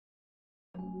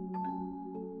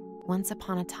Once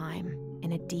upon a time,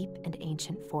 in a deep and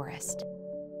ancient forest,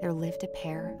 there lived a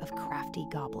pair of crafty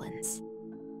goblins.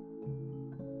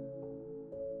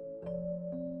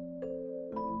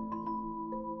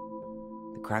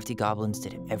 The crafty goblins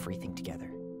did everything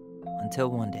together, until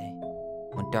one day,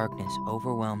 when darkness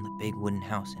overwhelmed the big wooden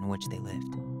house in which they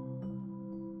lived.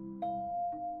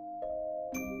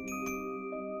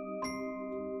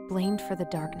 Blamed for the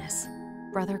darkness,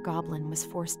 Brother Goblin was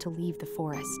forced to leave the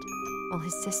forest, while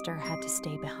his sister had to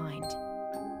stay behind.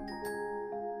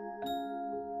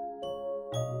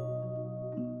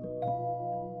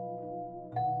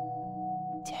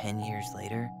 Years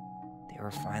later, they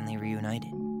were finally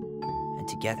reunited, and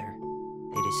together,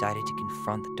 they decided to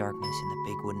confront the darkness in the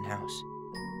big wooden house.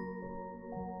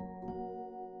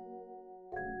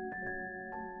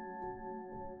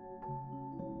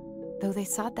 Though they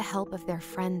sought the help of their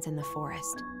friends in the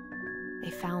forest,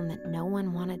 they found that no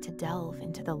one wanted to delve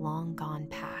into the long-gone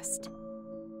past.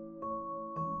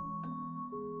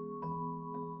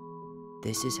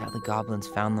 This is how the goblins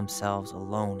found themselves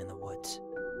alone in the woods,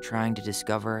 trying to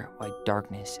discover why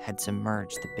darkness had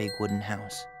submerged the big wooden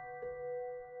house.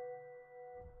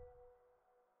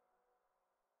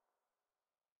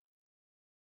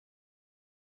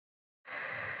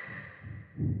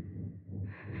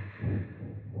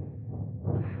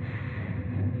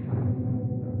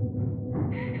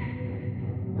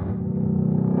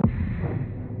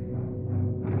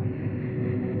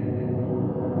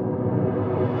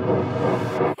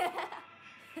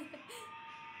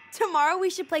 Tomorrow we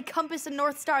should play Compass and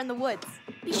North Star in the woods.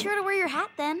 Be sure to wear your hat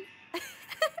then.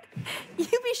 You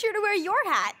be sure to wear your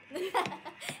hat.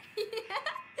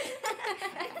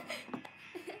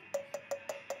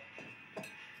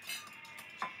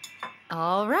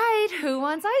 All right, who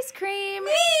wants ice cream?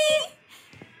 Me!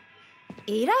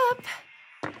 Eat up.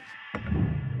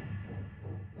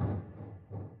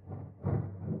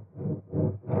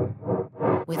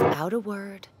 Without a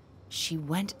word, she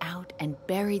went out and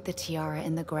buried the tiara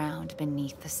in the ground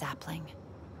beneath the sapling.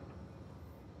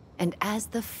 And as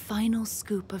the final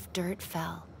scoop of dirt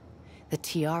fell, the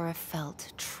tiara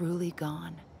felt truly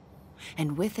gone,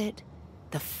 and with it,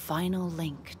 the final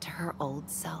link to her old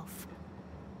self.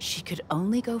 She could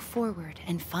only go forward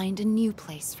and find a new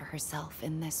place for herself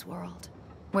in this world,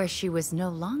 where she was no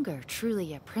longer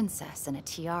truly a princess in a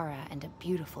tiara and a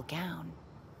beautiful gown,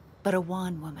 but a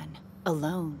wan woman,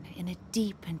 alone in a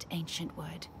deep and ancient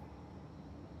wood.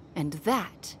 And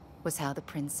that was how the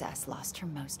princess lost her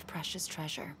most precious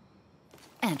treasure,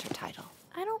 and her title.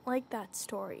 I don't like that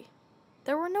story.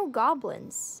 There were no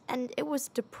goblins, and it was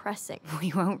depressing.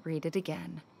 We won't read it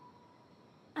again.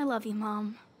 I love you,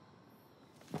 Mom.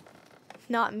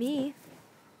 Not me.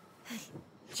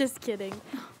 Just kidding.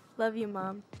 Love you,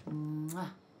 Mom.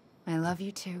 Mwah. I love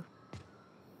you too.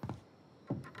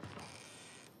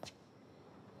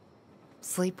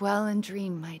 Sleep well and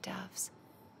dream, my doves.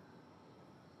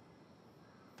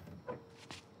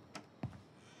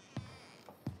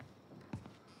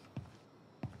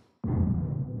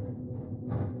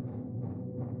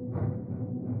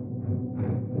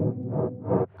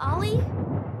 Ollie?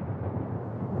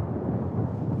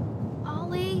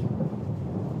 Ollie?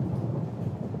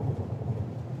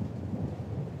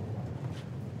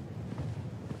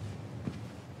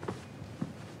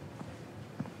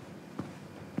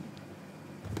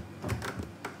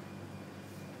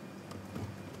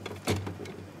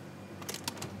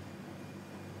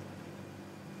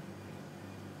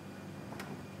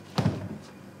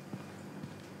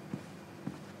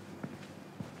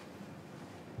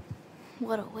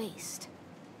 What a waste.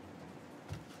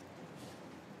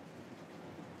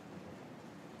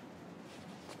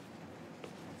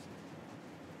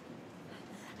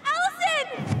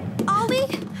 Allison!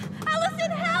 Ollie?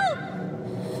 Allison, help!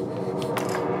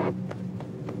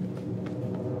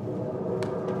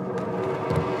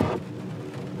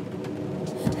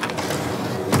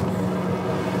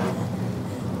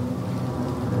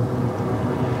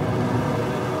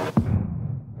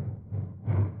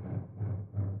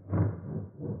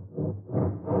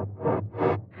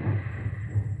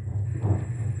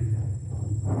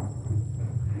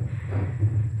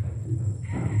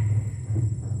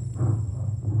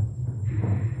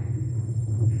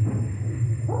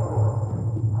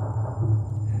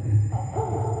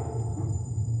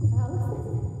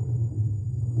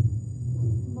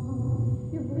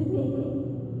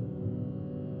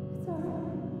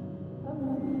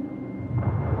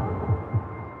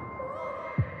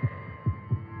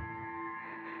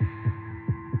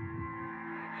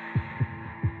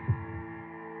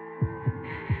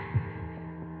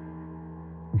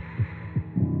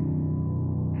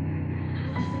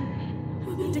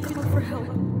 We need to call for help.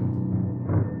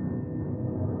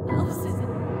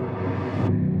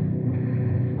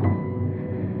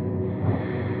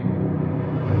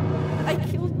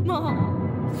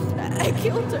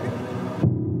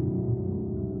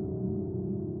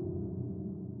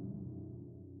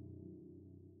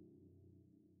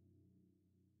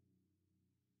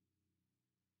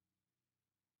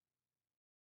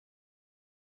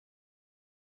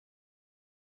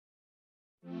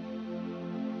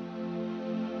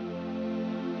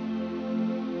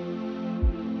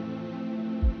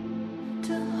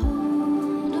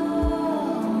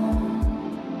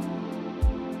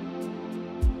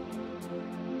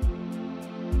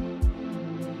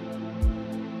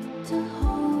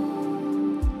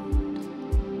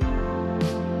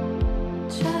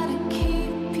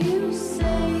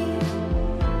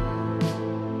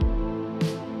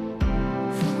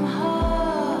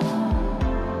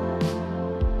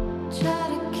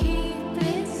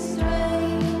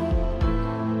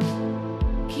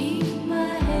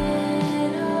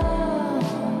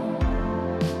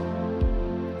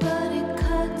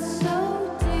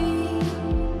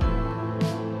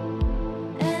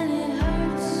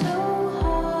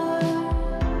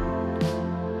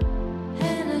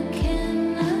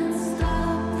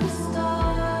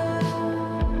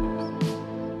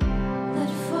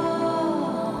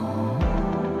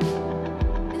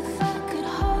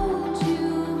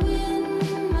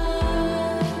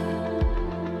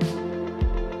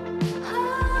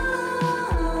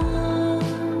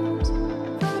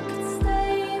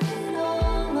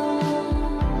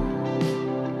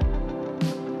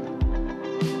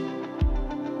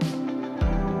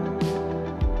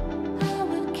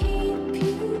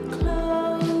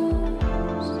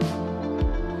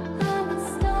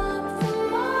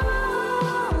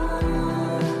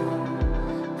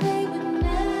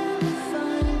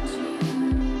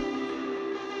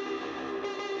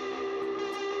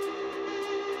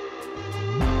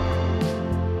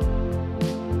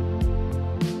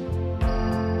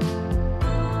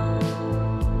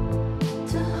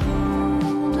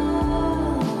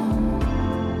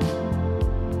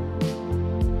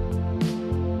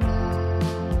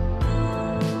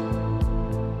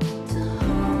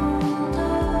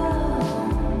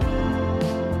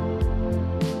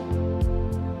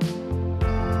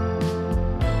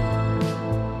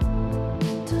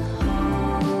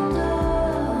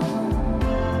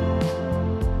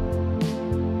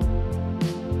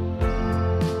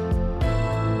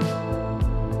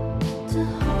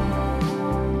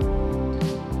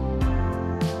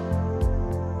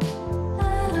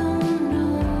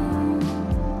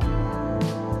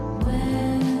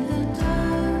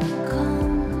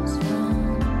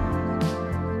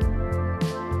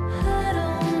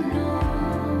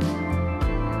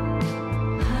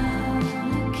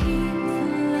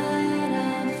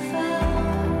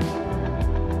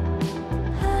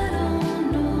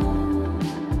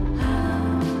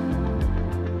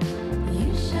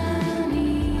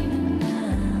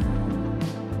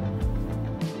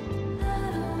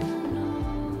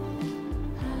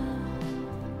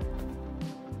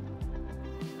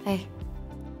 Hey.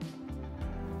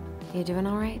 You doing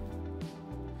all right?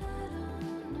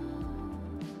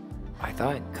 I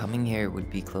thought coming here would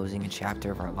be closing a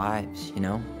chapter of our lives, you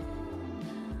know?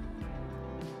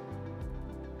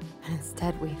 And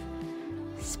instead, we've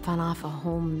spun off a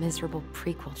whole miserable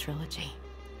prequel trilogy.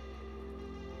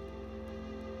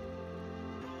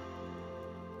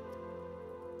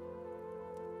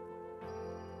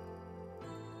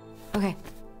 Okay.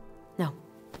 No.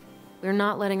 We're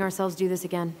not letting ourselves do this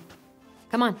again.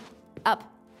 Come on, up.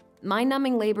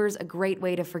 Mind-numbing labor's a great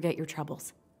way to forget your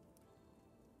troubles.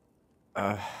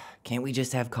 Can't we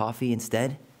just have coffee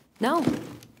instead? No.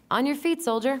 On your feet,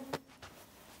 soldier.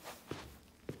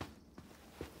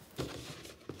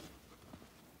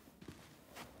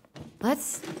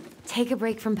 Let's take a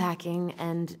break from packing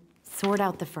and sort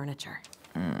out the furniture.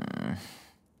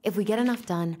 If we get enough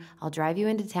done, I'll drive you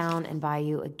into town and buy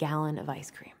you a gallon of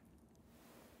ice cream.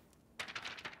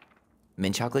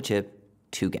 Mint chocolate chip,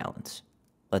 2 gallons.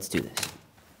 Let's do this.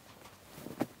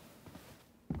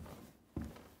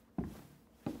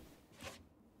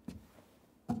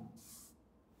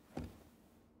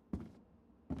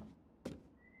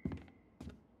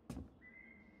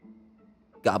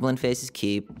 Goblin face is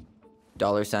keep,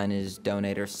 $sign is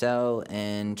donate or sell,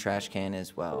 and trash can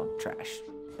is, well, trash.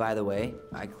 By the way,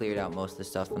 I cleared out most of the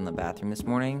stuff from the bathroom this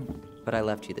morning, but I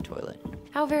left you the toilet.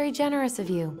 How very generous of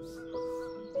you.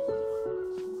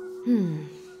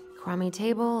 Crummy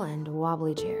table and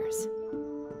wobbly chairs.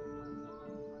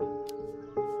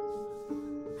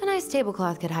 A nice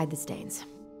tablecloth could hide the stains.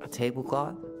 A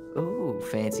tablecloth? Ooh,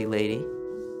 fancy lady.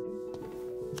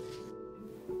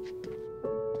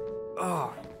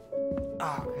 Oh,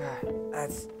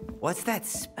 God, what's that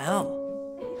smell?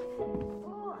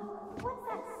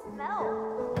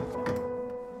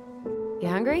 You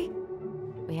hungry?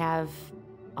 We have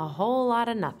a whole lot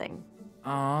of nothing.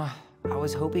 I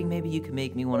was hoping maybe you could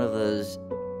make me one of those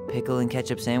pickle and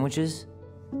ketchup sandwiches.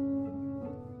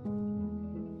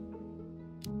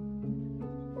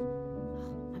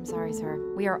 I'm sorry, sir.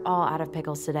 We are all out of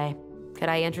pickles today. Could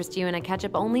I interest you in a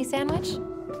ketchup-only sandwich?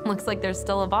 Looks like there's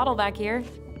still a bottle back here.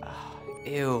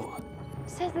 Ew.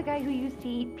 Says the guy who used to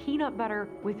eat peanut butter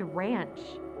with ranch.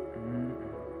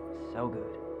 So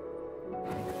good.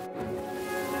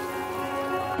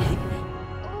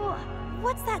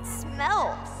 What's that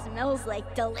smell? Smells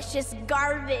like delicious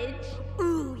garbage.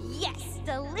 Ooh, yes,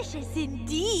 delicious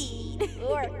indeed.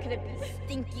 Or could it be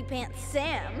Stinky Pants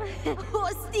Sam?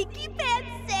 Oh, Stinky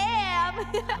Pants Sam!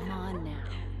 Come on now.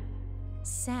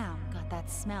 Sam got that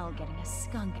smell getting a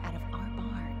skunk out of our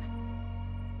barn.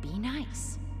 Be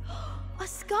nice. A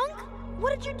skunk?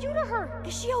 What did you do to her?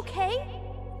 Is she okay?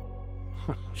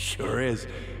 Sure is.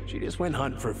 She just went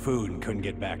hunting for food and couldn't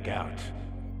get back out.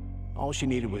 All she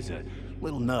needed was a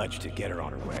little nudge to get her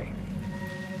on her way.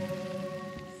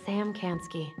 Sam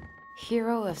Kansky,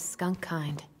 hero of skunk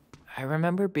kind. I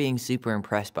remember being super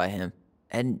impressed by him,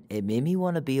 and it made me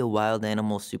want to be a wild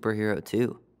animal superhero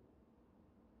too.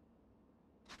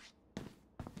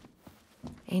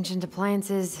 Ancient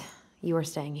appliances, you are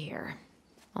staying here.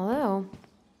 Although,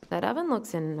 that oven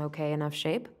looks in okay enough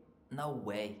shape. No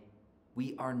way.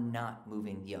 We are not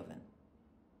moving the oven.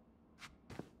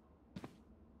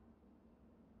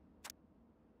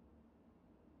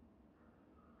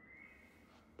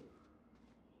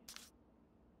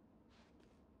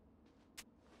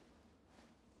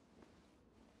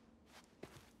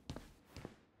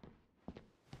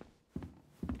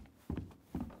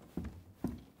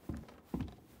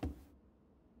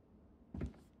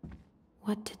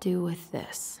 What to do with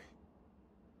this?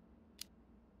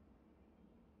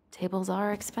 Tables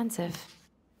are expensive.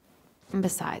 And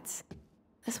besides,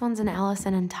 this one's an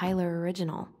Allison and Tyler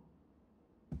original.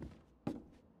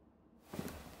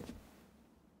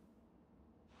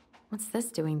 What's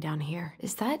this doing down here?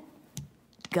 Is that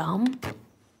gum?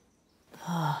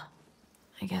 Ugh.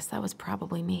 I guess that was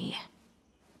probably me.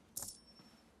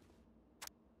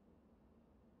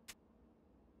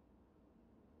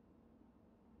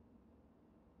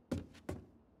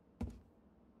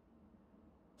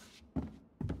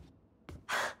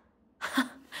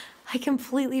 I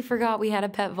completely forgot we had a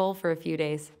pet vole for a few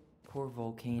days. Poor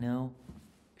Volcano.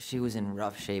 She was in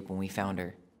rough shape when we found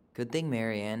her. Good thing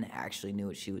Marianne actually knew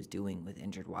what she was doing with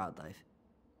injured wildlife.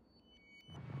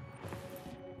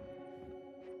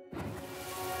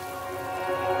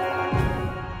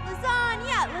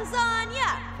 Lasagna!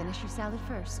 Lasagna! Finish your salad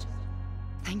first.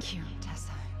 Thank you,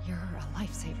 Tessa. You're a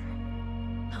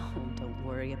lifesaver. Oh, don't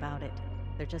worry about it.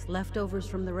 They're just leftovers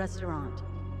from the restaurant.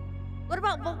 What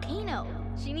about Volcano?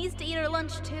 She needs to eat her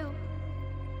lunch too.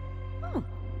 Oh,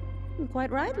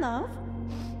 quite right, love.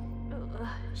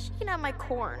 She can have my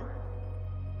corn.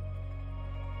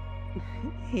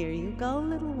 Here you go,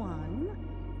 little one.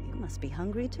 You must be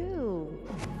hungry too.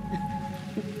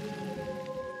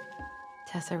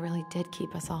 Tessa really did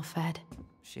keep us all fed.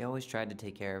 She always tried to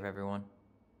take care of everyone.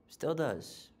 Still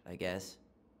does, I guess.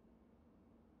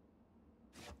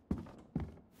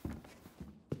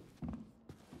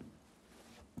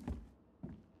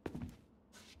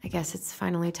 I guess it's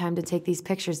finally time to take these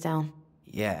pictures down.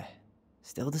 Yeah.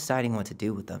 Still deciding what to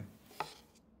do with them.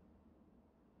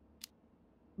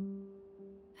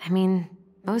 I mean,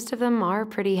 most of them are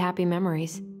pretty happy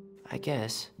memories. I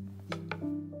guess.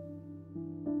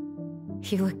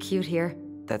 You look cute here.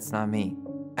 That's not me.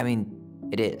 I mean,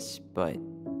 it is, but...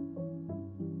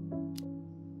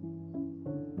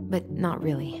 But not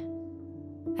really.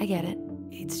 I get it.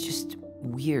 It's just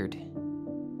weird.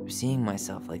 Seeing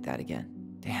myself like that again.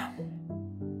 Damn.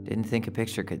 Didn't think a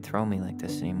picture could throw me like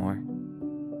this anymore.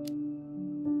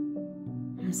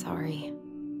 I'm sorry.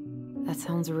 That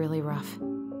sounds really rough.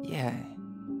 Yeah.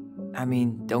 I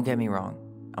mean, don't get me wrong.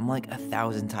 I'm like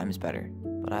 1,000 times better.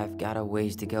 But I've got a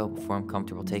ways to go before I'm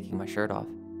comfortable taking my shirt off.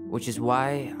 Which is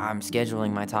why I'm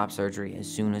scheduling my top surgery as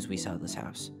soon as we sell this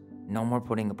house. No more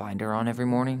putting a binder on every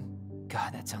morning.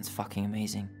 God, that sounds fucking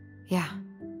amazing. Yeah,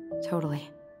 totally.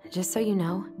 Just so you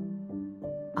know,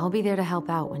 I'll be there to help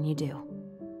out when you do.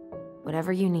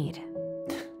 Whatever you need.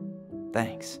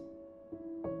 Thanks.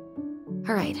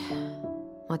 All right.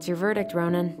 What's your verdict,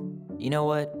 Ronan? You know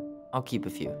what? I'll keep a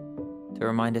few. To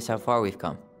remind us how far we've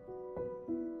come.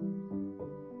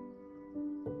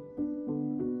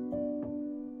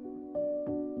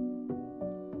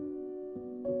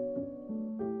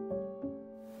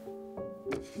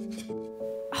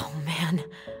 Oh man,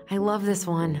 I love this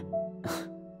one.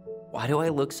 Why do I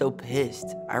look so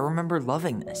pissed? I remember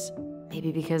loving this.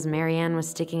 Maybe because Marianne was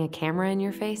sticking a camera in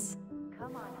your face?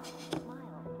 Come on,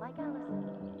 smile like Allison.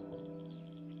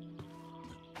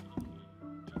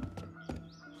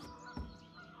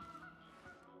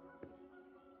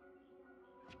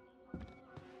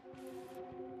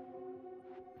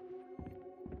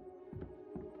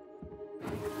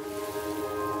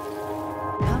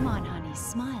 Come on, honey,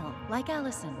 smile like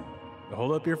Allison.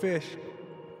 Hold up your fish.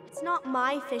 It's not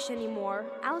my fish anymore.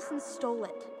 Allison stole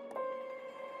it.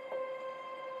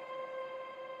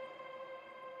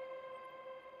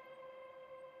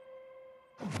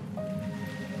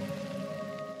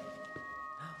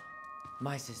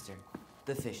 My sister,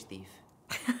 the fish thief.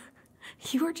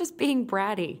 You were just being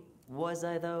bratty. Was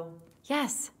I, though?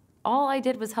 Yes. All I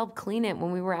did was help clean it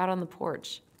when we were out on the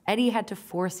porch. Eddie had to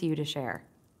force you to share.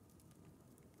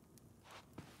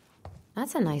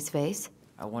 That's a nice face.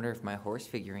 I wonder if my horse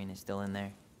figurine is still in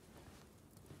there.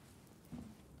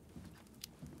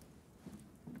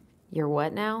 You're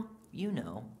what now? You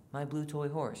know, my blue toy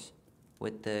horse.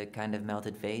 With the kind of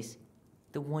melted face.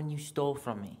 The one you stole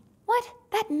from me. What?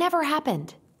 That never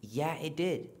happened. Yeah, it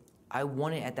did. I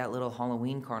won it at that little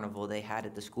Halloween carnival they had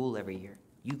at the school every year.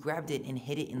 You grabbed it and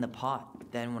hid it in the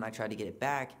pot. Then when I tried to get it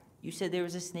back, you said there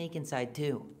was a snake inside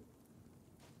too.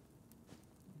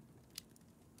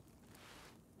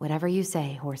 Whatever you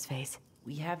say, Horseface.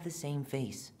 We have the same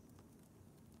face.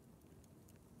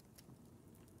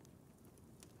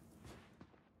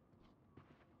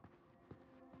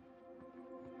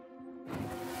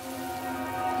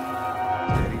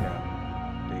 Steady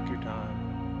now. Take your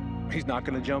time. He's not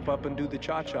gonna jump up and do the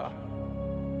cha-cha.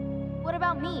 What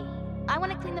about me? I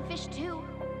want to clean the fish too.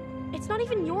 It's not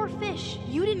even your fish.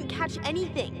 You didn't catch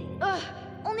anything. Ugh,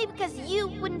 only because you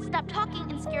wouldn't stop talking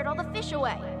and scared all the fish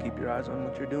away. Keep your eyes on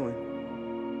what you're doing.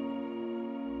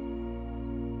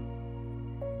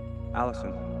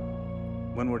 Allison,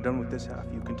 when we're done with this half,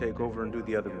 you can take over and do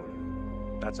the other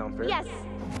one. That sound fair? Yes.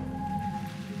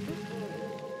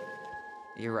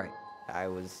 You're right. I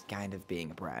was kind of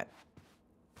being a brat.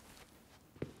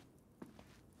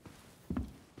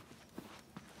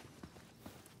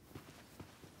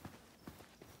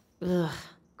 Ugh,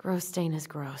 gross stain is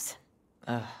gross.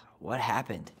 What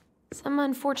happened? Some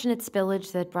unfortunate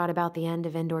spillage that brought about the end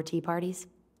of indoor tea parties.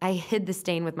 I hid the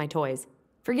stain with my toys,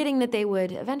 forgetting that they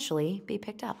would eventually be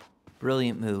picked up.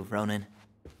 Brilliant move, Ronan.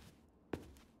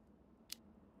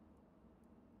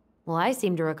 Well, I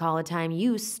seem to recall a time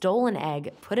you stole an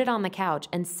egg, put it on the couch,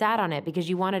 and sat on it because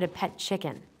you wanted a pet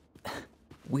chicken.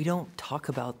 We don't talk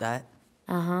about that.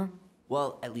 Uh-huh.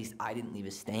 Well, at least I didn't leave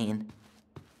a stain.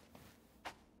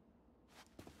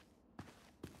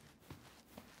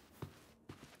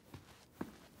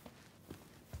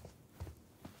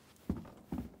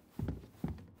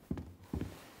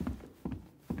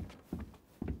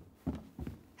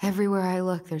 Everywhere I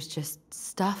look, there's just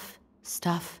stuff,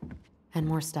 stuff, and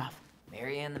more stuff.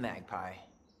 Marianne the Magpie.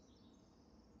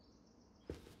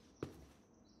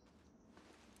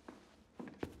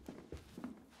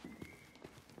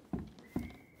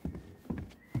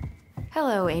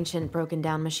 Hello, ancient broken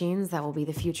down machines that will be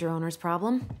the future owner's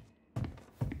problem.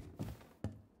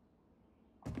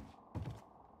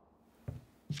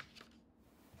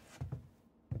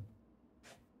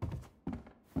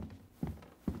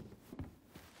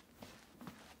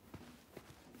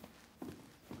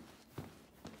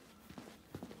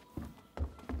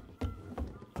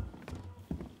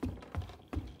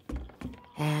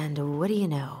 And what do you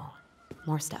know?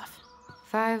 More stuff.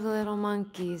 5 little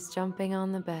monkeys jumping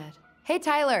on the bed. Hey,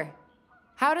 Tyler.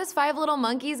 How does 5 little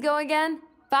monkeys go again?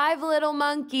 5 little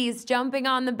monkeys jumping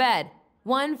on the bed.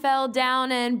 One fell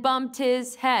down and bumped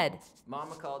his head.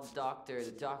 Mama called the doctor.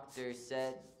 The doctor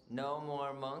said, no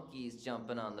more monkeys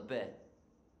jumping on the bed.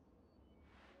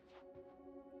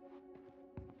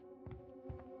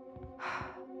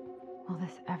 Will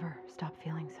this ever stop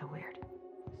feeling so weird?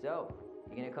 So,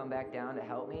 you gonna come back down to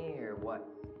help me, or what?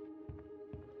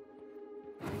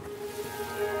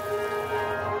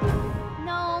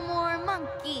 No more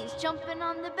monkeys jumping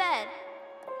on the bed.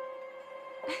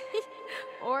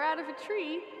 Or out of a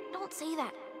tree. Don't say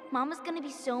that. Mama's gonna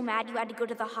be so mad you had to go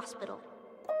to the hospital.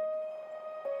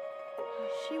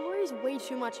 She worries way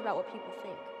too much about what people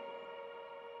think.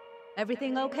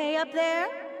 Everything okay up there?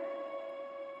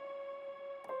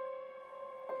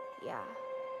 Yeah.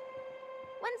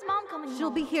 When's Mom coming She'll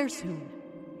home? be here soon.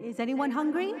 Is anyone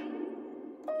hungry?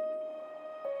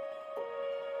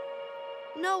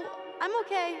 No, I'm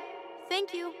okay.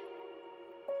 Thank you.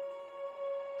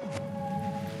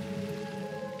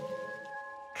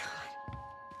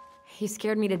 You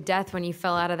scared me to death when you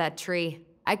fell out of that tree.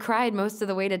 I cried most of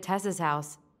the way to Tessa's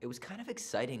house. It was kind of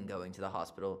exciting going to the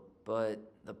hospital,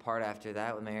 but the part after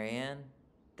that with Marianne,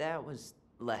 that was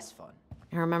less fun.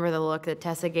 I remember the look that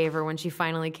Tessa gave her when she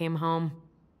finally came home.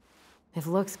 If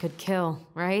looks could kill,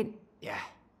 right? Yeah.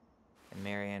 And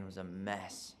Marianne was a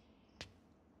mess.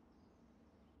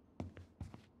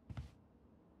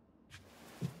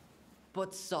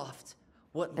 But soft.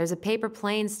 What? There's a paper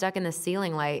plane stuck in the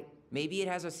ceiling light. Maybe it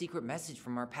has a secret message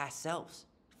from our past selves.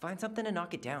 Find something to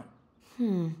knock it down.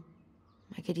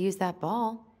 I could use that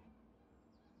ball.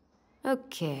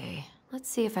 Okay, let's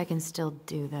see if I can still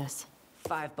do this.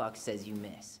 $5 says you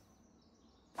miss.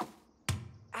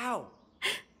 Ow!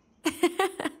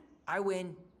 I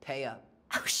win. Pay up.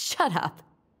 Oh, shut up.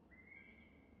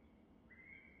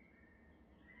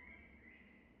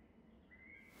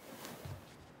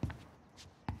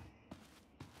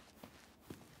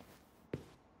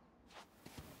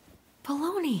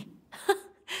 Baloney.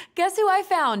 Guess who I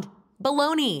found?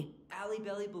 Baloney. Alley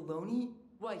Belly Baloney?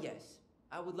 Why, yes.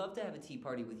 I would love to have a tea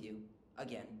party with you.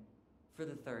 Again. For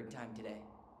the third time today.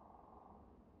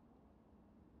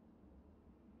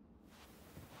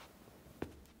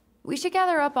 We should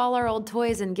gather up all our old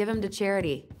toys and give them to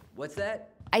charity. What's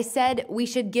that? I said we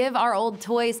should give our old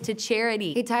toys to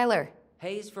charity. Hey, Tyler.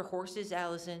 Hay is for horses,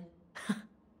 Allison.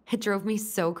 It drove me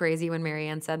so crazy when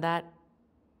Marianne said that.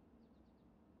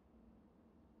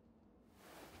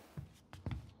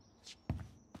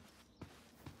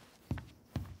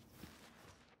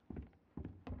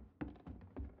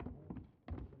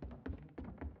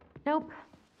 Nope.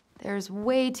 There's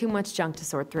way too much junk to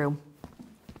sort through.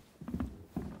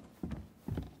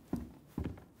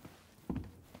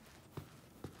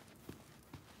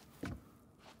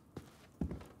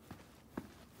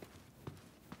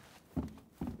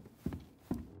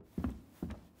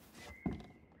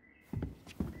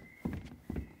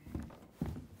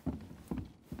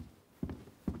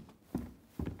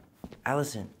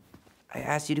 Allison, I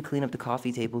asked you to clean up the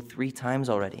coffee table 3 times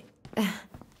already.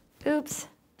 Oops.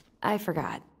 I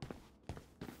forgot.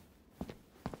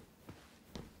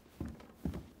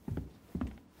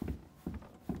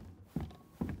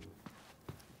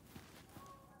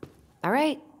 All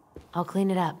right, I'll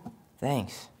clean it up.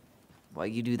 Thanks. While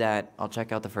you do that, I'll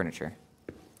check out the furniture.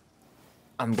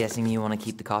 I'm guessing you want to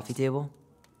keep the coffee table?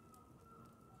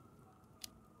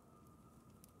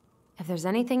 If there's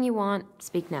anything you want,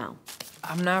 speak now.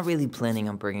 I'm not really planning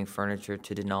on bringing furniture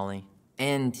to Denali.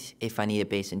 And if I need a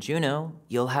base in Juneau,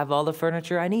 you'll have all the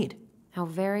furniture I need. How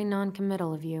very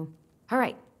non-committal of you. All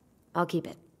right, I'll keep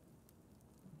it.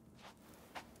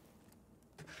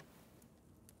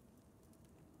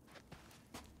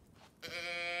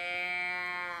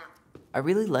 I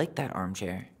really like that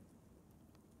armchair.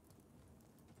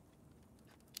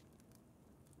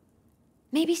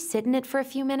 Maybe sit in it for a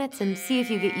few minutes and see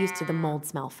if you get used to the mold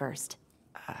smell first.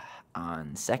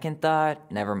 On second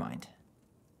thought, never mind.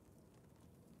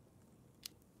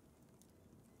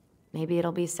 Maybe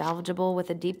it'll be salvageable with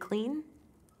a deep clean?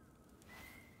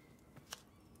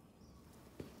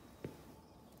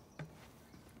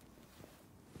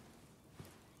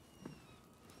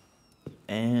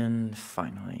 And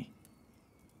finally.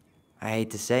 I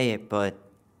hate to say it, but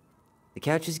the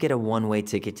couches get a one-way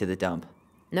ticket to the dump.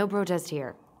 No protest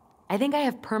here. I think I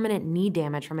have permanent knee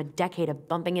damage from a decade of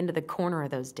bumping into the corner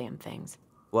of those damn things.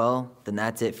 Well, then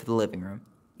that's it for the living room.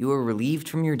 You are relieved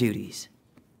from your duties.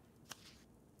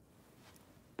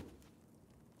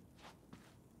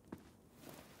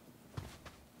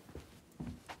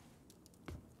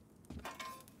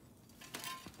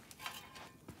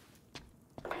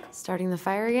 Starting the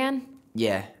fire again?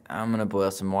 Yeah, I'm gonna boil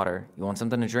some water. You want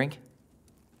something to drink?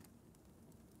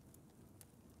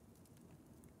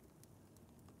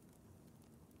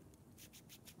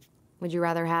 Would you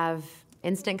rather have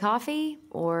instant coffee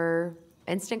or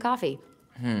instant coffee?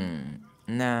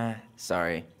 Nah,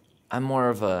 sorry. I'm more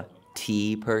of a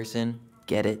tea person.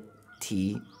 Get it?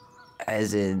 Tea.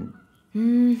 As in...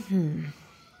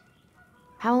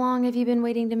 How long have you been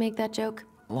waiting to make that joke?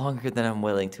 longer than I'm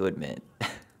willing to admit.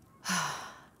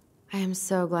 I am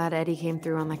so glad Eddie came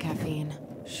through on the caffeine.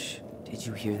 Shh, did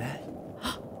you hear that?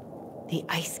 The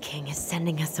Ice King is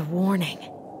sending us a warning.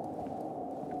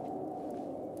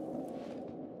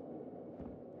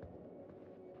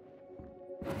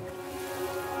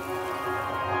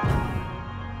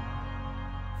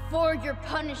 For your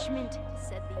punishment,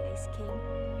 said the Ice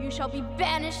King, you shall be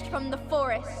banished from the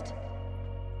forest.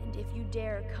 And if you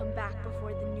dare come back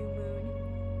before the new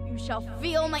moon, you shall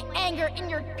feel my anger in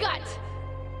your gut.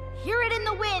 Hear it in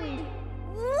the wind.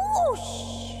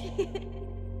 Whoosh!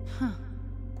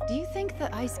 Do you think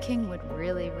the Ice King would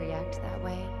really react that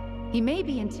way? He may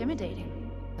be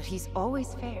intimidating, but he's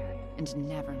always fair and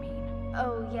never mean.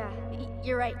 Oh, yeah,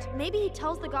 you're right. Maybe he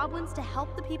tells the goblins to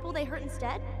help the people they hurt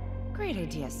instead? Great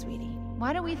idea, sweetie.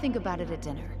 Why don't we think about it at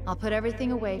dinner? I'll put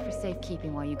everything away for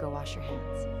safekeeping while you go wash your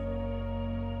hands.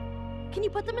 Can you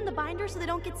put them in the binder so they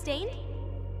don't get stained?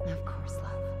 Of course,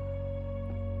 love.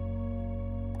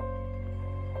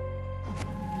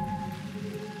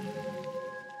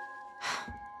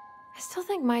 I still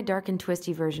think my dark and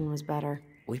twisty version was better.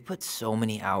 We put so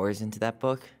many hours into that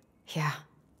book. Yeah.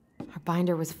 Our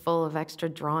binder was full of extra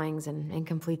drawings and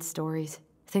incomplete stories.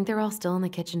 Think they're all still in the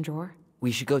kitchen drawer?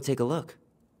 We should go take a look.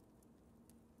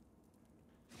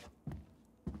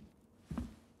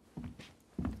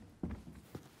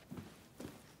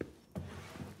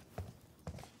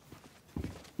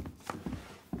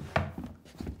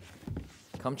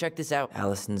 Come check this out.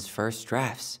 Allison's first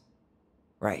drafts.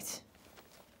 Right.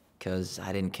 'Cause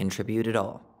I didn't contribute at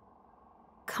all.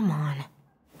 Come on.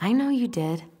 I know you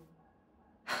did.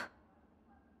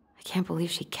 I can't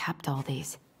believe she kept all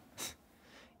these.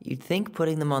 You'd think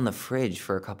putting them on the fridge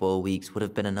for a couple of weeks would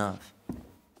have been enough.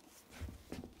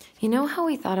 You know how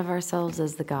we thought of ourselves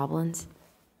as the goblins?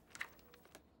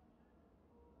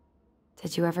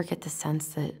 Did you ever get the sense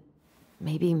that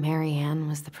maybe Mary Ann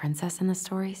was the princess in the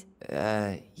stories?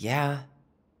 Yeah.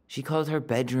 She called her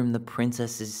bedroom the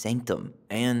princess's sanctum,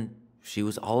 and she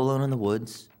was all alone in the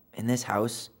woods, in this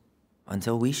house,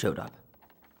 until we showed up.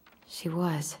 She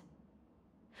was.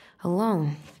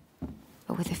 Alone,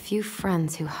 but with a few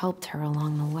friends who helped her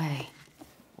along the way.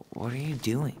 What are you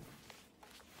doing?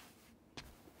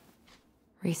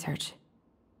 Research.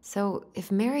 So,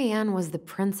 if Mary Ann was the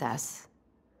princess,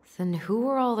 then who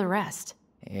were all the rest?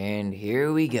 And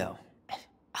here we go.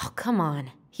 Oh, come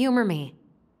on. Humor me.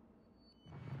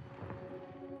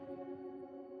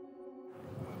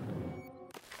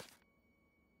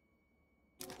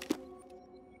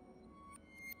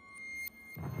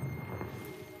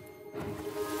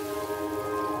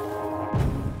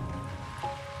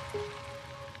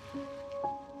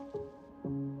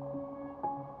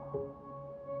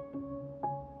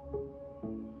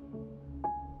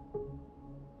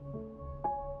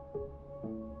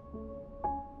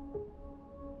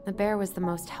 The bear was the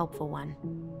most helpful one.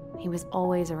 He was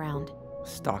always around.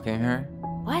 Stalking her?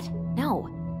 What? No.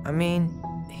 I mean,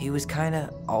 he was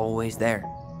kinda always there,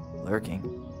 lurking.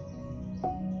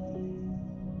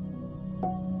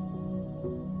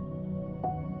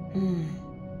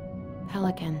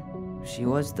 Pelican. She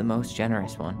was the most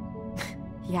generous one.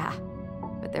 Yeah,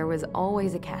 but there was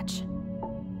always a catch.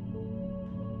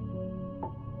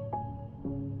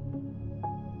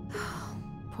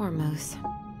 Poor Moose.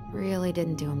 Really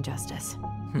didn't do him justice.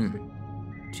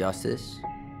 Justice?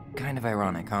 Kind of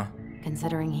ironic, huh?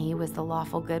 Considering he was the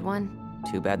lawful good one.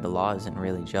 Too bad the law isn't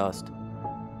really just.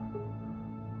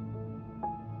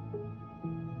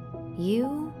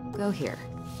 You go here.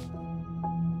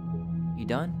 You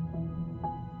done?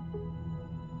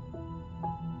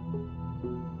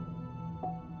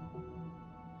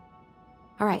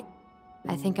 All right,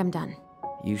 I think I'm done.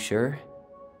 You sure?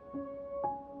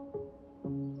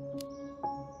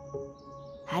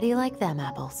 How do you like them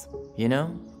apples? You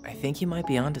know, I think you might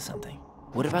be onto something.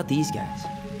 What about these guys?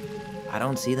 I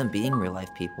don't see them being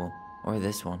real-life people, or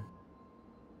this one.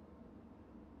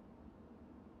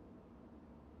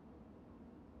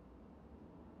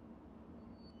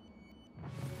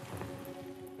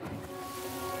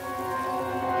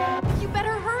 You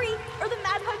better hurry, or the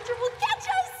Mad Hunter will catch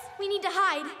us! We need to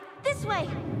hide. This way!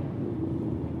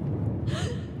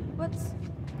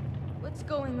 What's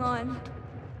going on?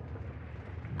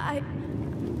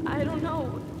 I don't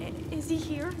know. Is he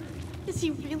here? Is he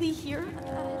really here? I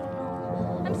don't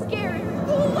know. I'm scared.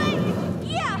 Go away!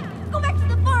 Yeah! Go back to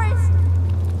the forest!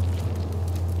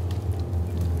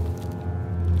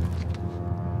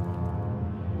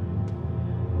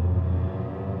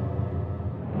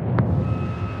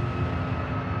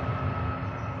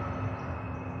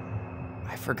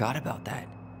 I forgot about that.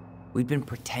 We'd been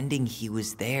pretending he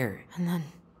was there. And then,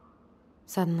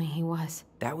 suddenly he was.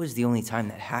 That was the only time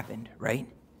that happened, right?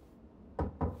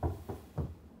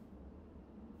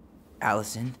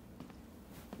 Allison?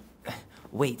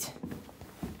 Wait.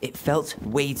 It felt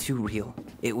way too real.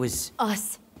 It was...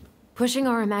 Us. Pushing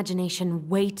our imagination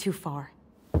way too far.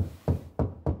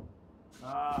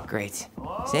 Great.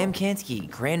 Sam Kansky,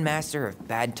 Grandmaster of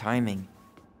Bad Timing.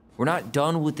 We're not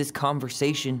done with this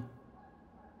conversation.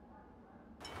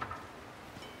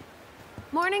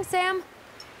 Morning, Sam.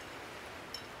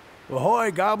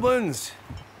 Ahoy, goblins!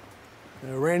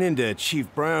 I ran into Chief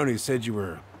Brown, who said you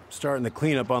were starting the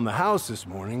cleanup on the house this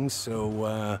morning,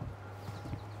 so,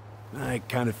 I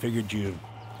kind of figured you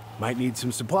might need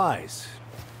some supplies.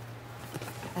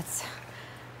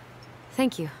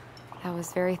 Thank you. That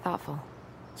was very thoughtful.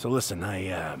 So listen,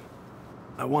 I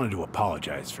wanted to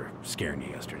apologize for scaring you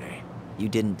yesterday. You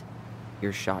didn't.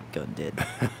 Your shotgun did.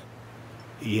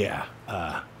 Yeah,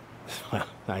 well,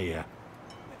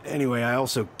 anyway, I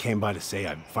also came by to say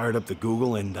I fired up the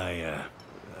Google and I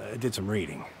did some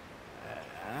reading.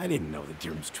 I didn't know the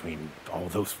difference between all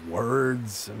those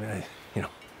words. I mean,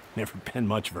 never been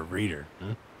much of a reader.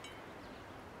 Huh?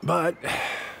 But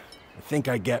I think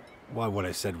I get why what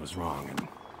I said was wrong, and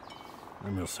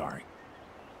I'm real sorry.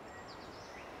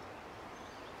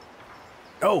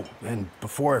 Oh, and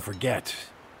before I forget,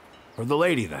 for the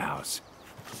lady of the house.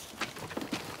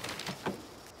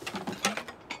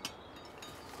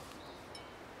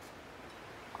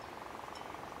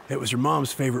 It was her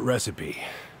mom's favorite recipe.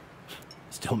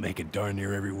 Still make it darn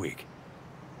near every week.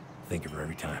 Think of her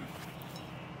every time.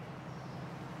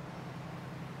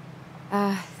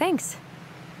 Thanks.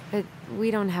 But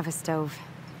we don't have a stove.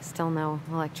 Still no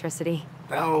electricity.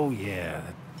 Oh, yeah.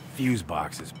 That fuse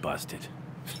box is busted.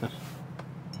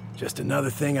 Just another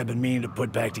thing I've been meaning to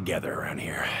put back together around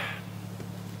here.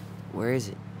 Where is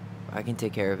it? I can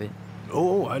take care of it.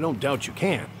 Oh, I don't doubt you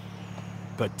can.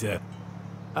 But,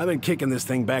 I've been kicking this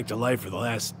thing back to life for the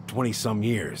last 20-some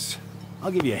years.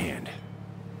 I'll give you a hand.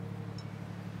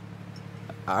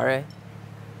 All right.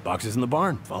 Box is in the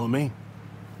barn. Follow me.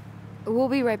 We'll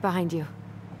be right behind you.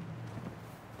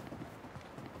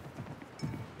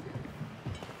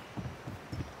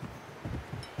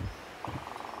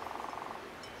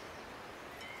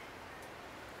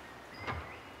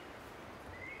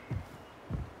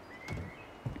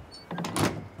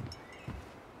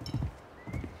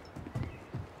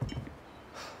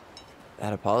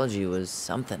 That apology was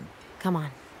something. Come on.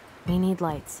 We need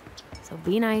lights. So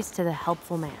be nice to the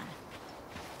helpful man.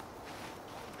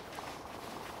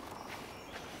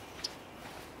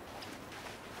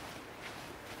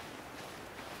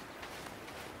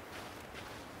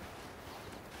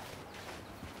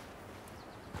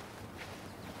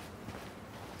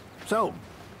 So,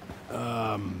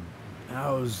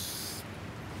 how's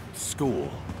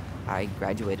school? I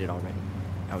graduated already.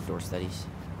 Outdoor studies.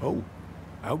 Oh,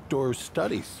 outdoor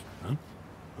studies, huh?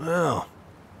 Well,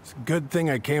 it's a good thing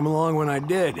I came along when I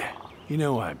did. You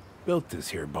know, I built this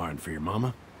here barn for your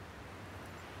mama.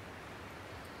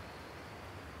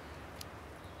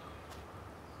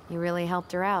 You really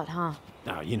helped her out, huh?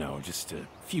 Now, you know, just a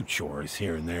few chores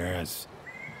here and there.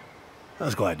 I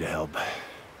was glad to help.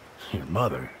 Your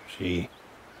mother, she...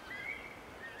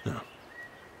 No.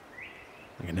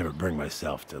 I could never bring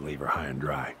myself to leave her high and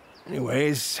dry.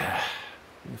 Anyways,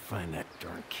 let me find that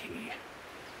darn key.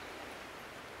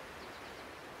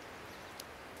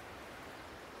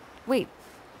 Wait,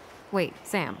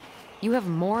 Sam. You have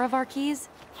more of our keys?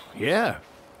 Yeah.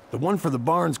 The one for the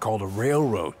barn's called a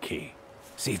railroad key.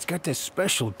 See, it's got this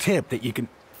special tip that you can...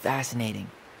 Fascinating.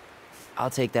 I'll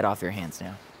take that off your hands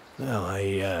now. Well,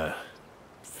 I,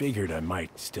 figured I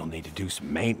might still need to do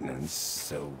some maintenance,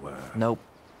 so, Nope.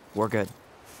 We're good.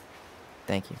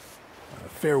 Thank you.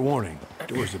 Fair warning.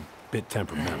 Door's a bit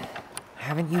temperamental.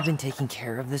 Haven't you been taking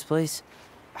care of this place?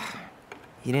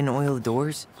 You didn't oil the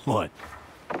doors? What?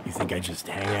 You think I just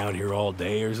hang out here all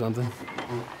day or something?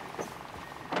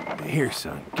 Here,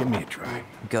 son, give me a try.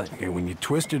 Good. Okay, when you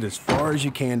twist it as far as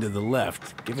you can to the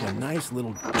left, give it a nice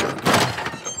little jerk.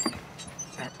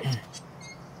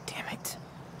 Damn it.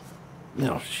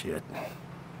 No shit.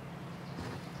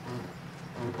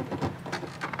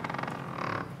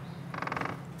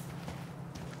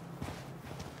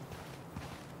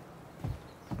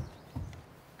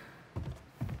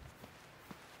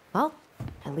 Well,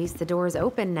 at least the door's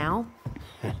open now.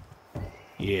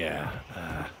 Yeah,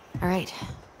 All right.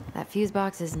 That fuse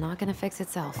box is not gonna fix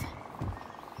itself.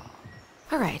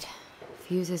 All right.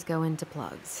 Fuses go into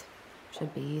plugs.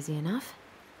 Should be easy enough.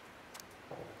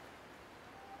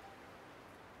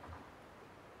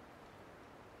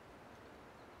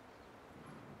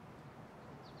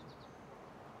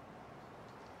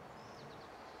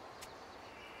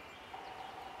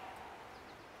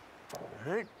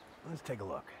 all right, let's take a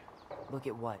look. Look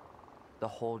at what? The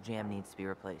whole jam needs to be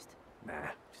replaced. Nah,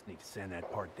 just need to sand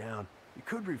that part down. You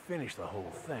could refinish the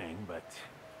whole thing, but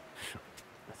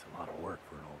that's a lot of work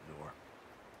for an old door.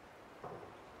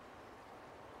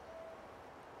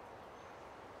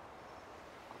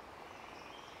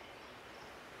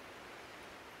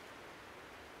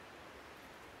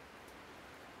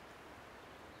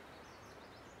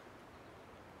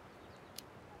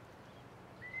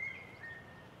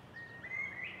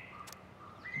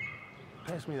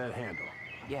 Pass me that handle.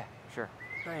 Yeah, sure.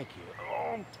 Thank you.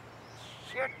 Oh,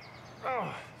 shit.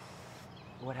 Oh.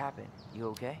 What happened? You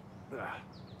okay?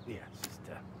 Yeah, it's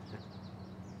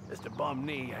just a bum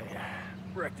knee. I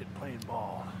wrecked it playing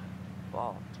ball.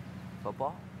 Ball?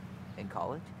 Football? In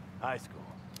college? High school.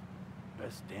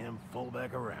 Best damn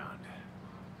fullback around.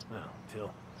 Well,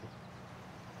 until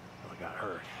I got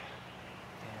hurt.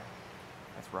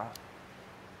 Damn. That's rough.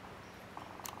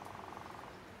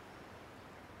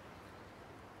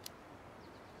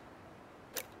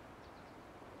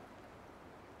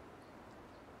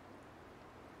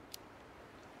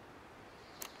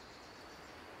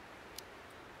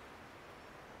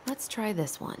 Let's try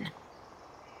this one.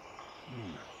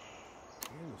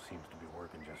 Handle seems to be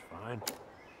working just fine.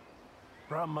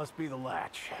 Problem must be the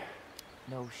latch.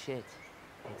 No shit.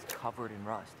 It's covered in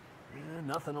rust. Yeah,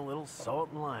 nothing a little salt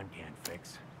and lime can't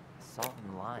fix. Salt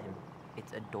and lime.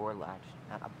 It's a door latch,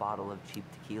 not a bottle of cheap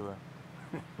tequila.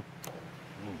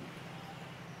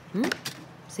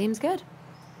 Seems good.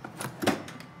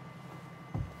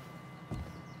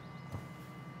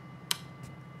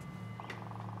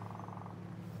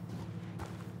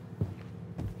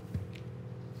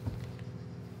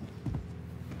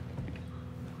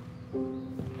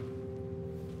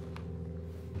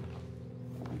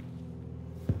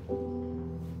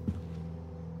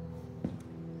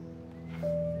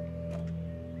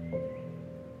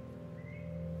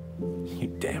 You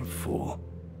damn fool.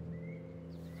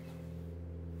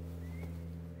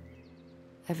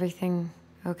 Everything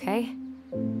okay?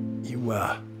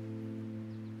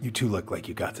 You two look like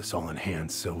you got this all in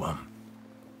hand, so,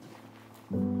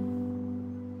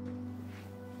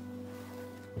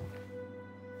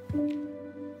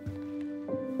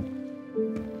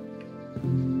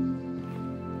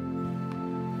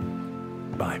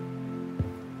 bye.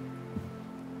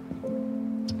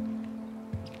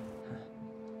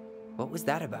 What was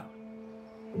that about?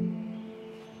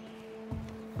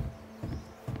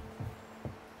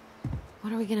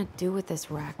 What are we gonna do with this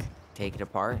wreck? Take it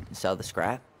apart and sell the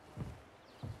scrap?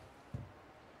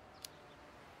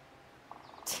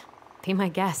 Be my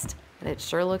guest, but it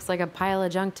sure looks like a pile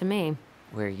of junk to me.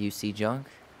 Where you see junk,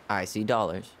 I see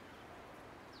dollars.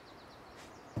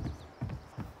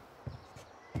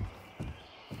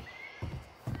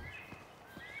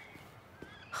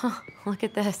 Huh, look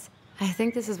at this. I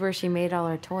think this is where she made all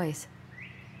her toys.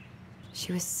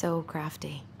 She was so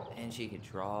crafty. And she could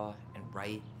draw and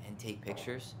write and take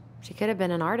pictures. She could have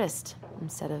been an artist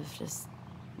instead of just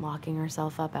locking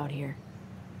herself up out here.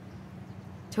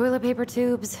 Toilet paper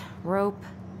tubes, rope,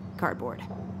 cardboard. I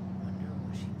wonder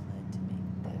what she planned to make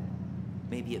with that.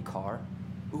 Maybe a car?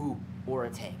 Ooh, or a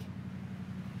tank.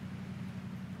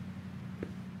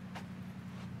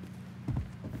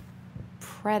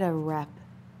 Preda-Rep.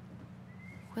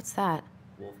 What's that?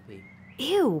 Wolf pee.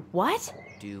 Ew, what?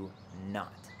 Do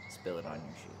not spill it on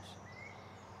your shoes.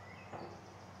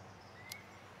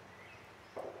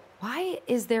 Why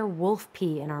is there wolf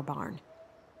pee in our barn?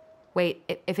 Wait,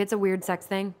 if it's a weird sex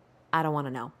thing, I don't want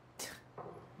to know.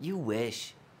 You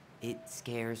wish. It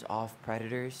scares off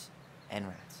predators and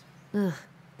rats. Ugh,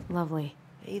 lovely.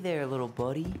 Hey there, little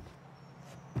buddy.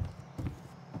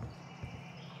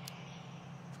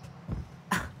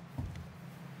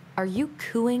 Are you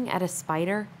cooing at a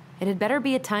spider? It had better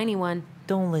be a tiny one.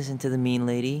 Don't listen to the mean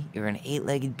lady. You're an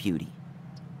 8-legged beauty.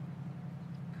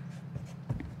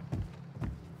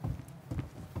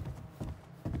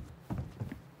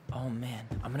 Oh man,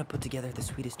 I'm gonna put together the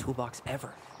sweetest toolbox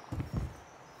ever.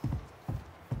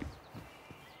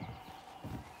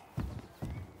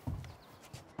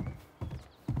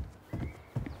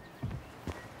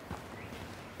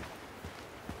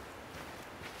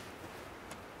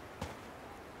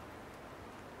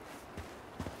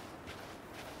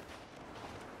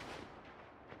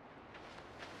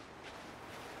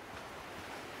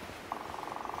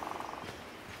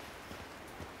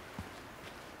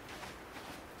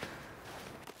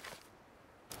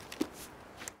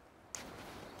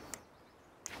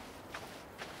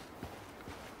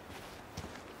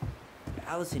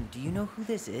 Allison, do you know who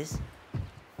this is?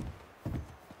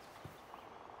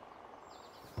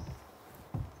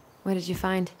 What did you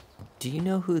find? Do you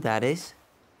know who that is?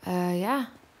 Yeah,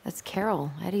 that's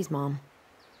Carol, Eddie's mom.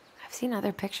 I've seen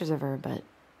other pictures of her, but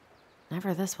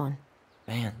never this one.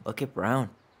 Man, look at Brown.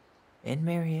 And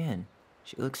Marianne.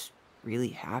 She looks really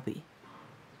happy.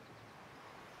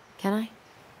 Can I?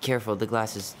 Careful, the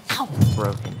glass is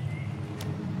broken.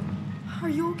 Are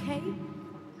you okay?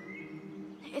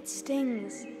 It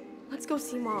stings. Let's go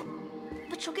see Mom.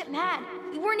 But she'll get mad.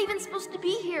 We weren't even supposed to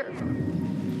be here.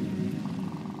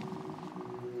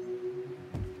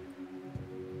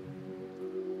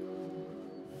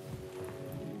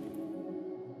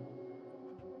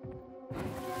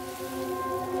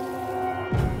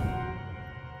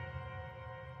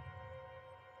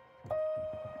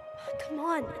 Come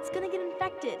on, it's gonna get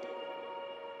infected.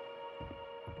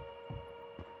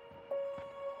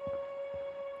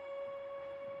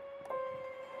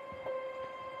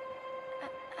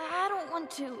 I don't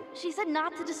want to. She said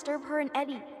not to disturb her and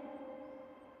Eddie.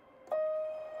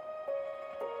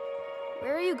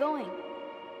 Where are you going?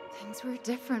 Things were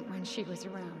different when she was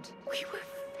around. We were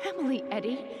family,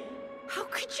 Eddie. How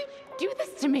could you do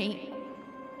this to me?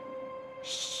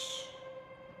 Shh.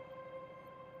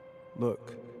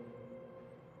 Look,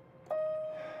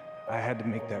 I had to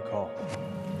make that call.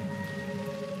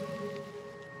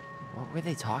 What were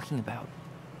they talking about?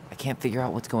 I can't figure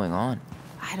out what's going on.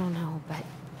 I don't know, but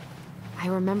I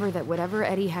remember that whatever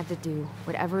Eddie had to do,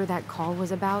 whatever that call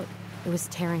was about, it was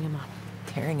tearing him up.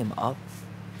 Tearing him up?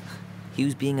 He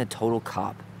was being a total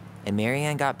cop, and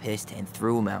Marianne got pissed and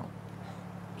threw him out.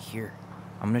 Here,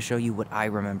 I'm gonna show you what I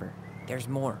remember. There's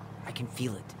more. I can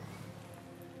feel it.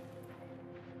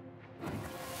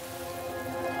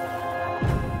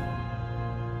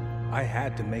 I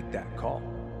had to make that call.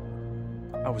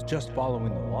 I was just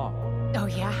following the law. Oh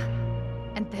yeah?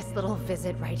 And this little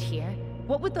visit right here?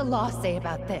 What would the law say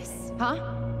about this,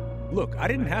 huh? Look, I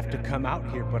didn't have to come out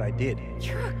here, but I did.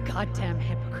 You're a goddamn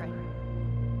hypocrite.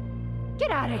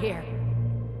 Get out of here!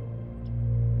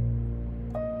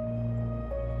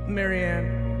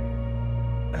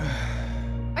 Marianne.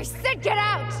 I said get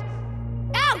out!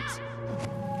 Out!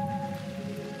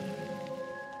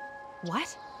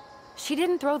 What? She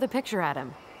didn't throw the picture at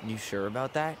him. You sure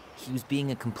about that? He was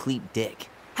being a complete dick.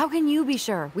 How can you be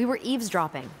sure? We were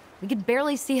eavesdropping. We could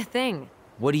barely see a thing.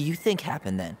 What do you think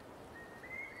happened then?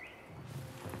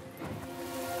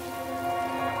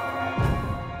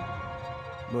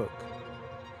 Look.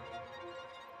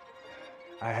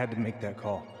 I had to make that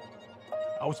call.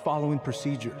 I was following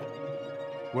procedure.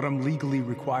 What I'm legally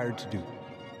required to do.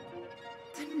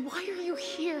 Then why are you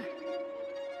here?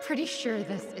 Pretty sure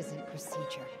this isn't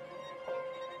procedure.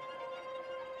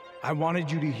 I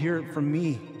wanted you to hear it from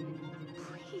me.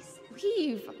 Please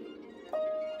leave.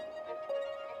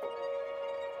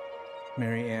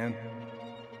 Marianne.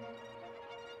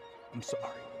 I'm sorry.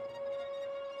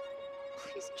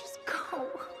 Please just go.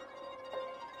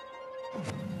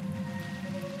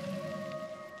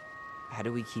 How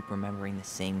do we keep remembering the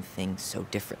same thing so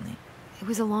differently? It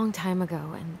was a long time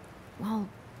ago, and, well,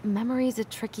 memory's a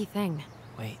tricky thing.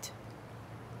 Wait,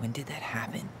 when did that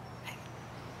happen?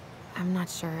 I'm not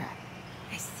sure.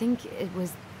 I think it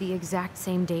was the exact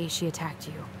same day she attacked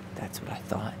you. That's what I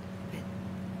thought. But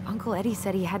Uncle Eddie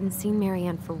said he hadn't seen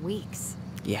Marianne for weeks.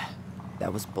 Yeah,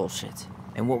 that was bullshit.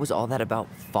 And what was all that about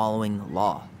following the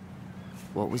law?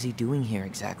 What was he doing here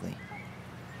exactly?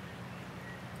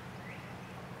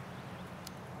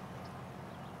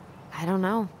 I don't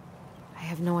know. I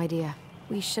have no idea.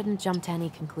 We shouldn't jump to any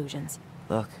conclusions.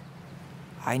 Look,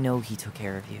 I know he took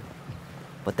care of you,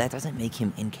 but that doesn't make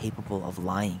him incapable of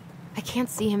lying. I can't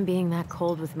see him being that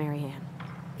cold with Marianne,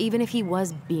 even if he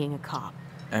was being a cop.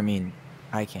 I mean,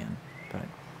 I can, but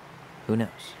who knows?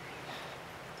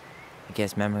 I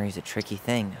guess memory's a tricky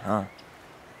thing, huh?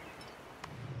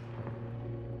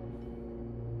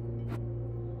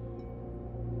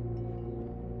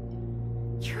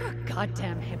 You're a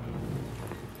goddamn hypocrite.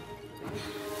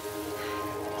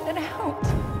 Get out.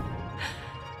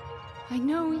 I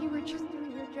know you were just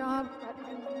doing your job, but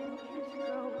I need you to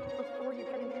go before you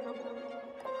get in trouble.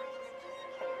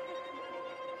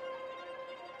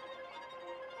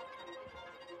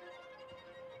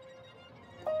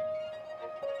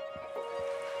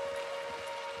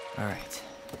 All right.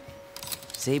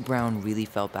 Say Brown really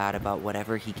felt bad about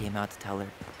whatever he came out to tell her.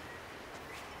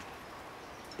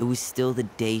 It was still the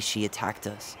day she attacked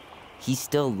us. He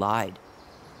still lied.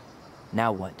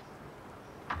 Now what?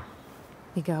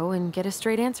 We go and get a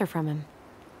straight answer from him.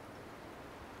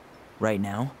 Right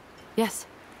now? Yes.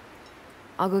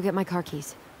 I'll go get my car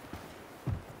keys.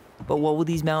 But what will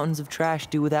these mountains of trash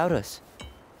do without us?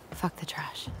 Fuck the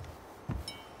trash.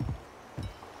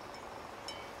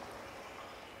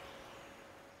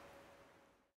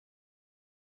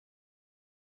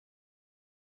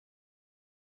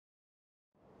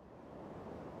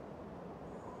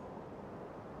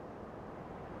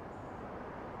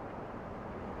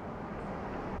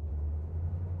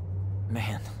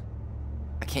 Man,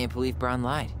 I can't believe Brown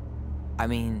lied. I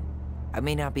mean, I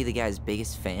may not be the guy's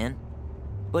biggest fan,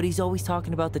 but he's always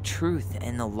talking about the truth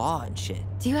and the law and shit.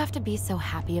 Do you have to be so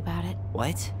happy about it?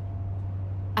 What?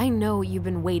 I know you've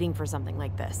been waiting for something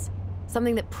like this.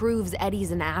 Something that proves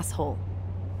Eddie's an asshole.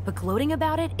 But gloating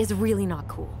about it is really not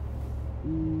cool.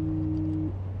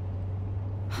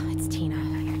 It's Tina.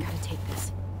 I gotta take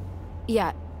this.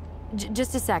 Yeah,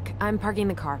 just a sec. I'm parking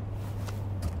the car.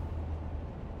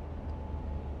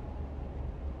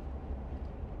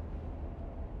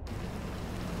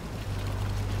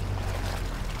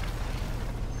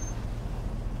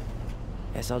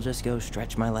 Guess I'll just go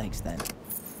stretch my legs then.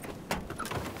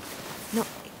 No,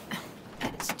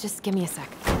 just give me a sec.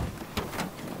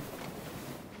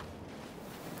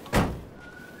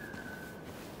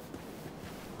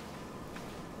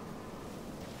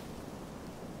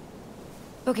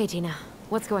 Okay, Tina,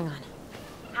 what's going on?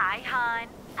 Hi, hon.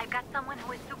 I've got someone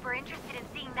who is super interested in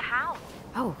seeing the house.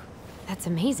 Oh, that's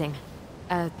amazing.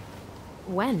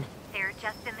 When? They're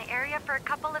just in the area for a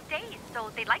couple of days,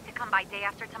 so they'd like to come by day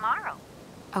after tomorrow.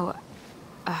 Oh,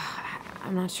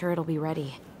 I'm not sure it'll be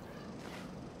ready.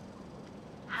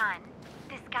 Hun,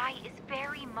 this guy is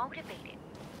very motivated,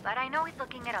 but I know he's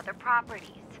looking at other properties.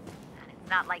 And it's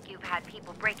not like you've had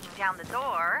people breaking down the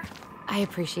door. I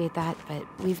appreciate that, but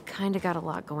we've kind of got a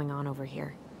lot going on over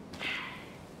here.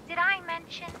 Did I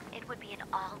mention it would be an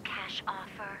all-cash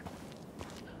offer?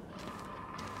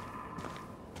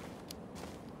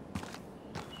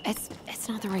 It's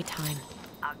not the right time.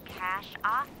 A cash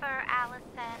offer,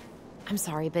 Allison. I'm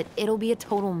sorry, but it'll be a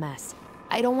total mess.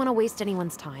 I don't want to waste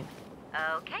anyone's time.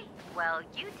 Okay, well,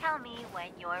 you tell me when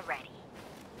you're ready.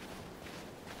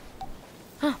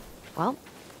 Huh. Well,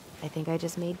 I think I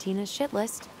just made Tina's shit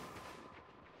list.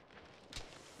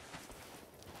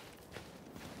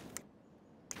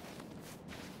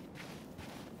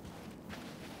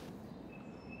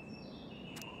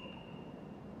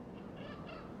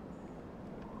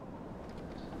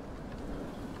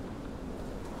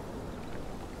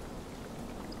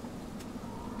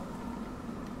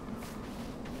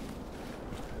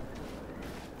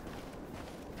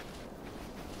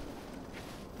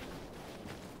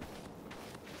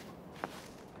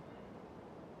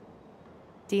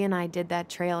 Dee and I did that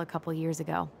trail a couple years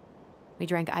ago. We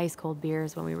drank ice-cold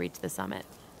beers when we reached the summit.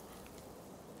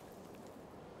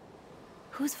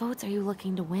 Whose votes are you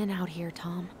looking to win out here,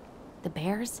 Tom? The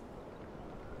Bears?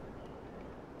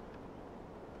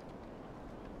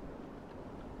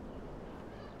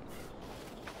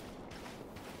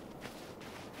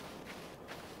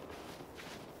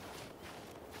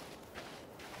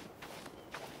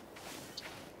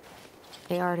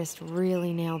 The artist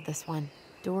really nailed this one.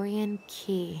 Dorian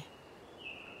Key.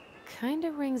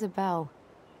 Kinda rings a bell.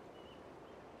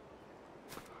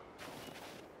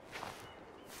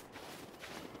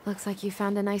 Looks like you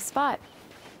found a nice spot.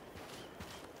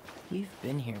 We've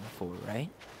been here before,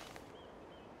 right?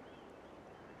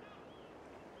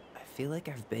 I feel like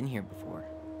I've been here before.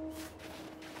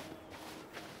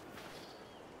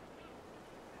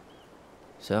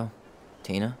 So,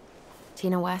 Tina?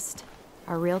 Tina West,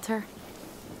 our realtor.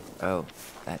 Oh,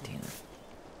 that Tina.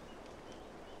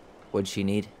 What'd she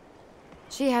need?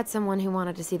 She had someone who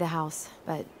wanted to see the house,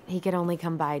 but he could only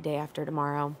come by day after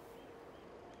tomorrow.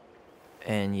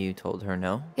 And you told her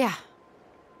no? Yeah.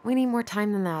 We need more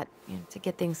time than that, to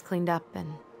get things cleaned up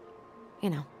and,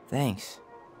 Thanks.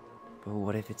 But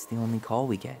what if it's the only call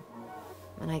we get?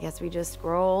 And I guess we just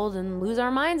grow old and lose our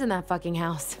minds in that fucking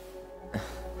house.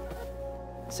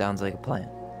 Sounds like a plan.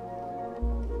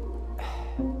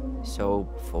 So,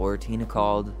 before Tina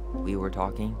called, we were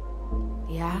talking?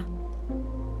 Yeah?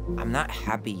 I'm not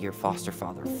happy your foster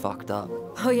father fucked up.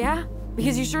 Oh yeah?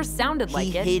 Because you sure sounded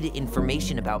like it. He hid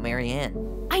information about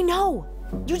Marianne. I know!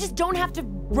 You just don't have to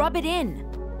rub it in.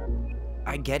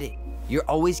 I get it. You're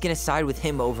always gonna side with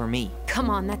him over me. Come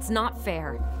on, that's not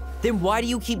fair. Then why do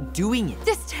you keep doing it?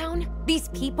 This town, these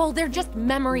people, they're just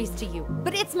memories to you.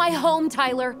 But it's my home,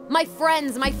 Tyler. My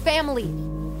friends, my family.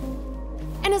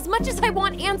 And as much as I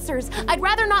want answers, I'd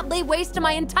rather not lay waste to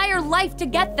my entire life to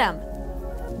get them.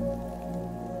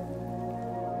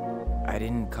 I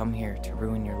didn't come here to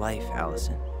ruin your life,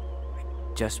 Allison.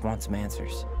 I just want some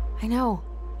answers. I know.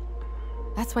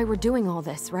 That's why we're doing all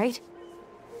this, right?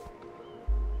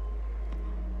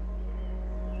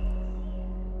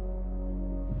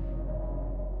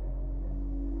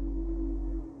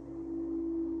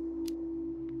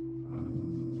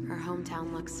 Our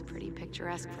hometown looks pretty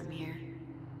picturesque from here,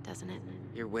 doesn't it?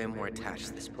 You're way more attached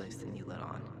to this place than you let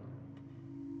on.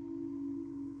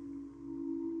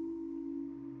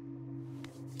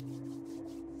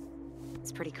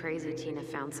 It's pretty crazy Tina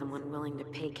found someone willing to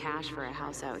pay cash for a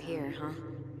house out here, huh?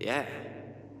 Yeah.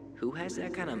 Who has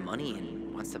that kind of money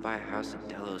and wants to buy a house in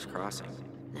Delos Crossing?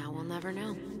 Now we'll never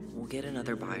know. We'll get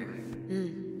another buyer.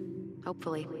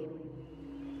 Hopefully.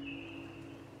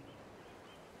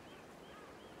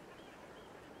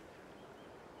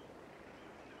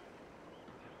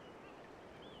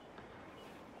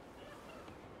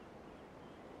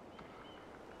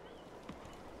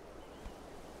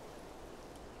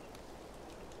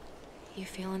 You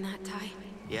feeling that, Ty?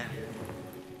 Yeah.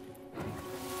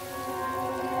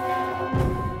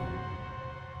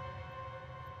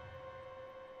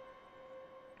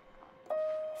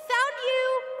 Found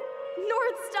you!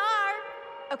 North Star!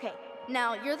 Okay,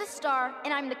 now you're the star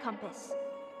and I'm the compass.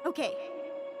 Okay,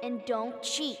 and don't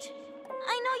cheat.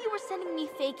 I know you were sending me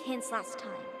fake hints last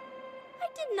time. I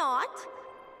did not.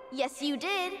 Yes, you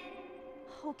did.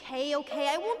 Okay,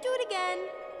 I won't do it again.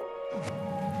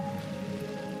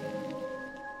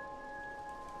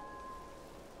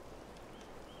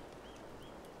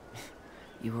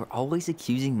 You were always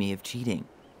accusing me of cheating.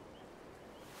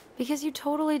 Because you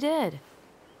totally did.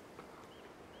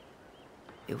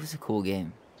 It was a cool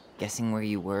game. Guessing where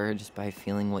you were just by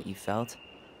feeling what you felt.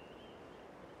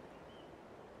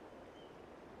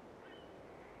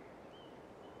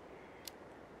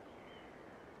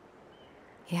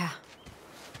 Yeah.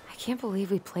 I can't believe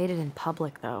we played it in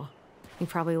public, though. We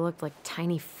probably looked like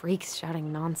tiny freaks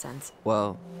shouting nonsense.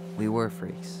 Well, we were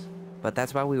freaks. But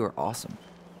that's why we were awesome.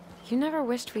 You never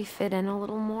wished we fit in a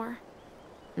little more?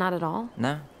 Not at all?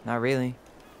 No, not really.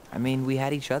 I mean, we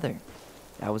had each other.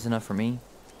 That was enough for me.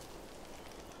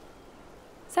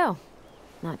 So,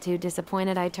 not too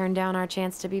disappointed I turned down our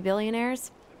chance to be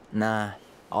billionaires? Nah,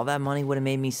 all that money would have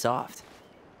made me soft.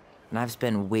 And I've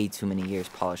spent way too many years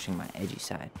polishing my edgy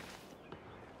side.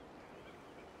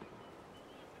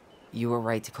 You were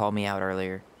right to call me out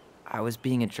earlier. I was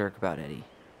being a jerk about Eddie.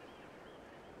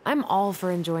 I'm all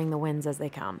for enjoying the wins as they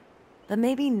come, but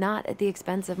maybe not at the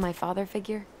expense of my father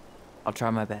figure. I'll try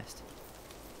my best.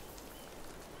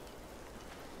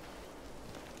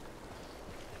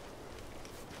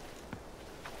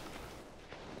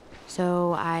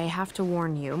 So I have to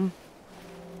warn you,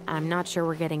 I'm not sure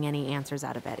we're getting any answers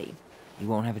out of Eddie. You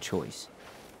won't have a choice.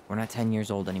 We're not 10 years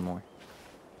old anymore.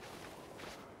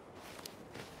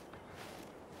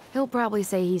 He'll probably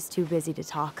say he's too busy to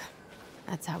talk.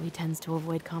 That's how he tends to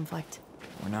avoid conflict.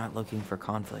 We're not looking for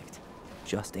conflict,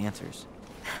 just answers.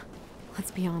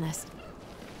 Let's be honest.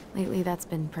 Lately, that's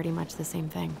been pretty much the same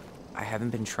thing. I haven't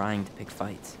been trying to pick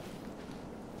fights.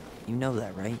 You know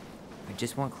that, right? I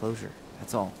just want closure,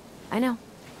 that's all. I know.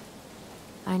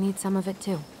 I need some of it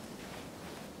too.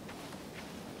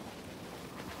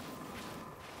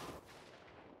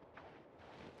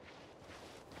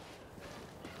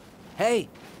 Hey,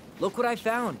 look what I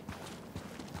found.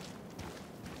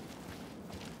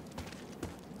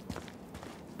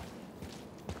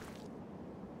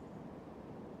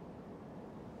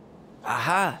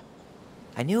 Aha!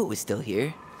 I knew it was still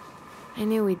here. I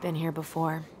knew we'd been here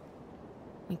before.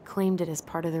 We claimed it as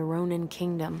part of the Ronin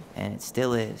Kingdom. And it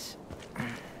still is.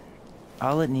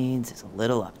 All it needs is a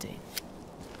little update.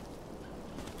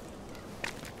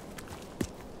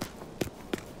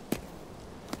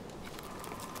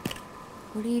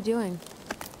 What are you doing?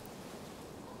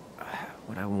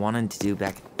 What I wanted to do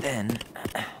back then,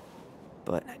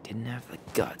 but I didn't have the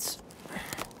guts.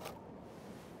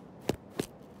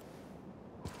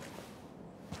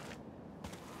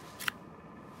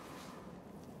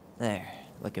 There,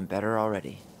 looking better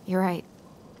already. You're right.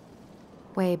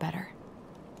 Way better.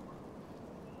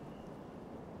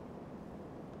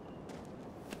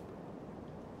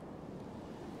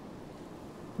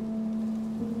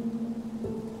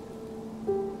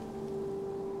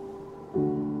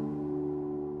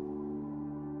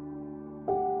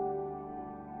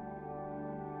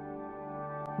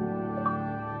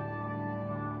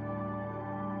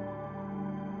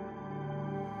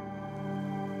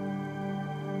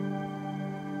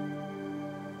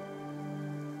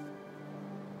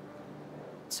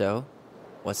 So,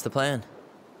 what's the plan?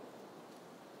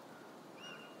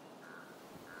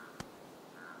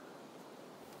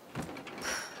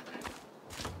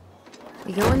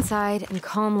 We go inside and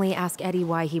calmly ask Eddie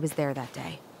why he was there that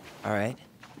day. All right.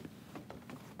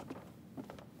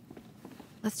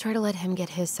 Let's try to let him get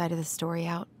his side of the story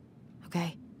out,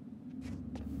 okay?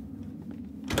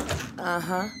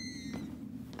 Uh-huh.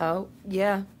 Oh,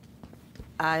 yeah.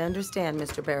 I understand,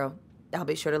 Mr. Barrow. I'll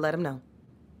be sure to let him know.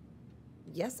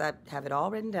 Yes, I have it all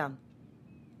written down.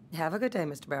 Have a good day,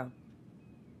 Mr. Barrow.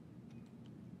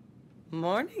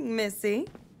 Morning, Missy.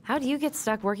 How'd you get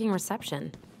stuck working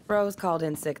reception? Rose called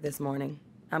in sick this morning.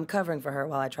 I'm covering for her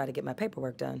while I try to get my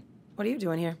paperwork done. What are you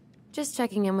doing here? Just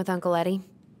checking in with Uncle Eddie.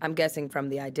 I'm guessing from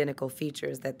the identical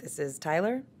features that this is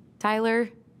Tyler? Tyler,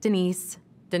 Denise,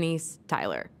 Denise,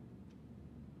 Tyler.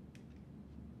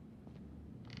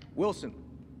 Wilson,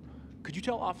 could you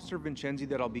tell Officer Vincenzi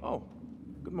that I'll be... Oh,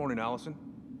 good morning, Allison.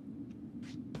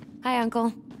 Hi,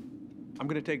 Uncle. I'm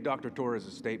gonna take Dr.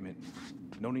 Torres' statement.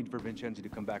 No need for Vincenzi to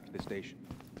come back to the station.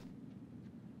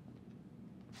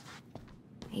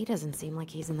 He doesn't seem like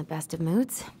he's in the best of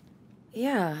moods.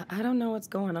 Yeah, I don't know what's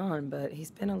going on, but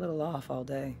he's been a little off all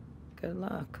day. Good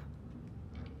luck.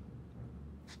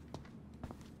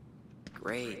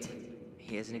 Great.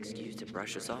 He has an excuse to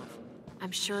brush us off.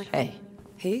 I'm sure... Hey.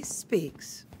 He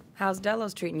speaks. How's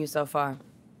Delos treating you so far?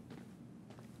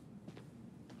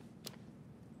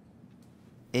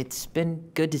 It's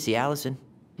been good to see Allison.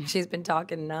 She's been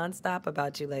talking nonstop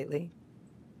about you lately.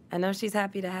 I know she's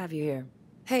happy to have you here.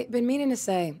 Hey, been meaning to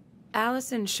say,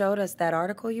 Allison showed us that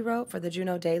article you wrote for the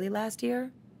Juneau Daily last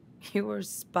year. You were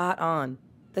spot on.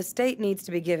 The state needs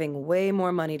to be giving way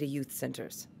more money to youth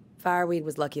centers. Fireweed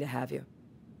was lucky to have you.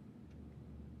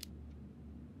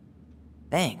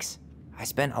 Thanks. I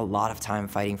spent a lot of time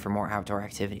fighting for more outdoor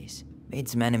activities. Made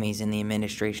some enemies in the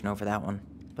administration over that one.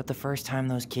 But the first time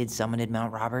those kids summited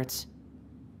Mount Roberts,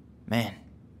 man,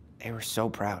 they were so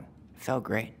proud. It felt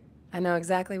great. I know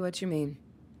exactly what you mean.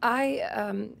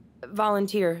 I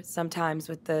volunteer sometimes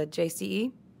with the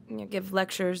JCE. You know, give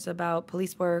lectures about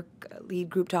police work, lead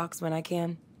group talks when I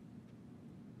can.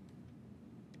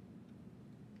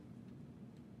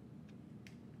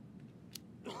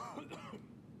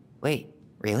 Wait,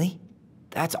 really?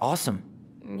 That's awesome.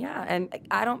 Yeah, and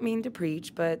I don't mean to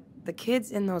preach, but the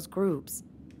kids in those groups,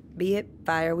 be it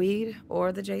Fireweed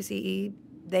or the JCE,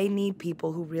 they need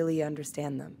people who really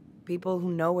understand them. People who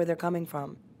know where they're coming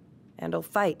from and will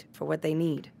fight for what they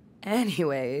need.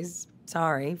 Anyways,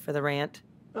 sorry for the rant.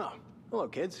 Oh, hello,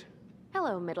 kids.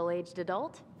 Hello, middle-aged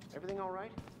adult. Everything all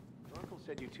right? Your uncle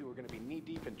said you two were gonna be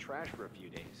knee-deep in trash for a few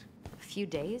days. A few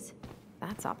days?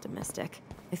 That's optimistic.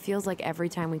 It feels like every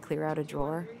time we clear out a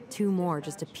drawer, 2 more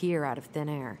just appear out of thin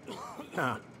air.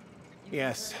 Ah,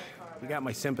 yes. You got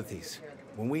my sympathies.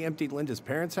 When we emptied Linda's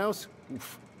parents' house,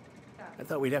 oof, I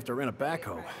thought we'd have to rent a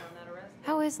backhoe.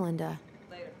 How is Linda?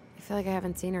 I feel like I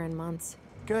haven't seen her in months.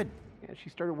 Good. Yeah, she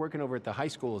started working over at the high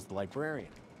school as the librarian.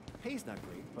 Pay's not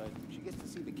great, but she gets to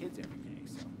see the kids every day,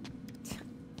 so.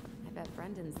 I bet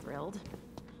Brendan's thrilled.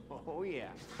 Oh, yeah.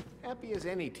 Happy as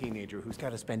any teenager who's got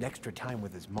to spend extra time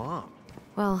with his mom.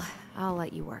 Well, I'll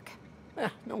let you work.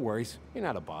 No worries. You're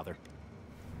not a bother.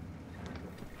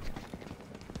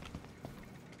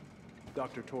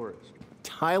 Dr. Torres.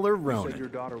 Tyler You said Ronan. your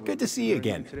daughter was Good to see you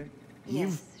pregnant again. today?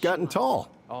 You've gotten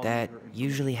tall. That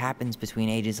usually happens between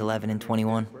ages 11 and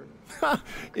 21.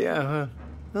 Yeah,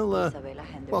 well, Isabella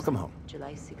Henderson, welcome home.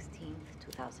 July 16th,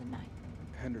 2009.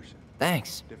 Henderson.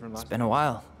 Thanks. Different It's last been a name?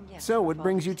 while. Yes, So, what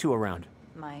brings you two around?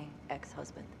 My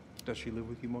ex-husband. Does she live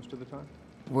with you most of the time?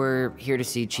 We're here to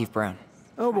see Chief Brown.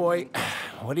 Oh boy,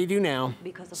 what do you do now?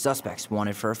 Because of Suspects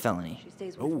wanted for a felony. She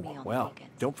stays with me Oh, on well, the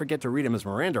weekends. don't forget to read him his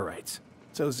Miranda rights.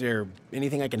 So is there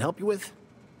anything I can help you with?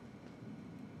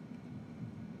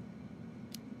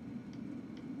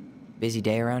 Busy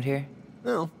day around here?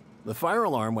 No. The fire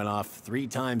alarm went off 3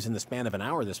 times in the span of an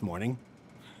hour this morning.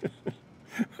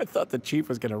 I thought the chief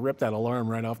was gonna rip that alarm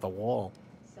right off the wall.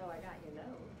 So I got your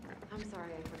note. I'm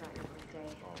sorry I forgot your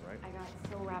birthday. All right. I got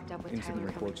so wrapped up with Incident Tyler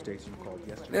report coming to states the you school called he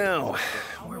yesterday. Now,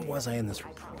 where was I in this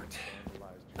report?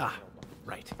 Ah,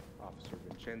 right. Officer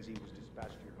Vincenzi was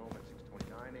dispatched to your home at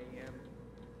 6:29 a.m.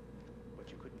 But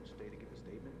you couldn't stay to give a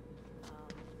statement?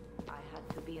 I had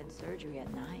to be in surgery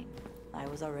at 9. I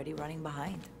was already running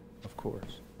behind. Of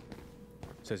course.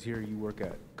 Says here you work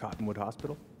at Cottonwood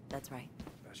Hospital? That's right.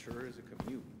 That sure is a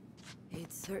commute.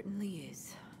 It certainly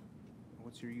is.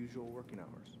 What's your usual working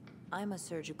hours? I'm a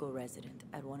surgical resident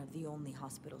at one of the only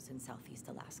hospitals in Southeast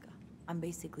Alaska. I'm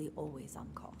basically always on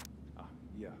call. Ah,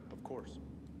 yeah, of course.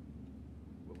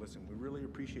 Well, listen, we really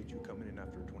appreciate you coming in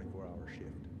after a 24-hour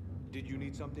shift. Did you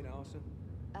need something, Allison?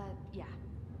 Yeah.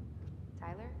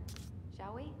 Tyler,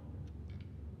 shall we?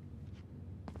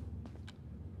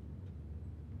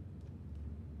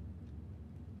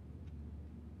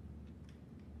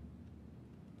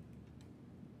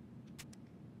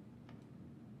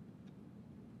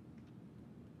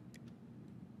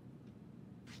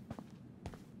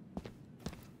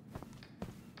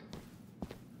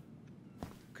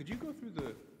 Could you go through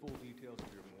the full details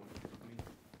of your morning with me,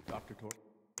 Dr.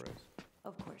 Torres?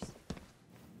 Of course.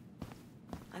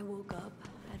 I woke up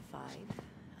at 5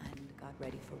 and got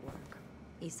ready for work.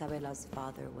 Isabella's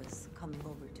father was coming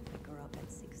over to pick her up at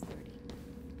 6:30.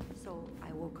 So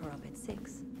I woke her up at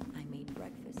 6. I made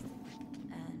breakfast.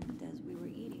 And as we were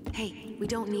eating... Hey, we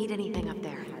don't need anything up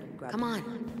there. Come on.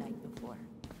 The night before.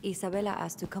 Isabella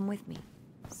asked to come with me.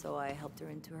 So I helped her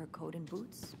into her coat and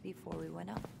boots before we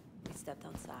went up. We stepped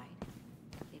outside.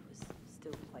 It was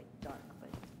still quite dark, but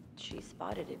she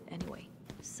spotted it anyway.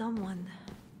 Something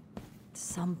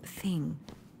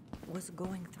was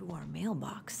going through our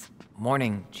mailbox.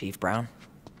 Morning, Chief Brown.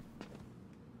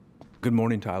 Good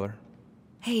morning, Tyler.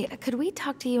 Hey, could we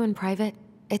talk to you in private?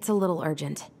 It's a little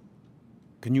urgent.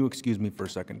 Can you excuse me for a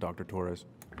second, Dr. Torres?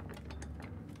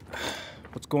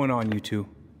 What's going on, you two?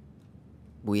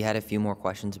 We had a few more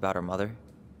questions about our mother.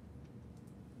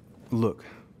 Look,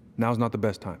 now's not the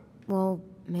best time. Well,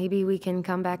 maybe we can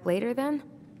come back later then?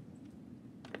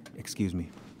 Excuse me.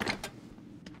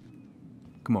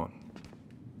 Come on.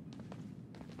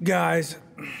 Guys,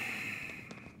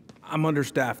 I'm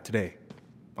understaffed today.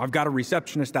 I've got a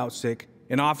receptionist out sick,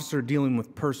 an officer dealing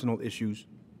with personal issues.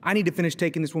 I need to finish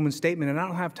taking this woman's statement, and I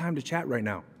don't have time to chat right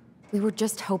now. We were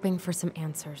just hoping for some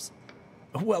answers.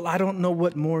 Well, I don't know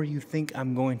what more you think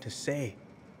I'm going to say.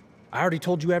 I already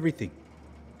told you everything.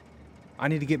 I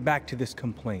need to get back to this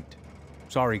complaint.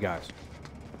 Sorry, guys.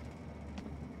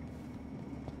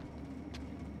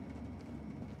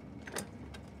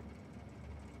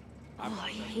 Oh, I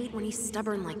hate when he's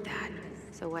stubborn like that.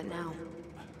 So what now?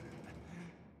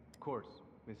 Of course,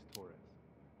 Miss Torres.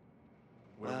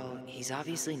 Well, he's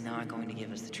obviously not going to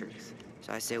give us the truth.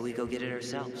 So I say we go get it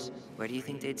ourselves. Where do you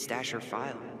think they'd stash her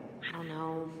file? I don't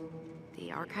know.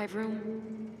 The archive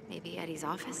room? Maybe Eddie's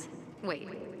office? Wait,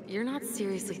 you're not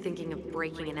seriously thinking of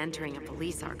breaking and entering a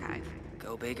police archive?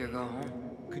 Go big or go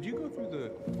home. Could you go through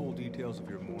the full details of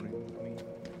your morning with me,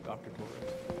 Dr.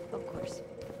 Torres? Of course.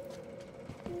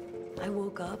 I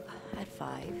woke up at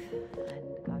 5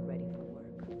 and got ready for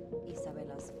work.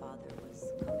 Isabella's father was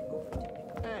coming over to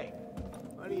pick up. Hey,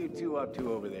 what are you two up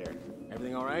to over there?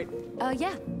 Everything all right?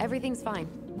 Yeah, everything's fine.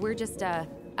 We're just, I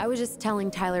was just telling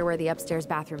Tyler where the upstairs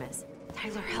bathroom is.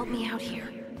 Tyler, help me out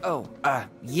here. Oh,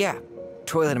 yeah.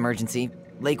 Toilet emergency.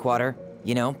 Lake water.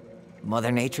 You know,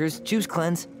 Mother Nature's juice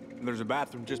cleanse. There's a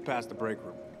bathroom just past the break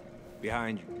room.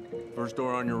 Behind you. First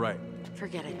door on your right.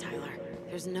 Forget it, Tyler.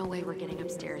 There's no way we're getting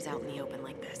upstairs out in the open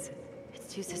like this.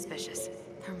 It's too suspicious.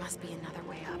 There must be another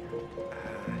way up.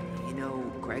 You know,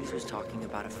 Greggs was talking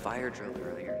about a fire drill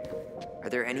earlier. Are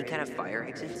there any kind of fire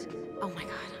exits? Oh my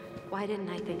god. Why didn't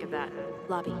I think of that?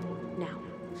 Lobby, now.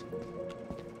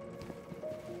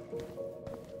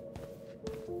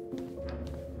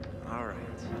 All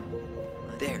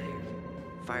right. There.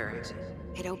 Fire exit.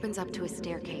 It opens up to a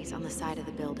staircase on the side of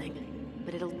the building,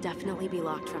 but it'll definitely be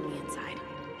locked from the inside.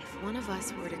 If one of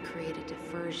us were to create a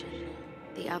diversion,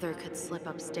 the other could slip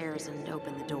upstairs and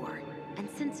open the door. And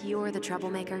since you're the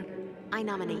troublemaker, I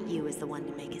nominate you as the one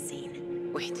to make a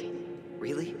scene. Wait,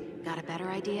 really? Got a better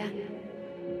idea?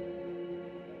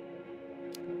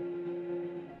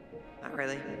 Not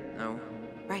really, no.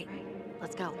 Right,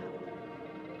 let's go.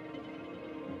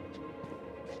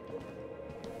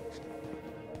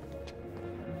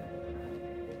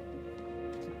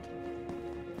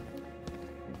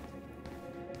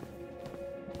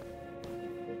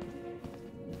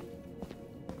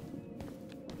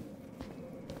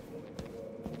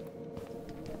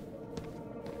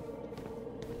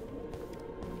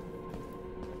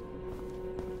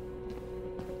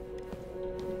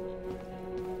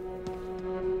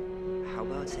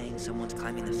 Saying someone's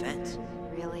climbing the fence.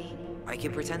 Really? I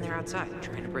could pretend they're outside,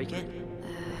 trying to break in.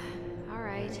 All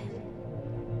right.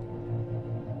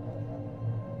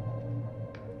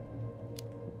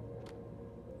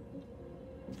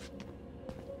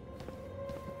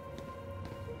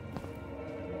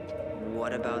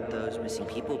 What about those missing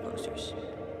people posters?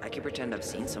 I could pretend I've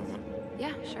seen someone.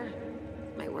 Yeah, sure.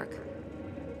 Might work.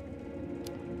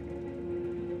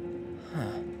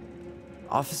 Huh.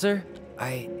 Officer,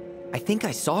 I think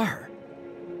I saw her.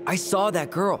 I saw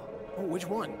that girl. Oh, which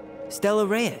one? Stella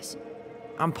Reyes.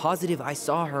 I'm positive I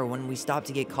saw her when we stopped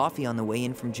to get coffee on the way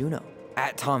in from Juneau.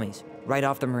 At Tommy's, right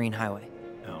off the Marine Highway.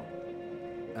 No.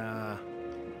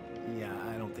 Yeah,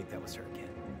 I don't think that was her again.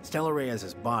 Stella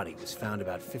Reyes' body was found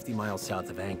about 50 miles south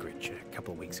of Anchorage a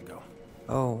couple of weeks ago.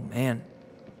 Oh, man.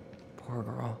 Poor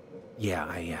girl. Yeah,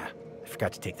 I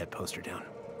forgot to take that poster down.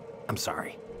 I'm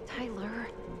sorry. Tyler.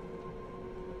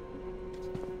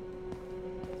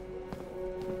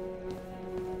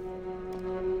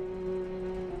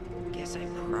 Guess I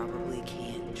probably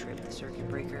can't trip the circuit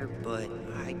breaker, but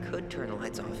I could turn the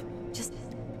lights off. Just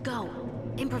go.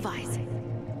 Improvise.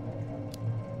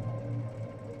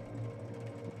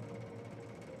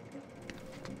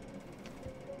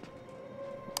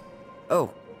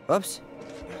 Oh, oops.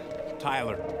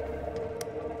 Tyler.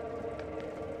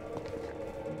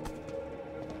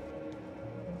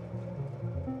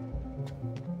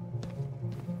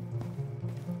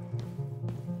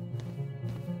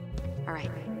 All right.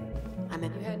 I'm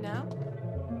in. You heading out?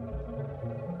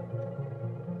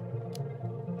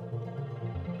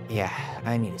 Yeah,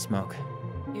 I need a smoke.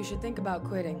 You should think about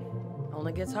quitting.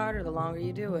 Only gets harder the longer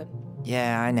you do it.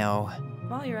 Yeah, I know.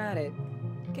 While you're at it,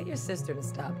 get your sister to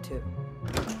stop too.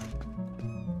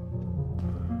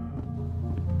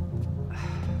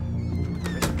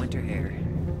 Crisp winter air.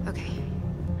 Okay.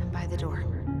 I'm by the door.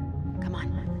 Come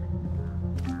on.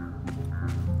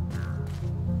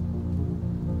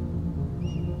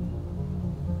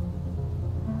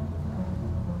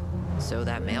 So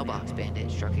that mailbox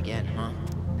bandit struck again, huh?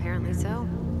 Apparently so.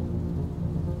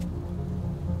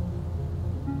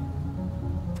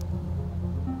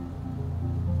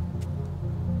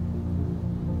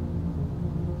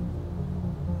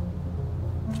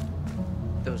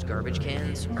 Those garbage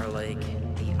cans are like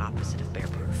the opposite of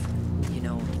bear-proof. You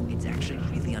know, it's actually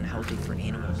really unhealthy for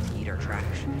animals to eat our trash.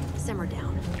 Simmer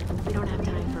down. We don't have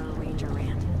time for a ranger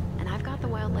rant. And I've got the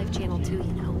Wildlife Channel too,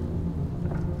 you know.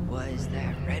 Was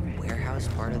that red warehouse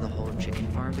part of the whole chicken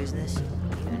farm business?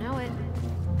 You know it.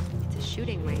 It's a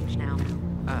shooting range now.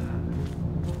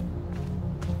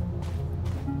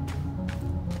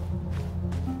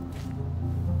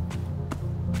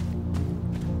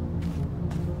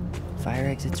 Fire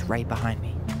exit's right behind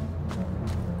me.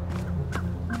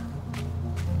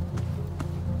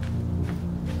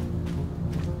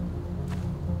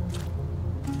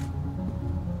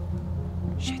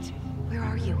 Shit. Where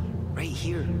are you? Right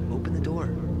here. Open the door.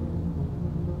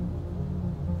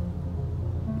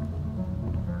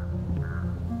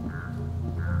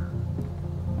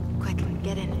 Quick,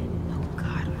 get in. Oh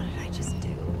God, what did I just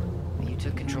do? You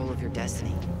took control of your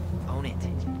destiny. Own it.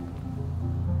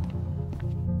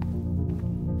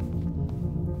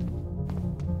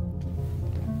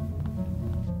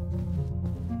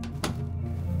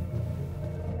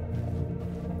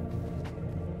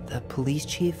 The police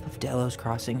chief of Delos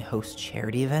Crossing hosts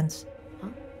charity events? Huh?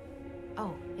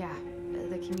 Oh, yeah,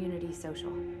 the community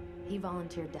social. He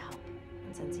volunteered to help.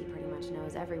 And since he pretty much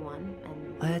knows everyone,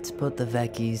 and... Let's put the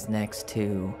Vecchies next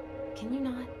to... Can you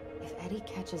not? If Eddie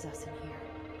catches us in here...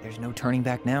 There's no turning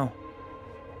back now.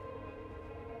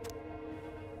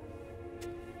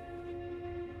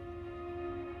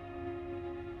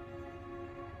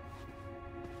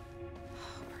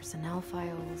 Personnel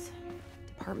files,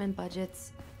 department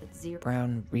budgets, zero...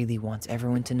 Brown really wants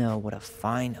everyone to know what a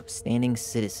fine, upstanding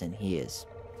citizen he is,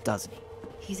 doesn't he?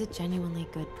 He's a genuinely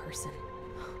good person.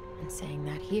 And saying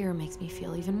that here makes me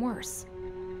feel even worse.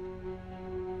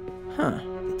 Huh.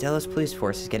 The Delos Police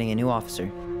Force is getting a new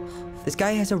officer. This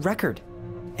guy has a record,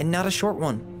 and not a short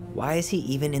one. Why is he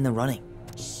even in the running?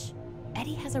 Shh.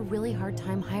 Eddie has a really hard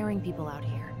time hiring people out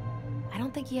here. I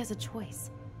don't think he has a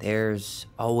choice. There's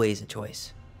always a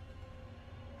choice.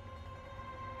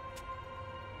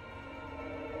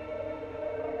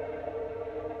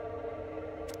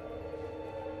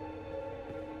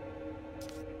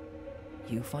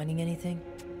 You finding anything?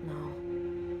 No.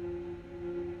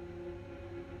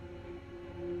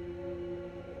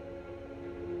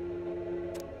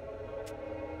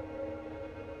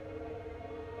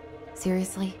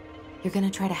 Seriously? You're gonna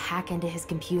try to hack into his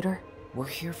computer? We're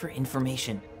here for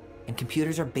information, and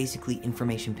computers are basically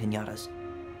information piñatas.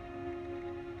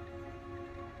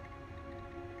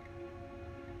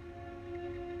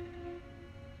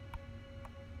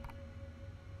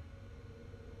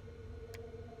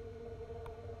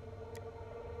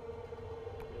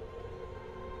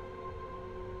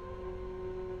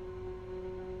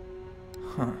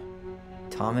 Huh.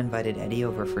 Tom invited Eddie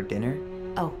over for dinner?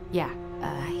 Oh, yeah.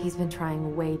 He's been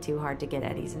trying way too hard to get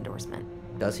Eddie's endorsement.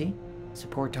 Does he?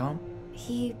 Support Tom?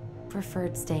 He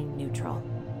preferred staying neutral.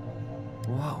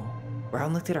 Whoa.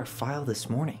 Brown looked at our file this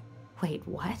morning. Wait,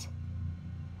 what?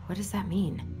 What does that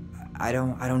mean? I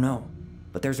don't know.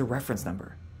 But there's a reference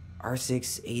number.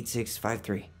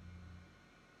 R68653.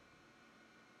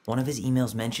 One of his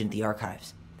emails mentioned the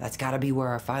archives. That's gotta be where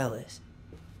our file is.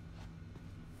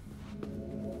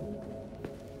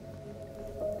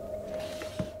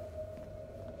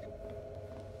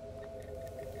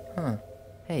 Huh.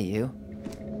 Hey, you.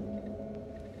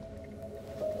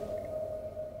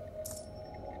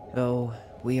 Though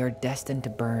we are destined to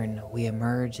burn, we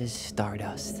emerge as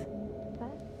stardust.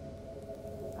 What?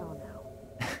 Oh no.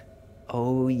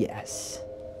 Oh, yes.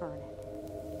 Burn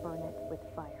it. Burn it with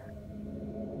fire.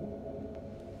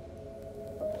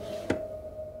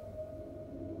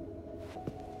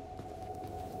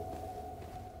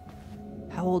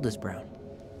 How old is Brown?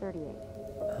 38.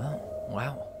 Oh,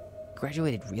 wow.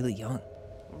 Graduated really young.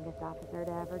 Youngest officer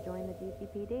to ever join the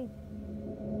GCPD.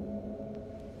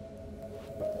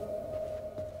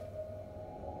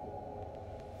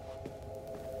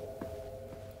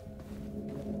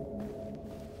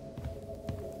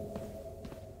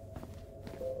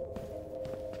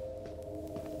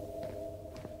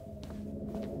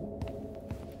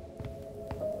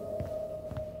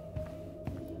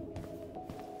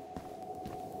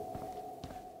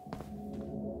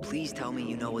 Please tell me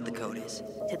you know what the code is.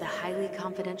 To the highly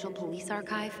confidential police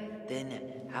archive?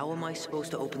 Then, how am I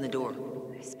supposed to open the door?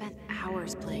 I spent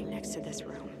hours playing next to this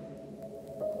room.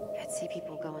 I'd see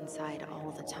people go inside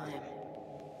all the time.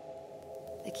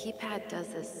 The keypad does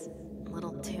this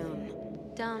little tune.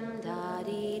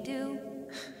 Dum-da-dee-doo.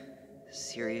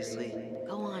 Seriously?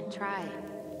 Go on, try.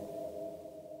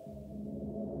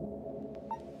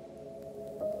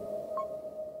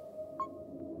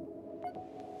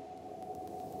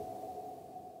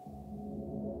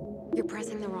 You're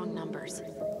pressing the wrong numbers.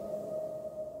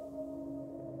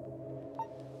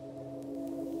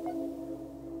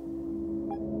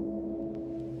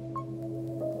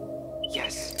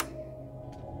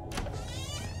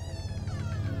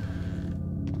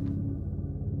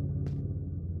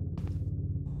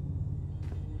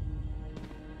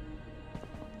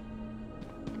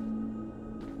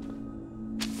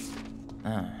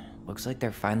 Looks like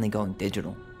they're finally going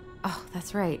digital. Oh,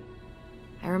 that's right.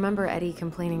 I remember Eddie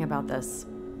complaining about this.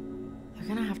 They're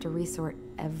gonna have to resort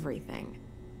everything.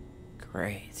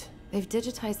 Great. They've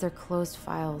digitized their closed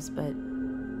files, but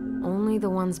only the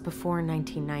ones before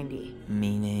 1990.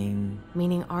 Meaning?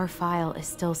 Meaning our file is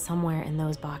still somewhere in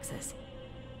those boxes.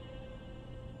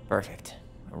 Perfect.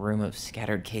 A room of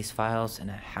scattered case files and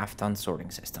a half-done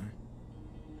sorting system.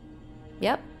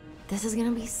 Yep. This is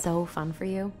gonna be so fun for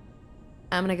you.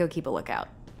 I'm gonna go keep a lookout.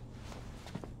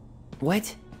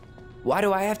 What? Why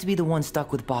do I have to be the one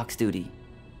stuck with box duty?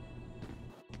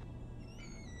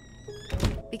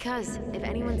 Because if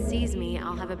anyone sees me,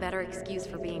 I'll have a better excuse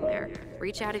for being there.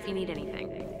 Reach out if you need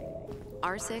anything.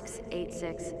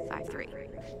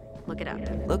 R68653. Look it up.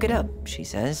 Look it up, she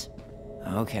says.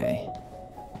 Okay.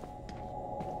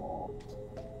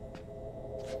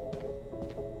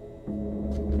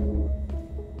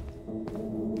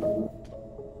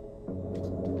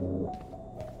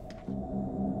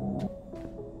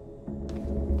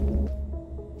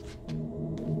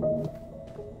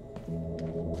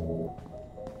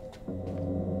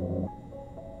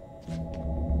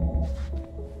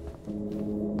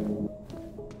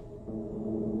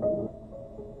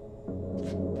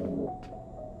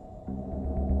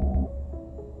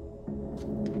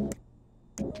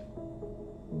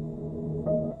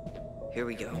 Here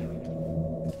we go.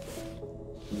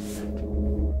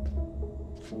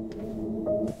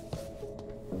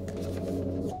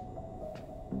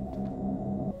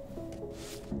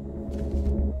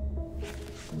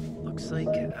 Looks like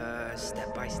a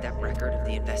step-by-step record of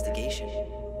the investigation.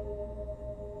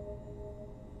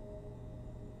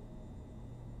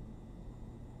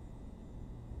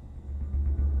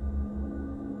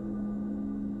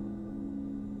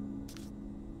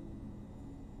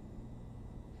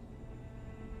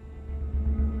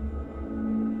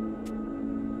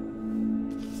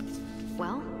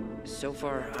 So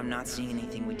far, I'm not seeing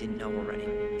anything we didn't know already.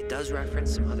 It does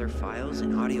reference some other files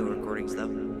and audio recordings, though.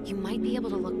 You might be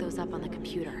able to look those up on the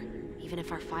computer. Even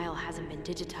if our file hasn't been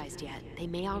digitized yet, they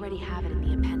may already have it in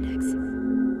the appendix.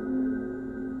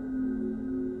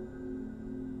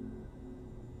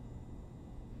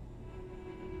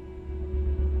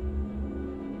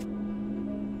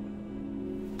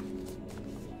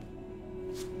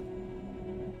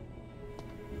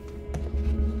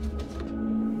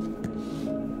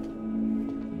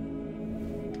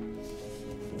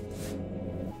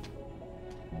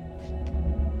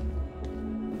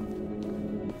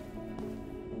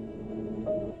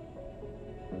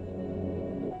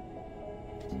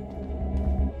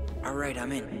 Alright,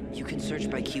 I'm in. You can search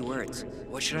by keywords.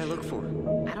 What should I look for?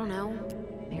 I don't know.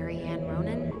 Mary Ann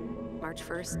Ronan? March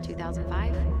 1st,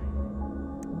 2005?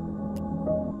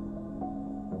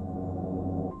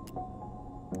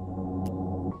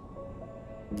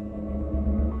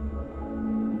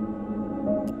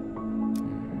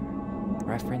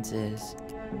 References.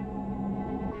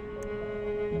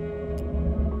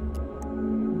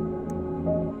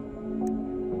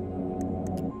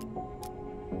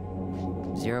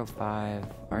 '05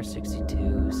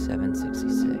 R62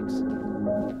 766.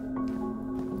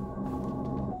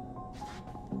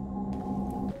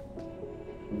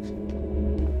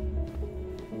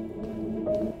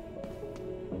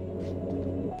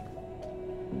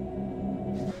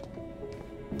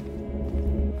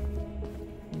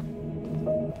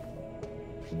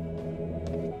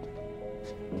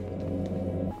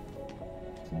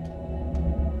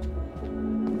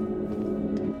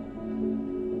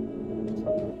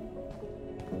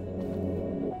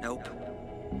 Nope.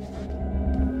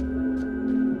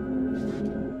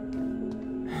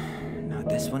 Not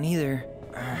this one either.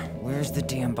 Where's the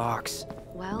damn box?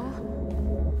 Well...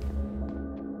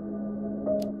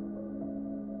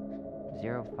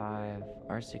 05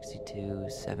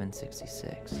 R62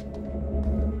 766.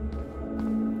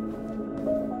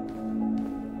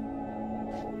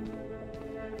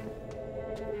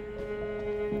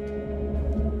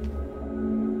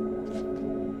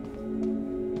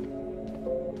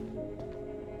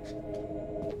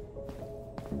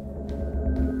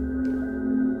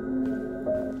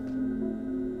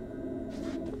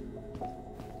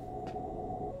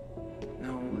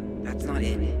 That's not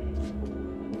it.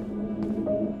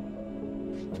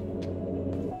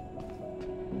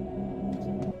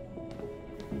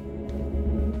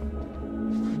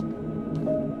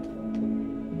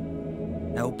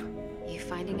 Nope. You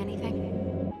finding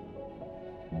anything?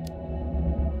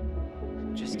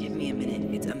 Just give me a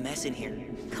minute. It's a mess in here.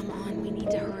 Come on, we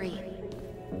need to hurry.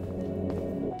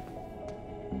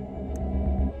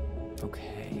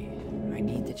 Okay, I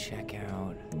need to check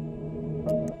out...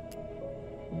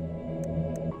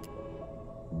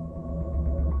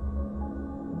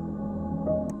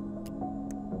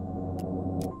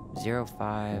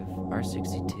 05,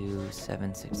 R62,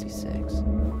 766.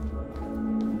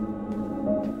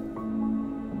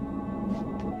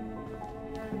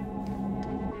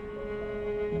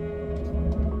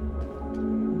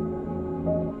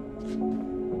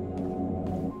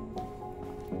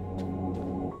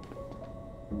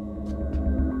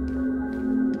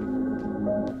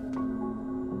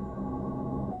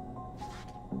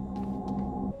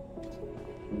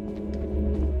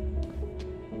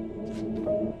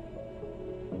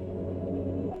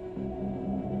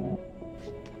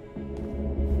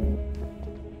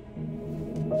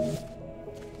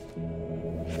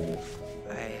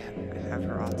 I have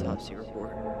her autopsy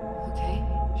report. Okay.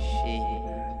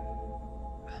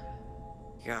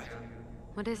 God.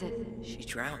 What is it? She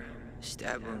drowned.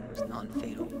 Stab wound was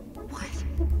non-fatal. What?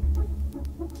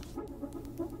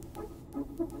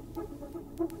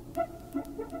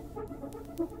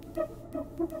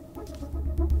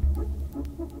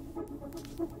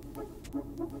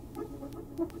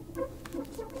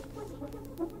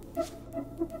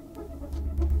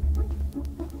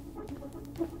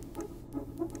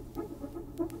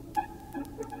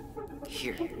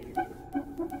 Here.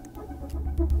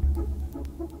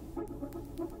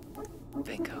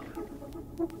 Bingo.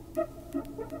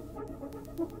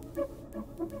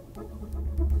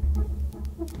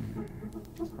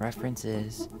 Reference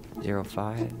is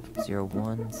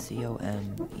 0501 COM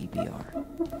EBR.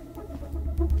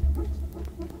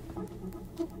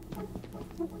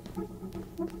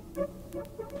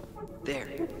 There.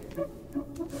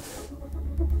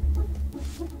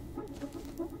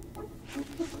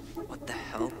 What the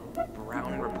hell?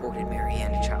 Brown reported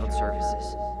Marianne to Child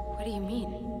Services. What do you mean?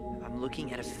 I'm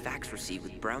looking at a fax receipt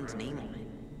with Brown's name on it.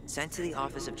 Sent to the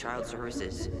Office of Child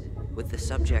Services with the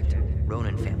subject,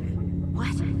 Ronan family.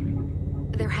 What?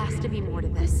 There has to be more to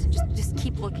this. Just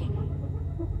keep looking.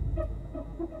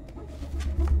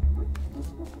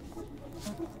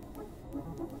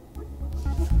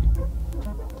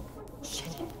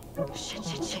 Shit.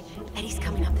 Eddie's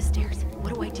coming up the stairs.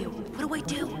 What do I do?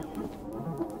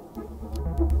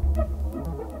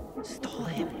 Stall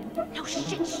him. No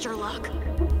shit, Sherlock.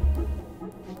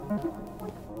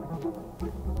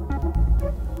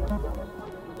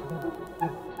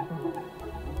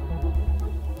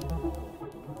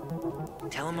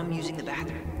 Tell him I'm using the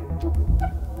bathroom.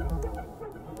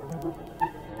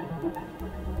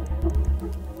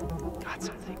 Got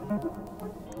something.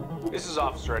 This is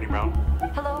Officer Eddie Brown.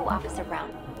 Hello, Officer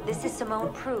Brown. This is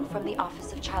Simone Prue from the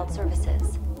Office of Child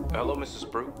Services. Hello, Mrs.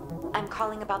 Prue. I'm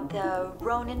calling about the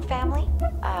Ronan family.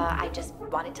 I just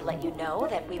wanted to let you know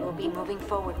that we will be moving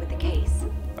forward with the case.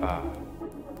 I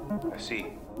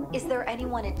see. Is there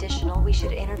anyone additional we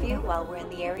should interview while we're in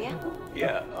the area?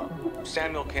 Yeah,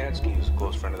 Samuel Kansky is a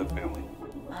close friend of the family.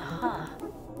 Uh-huh.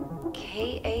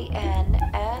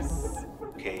 K-A-N-S...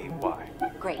 K-Y.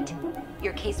 Great.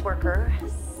 Your caseworker,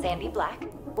 Sandy Black,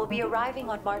 will be arriving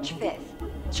on March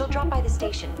 5th. She'll drop by the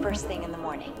station first thing in the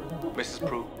morning. Mrs.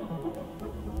 Prue,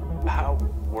 how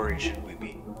worried should we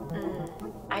be?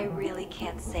 I really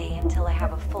can't say until I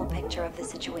have a full picture of the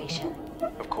situation.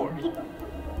 Of course.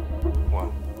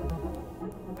 Well,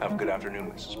 have a good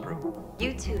afternoon, Mrs. Prue.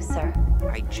 You too, sir.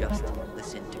 I just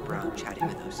listened to Brown chatting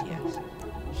with OCS.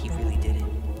 He really did it.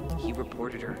 He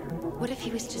reported her. What if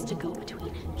he was just a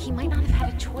go-between? He might not have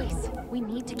had a choice. We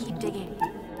need to keep digging.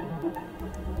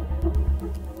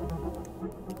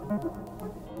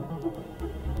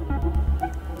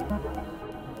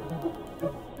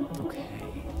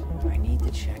 Okay, I need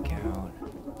to check out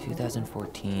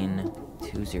 2014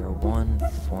 201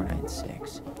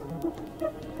 496.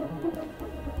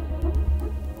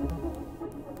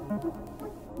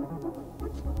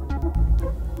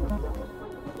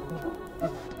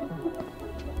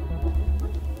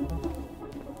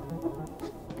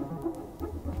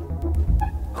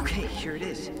 Okay, here it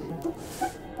is.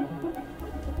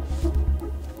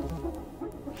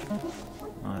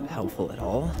 Not helpful at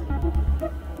all.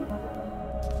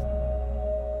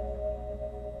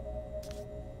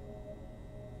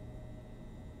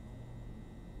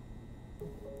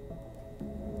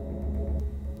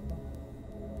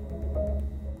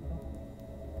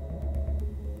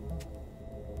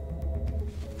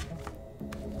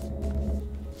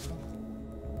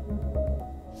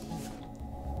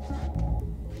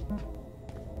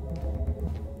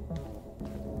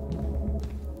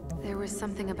 There was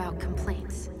something about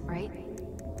complaints, right?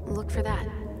 Look for that.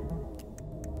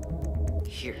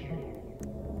 Here.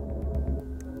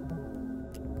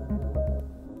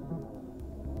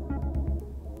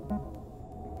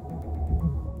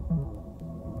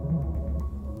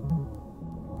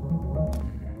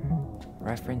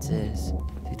 Reference is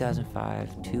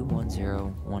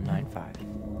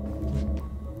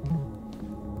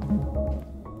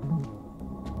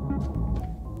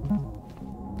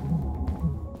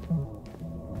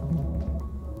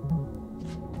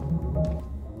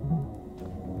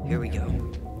Here we go.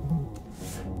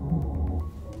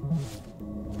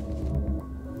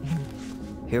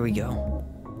 Here we go.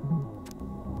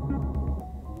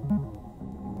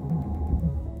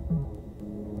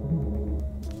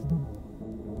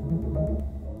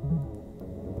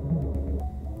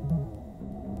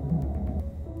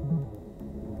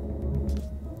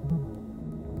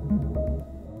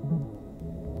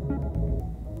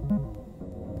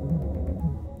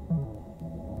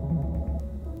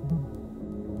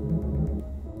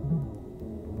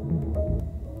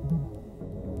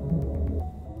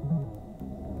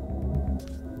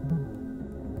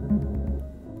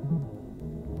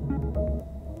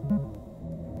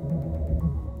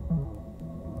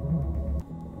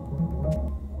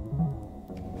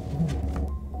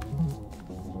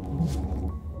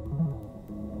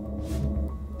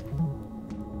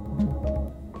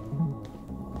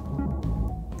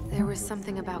 There was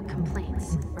something about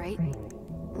complaints, right?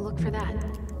 Look for that.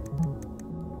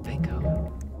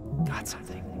 Bingo. Got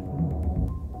something.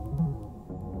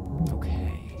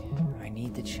 Okay. I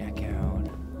need to check out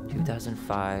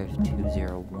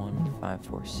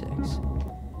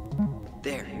 2005-201-546.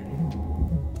 There.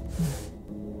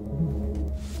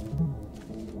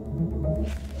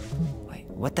 Wait,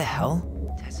 what the hell?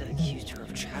 Tessa accused her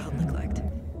of child neglect.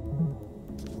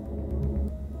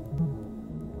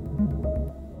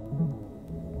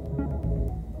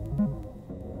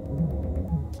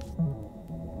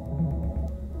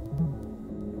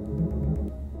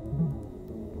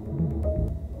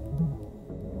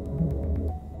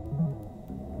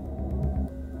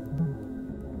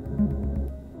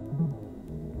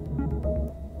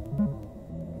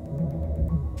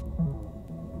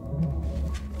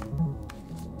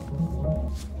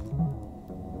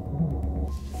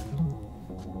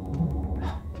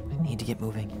 To get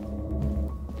moving.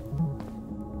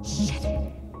 Shit.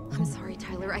 I'm sorry,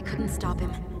 Tyler. I couldn't stop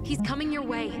him. He's coming your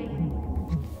way.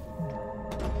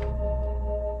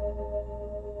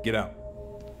 Get out.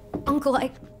 Uncle,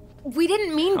 we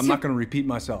didn't mean to. I'm not gonna repeat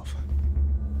myself.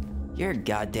 You're a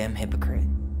goddamn hypocrite.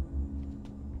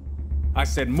 I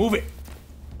said move it.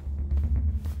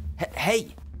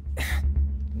 Hey!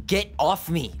 Get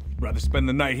off me. Rather spend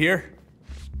the night here?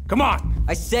 Come on!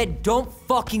 I said don't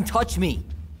fucking touch me.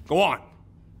 Go on.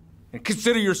 And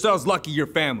consider yourselves lucky you're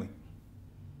family.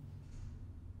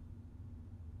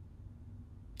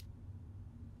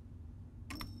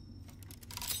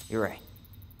 You're right.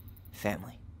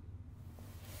 Family.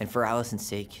 And for Allison's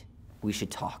sake, we should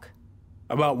talk.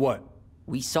 About what?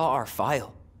 We saw our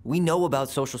file. We know about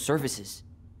social services.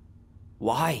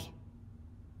 Why?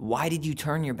 Why did you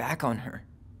turn your back on her?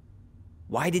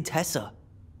 Why did Tessa?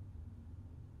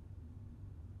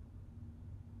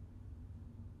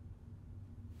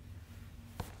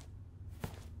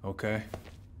 Okay.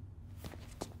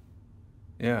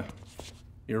 Yeah,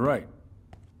 you're right.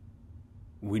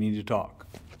 We need to talk.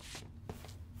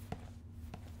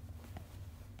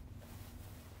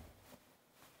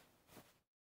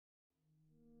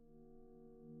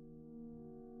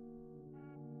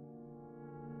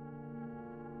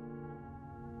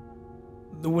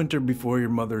 The winter before your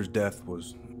mother's death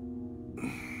was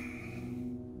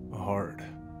hard.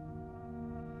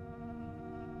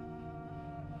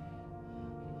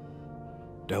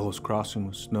 Delos Crossing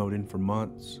was snowed in for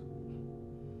months.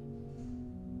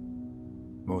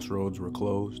 Most roads were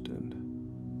closed and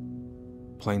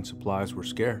plane supplies were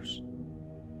scarce.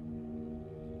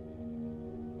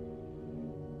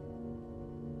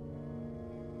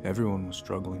 Everyone was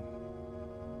struggling.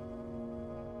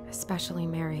 Especially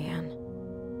Marianne.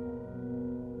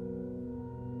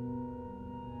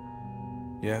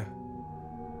 Yeah.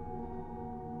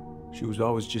 She was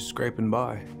always just scraping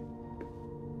by.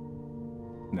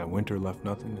 And that winter left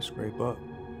nothing to scrape up.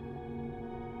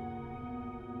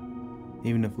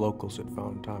 Even if locals had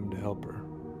found time to help her.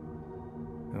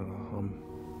 I don't know,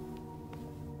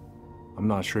 I'm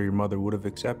not sure your mother would have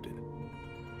accepted.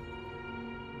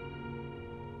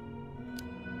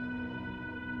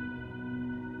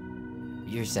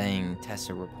 You're saying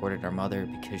Tessa reported our mother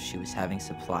because she was having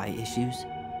supply issues?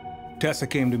 Tessa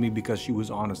came to me because she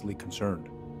was honestly concerned.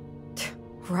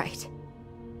 Right.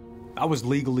 I was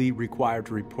legally required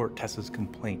to report Tessa's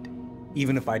complaint,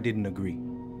 even if I didn't agree.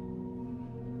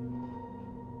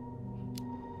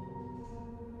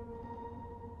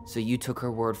 So you took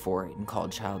her word for it and called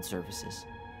child services?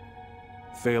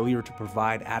 Failure to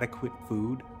provide adequate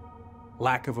food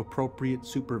lack of appropriate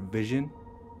supervision,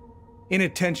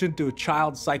 inattention to a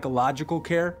child's psychological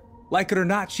care. Like it or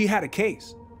not, she had a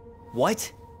case.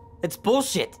 What? It's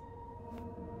bullshit.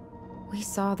 We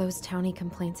saw those townie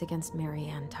complaints against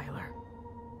Marianne, Tyler.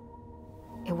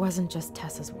 It wasn't just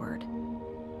Tessa's word.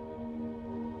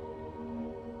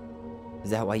 Is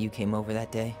that why you came over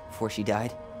that day, before she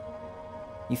died?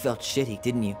 You felt shitty,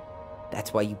 didn't you?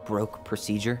 That's why you broke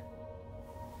procedure?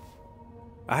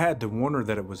 I had to warn her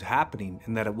that it was happening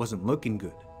and that it wasn't looking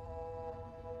good.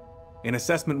 An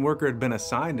assessment worker had been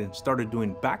assigned and started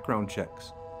doing background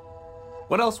checks.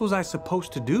 What else was I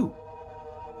supposed to do?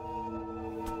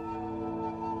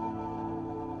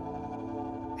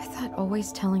 I thought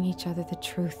always telling each other the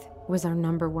truth was our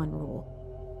 #1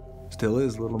 rule. Still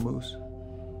is, little moose.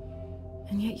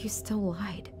 And yet you still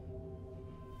lied.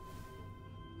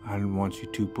 I didn't want you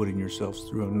two putting yourselves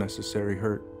through unnecessary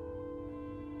hurt.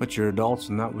 But you're adults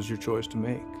and that was your choice to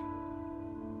make.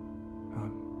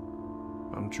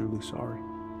 I'm truly sorry.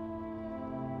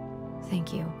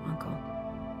 Thank you, Uncle.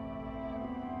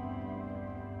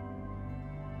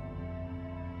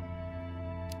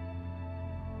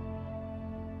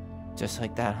 Just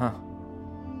like that, huh?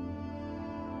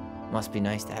 Must be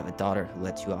nice to have a daughter who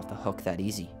lets you off the hook that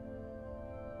easy.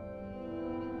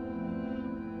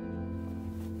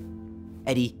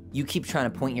 Eddie, you keep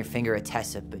trying to point your finger at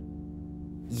Tessa, but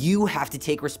you have to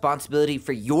take responsibility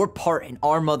for your part in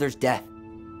our mother's death.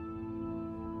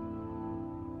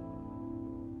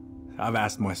 I've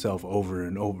asked myself over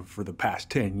and over for the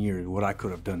past 10 years what I could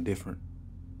have done different.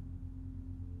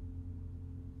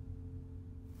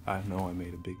 I know I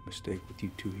made a big mistake with you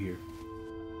two here.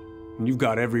 And you've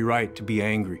got every right to be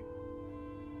angry.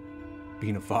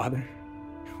 Being a father,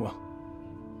 well,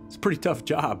 it's a pretty tough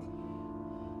job.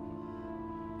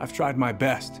 I've tried my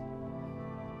best.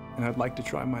 And I'd like to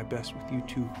try my best with you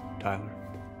too, Tyler,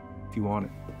 if you want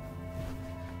it.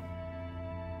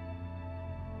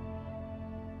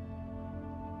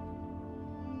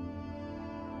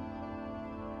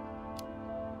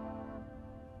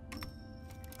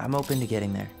 I'm open to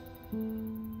getting there.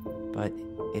 But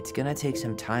it's gonna take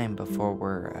some time before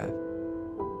we're a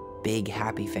big,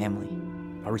 happy family.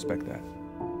 I respect that.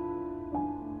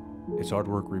 It's hard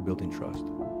work rebuilding trust.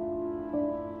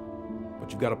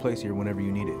 But you've got a place here whenever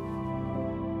you need it.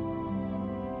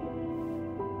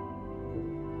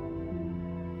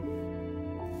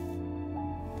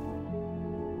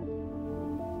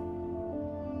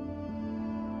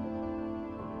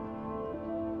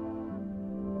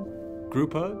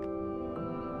 Group hug?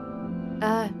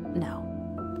 No.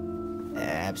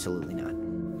 Absolutely not.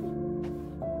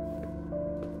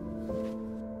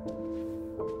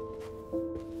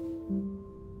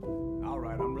 All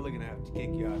right, I'm really gonna have to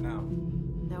kick you out now.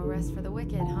 No rest for the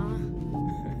wicked, huh?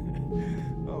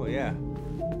 Oh, yeah.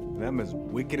 Them as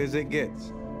wicked as it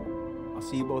gets. I'll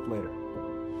see you both later.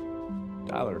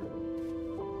 Tyler,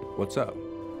 what's up?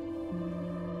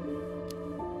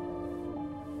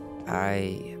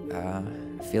 I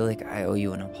feel like I owe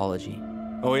you an apology.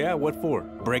 Oh, yeah? What for?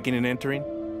 Breaking and entering?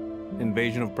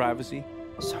 Invasion of privacy?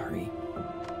 Sorry.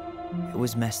 It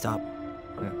was messed up.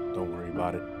 Yeah, don't worry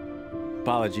about it.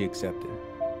 Apology accepted.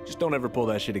 Just don't ever pull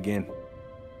that shit again.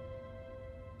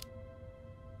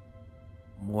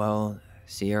 Well,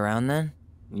 see you around then?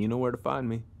 You know where to find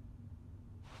me.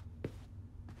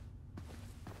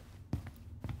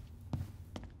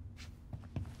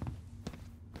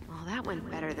 Well, that went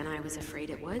better than I was afraid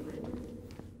it would.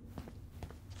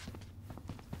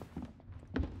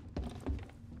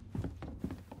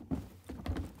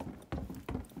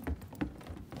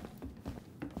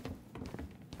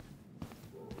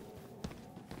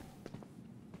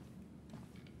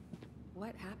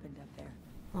 What happened up there?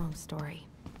 Long story.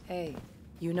 Hey,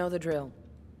 you know the drill.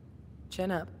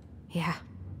 Chin up. Yeah.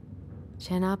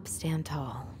 Chin up, stand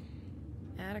tall.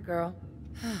 Atta girl.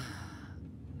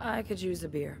 I could use a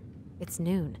beer. It's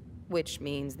noon. Which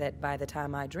means that by the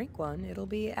time I drink one, it'll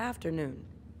be afternoon.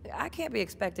 I can't be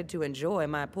expected to enjoy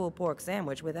my pulled pork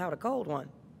sandwich without a cold one.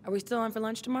 Are we still on for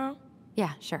lunch tomorrow?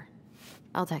 Yeah, sure.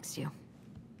 I'll text you.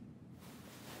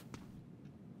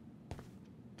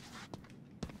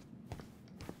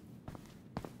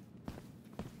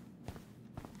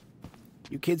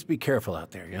 You kids be careful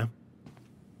out there, yeah?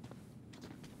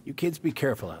 You kids be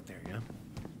careful out there, yeah?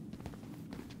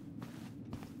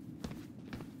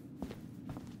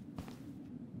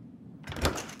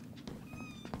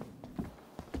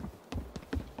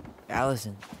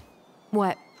 Allison,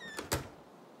 What?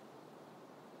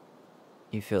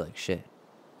 you feel like shit.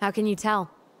 How can you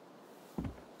tell?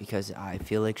 Because I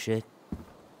feel like shit.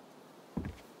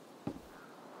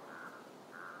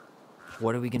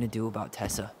 What are we gonna do about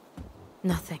Tessa?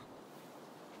 Nothing.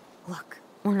 Look,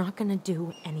 we're not gonna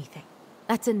do anything.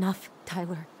 That's enough,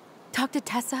 Tyler. Talk to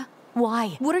Tessa?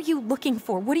 Why? What are you looking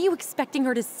for? What are you expecting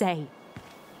her to say?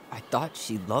 I thought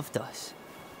she loved us.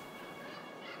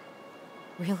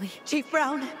 Really? Chief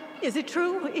Brown, is it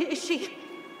true? Is she...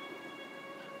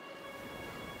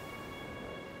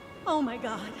 Oh my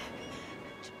God.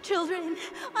 Children,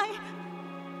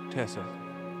 Tessa.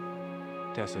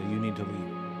 Tessa, you need to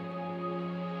leave.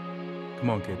 Come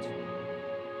on, kids.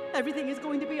 Everything is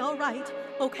going to be all right,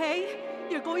 okay?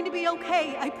 You're going to be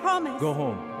okay, I promise. Go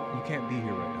home. You can't be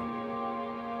here right now.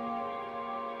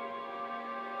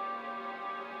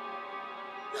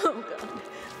 Oh, God.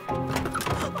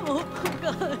 Oh,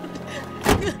 God.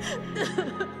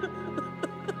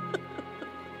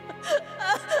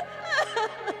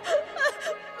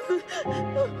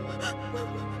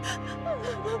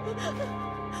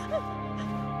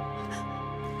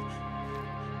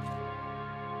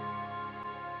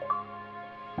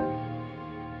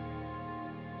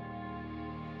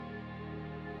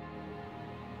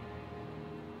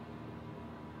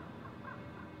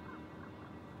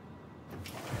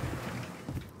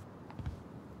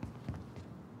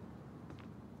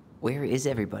 Where is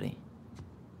everybody?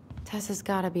 Tessa's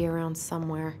gotta be around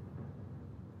somewhere.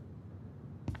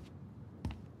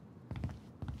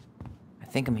 I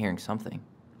think I'm hearing something.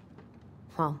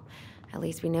 Well, at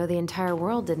least we know the entire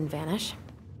world didn't vanish.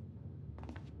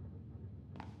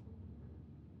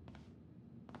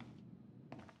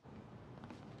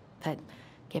 But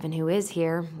given who is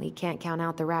here, we can't count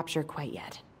out the rapture quite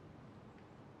yet.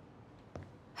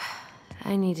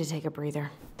 I need to take a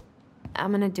breather.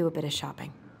 I'm gonna do a bit of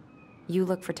shopping. You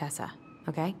look for Tessa,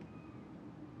 okay?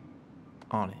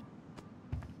 On it.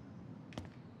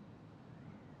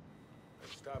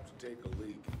 I stopped to take a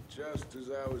leak. Just as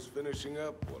I was finishing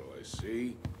up, what do I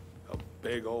see? A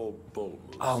big old bull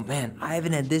moose. Oh man, I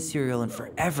haven't had this cereal in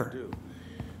forever.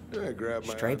 I grabbed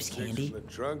my Stripes outfits candy? from the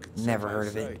trunk and Never set my heard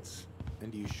of it. sights.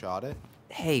 And you shot it?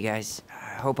 Hey guys,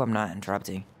 I hope I'm not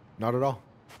interrupting. Not at all.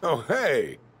 Oh,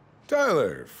 hey!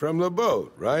 Tyler, from the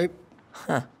boat, right?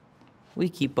 Huh. We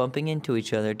keep bumping into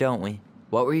each other, don't we?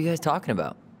 What were you guys talking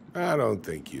about? I don't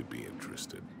think you'd be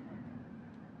interested.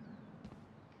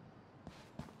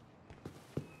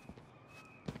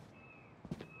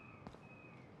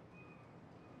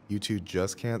 You two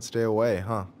just can't stay away,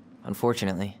 huh?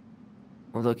 Unfortunately.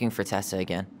 We're looking for Tessa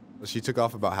again. She took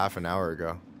off about half an hour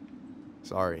ago.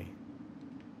 Sorry.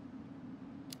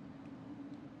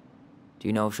 Do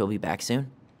you know if she'll be back soon?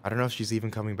 I don't know if she's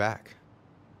even coming back.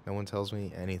 No one tells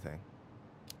me anything.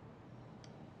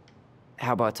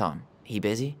 How about Tom? He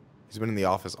busy? He's been in the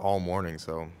office all morning,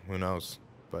 so who knows?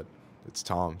 But it's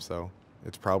Tom, so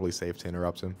it's probably safe to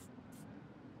interrupt him.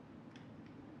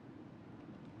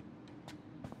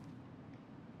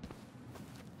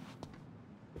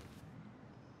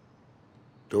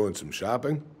 Doing some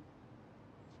shopping?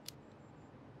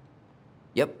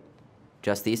 Yep.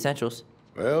 Just the essentials.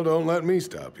 Well, don't let me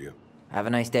stop you. Have a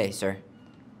nice day, sir.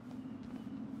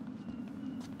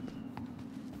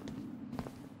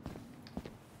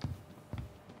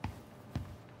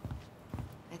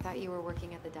 I thought you were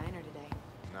working at the diner today.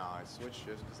 No, I switched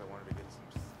shifts because I wanted to get some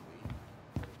sleep.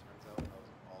 But it turns out I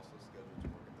was also scheduled to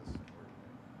work at the store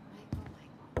today. Michael,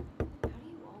 how do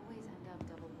you always end up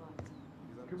double booked?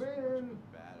 Come in!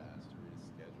 Badass to read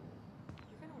his schedule.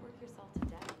 You're gonna work yourself to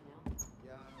death, you know?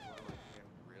 Yeah, well, I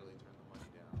can't really turn the money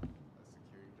down. A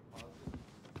security deposit.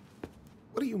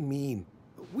 What do you mean?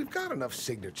 We've got enough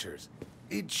signatures.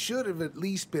 It should have at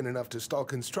least been enough to stall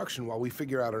construction while we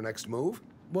figure out our next move.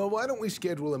 Well, why don't we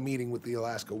schedule a meeting with the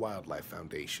Alaska Wildlife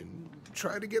Foundation?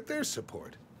 Try to get their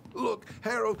support. Look,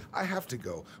 Harold, I have to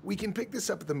go. We can pick this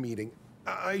up at the meeting.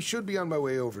 I should be on my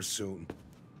way over soon.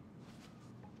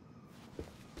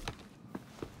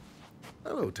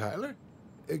 Hello, Tyler.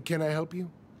 Can I help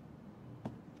you?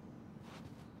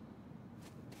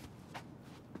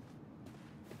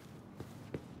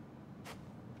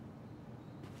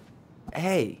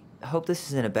 Hey, I hope this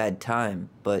isn't a bad time,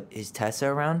 but is Tessa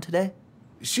around today?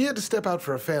 She had to step out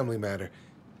for a family matter.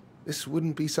 This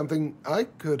wouldn't be something I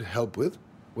could help with,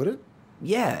 would it?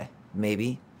 Yeah,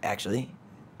 maybe, actually.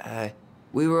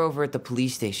 We were over at the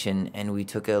police station and we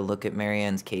took a look at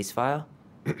Marianne's case file.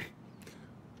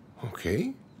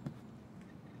 Okay.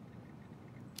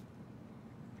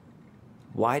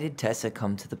 Why did Tessa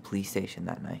come to the police station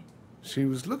that night? She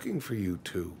was looking for you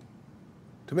two.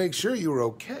 To make sure you were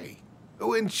okay.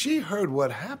 When she heard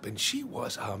what happened, she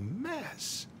was a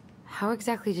mess. How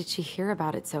exactly did she hear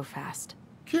about it so fast?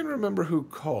 Can't remember who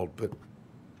called, but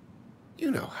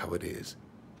you know how it is.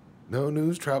 No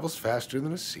news travels faster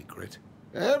than a secret.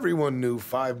 Everyone knew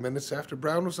 5 minutes after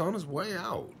Brown was on his way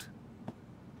out.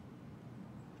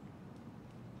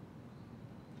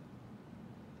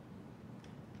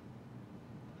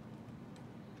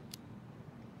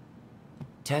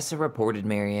 Tessa reported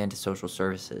Marianne to social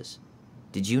services.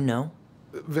 Did you know?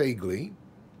 Vaguely.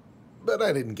 But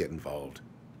I didn't get involved.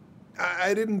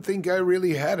 I didn't think I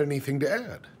really had anything to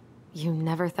add. You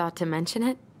never thought to mention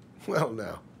it? Well,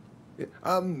 now,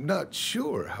 I'm not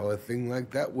sure how a thing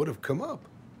like that would have come up.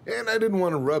 And I didn't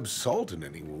want to rub salt in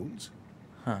any wounds.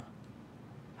 Huh.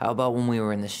 How about when we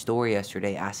were in the store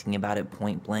yesterday asking about it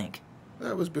point blank?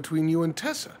 That was between you and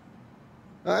Tessa.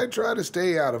 I try to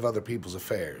stay out of other people's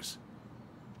affairs.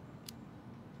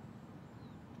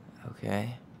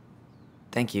 Okay.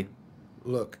 Thank you.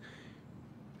 Look,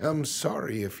 I'm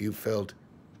sorry if you felt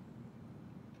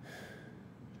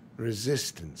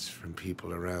resistance from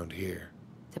people around here.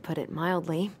 To put it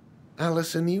mildly.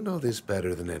 Allison, you know this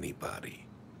better than anybody.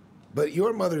 But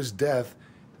your mother's death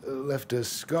left a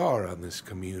scar on this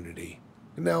community.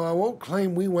 Now, I won't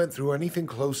claim we went through anything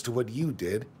close to what you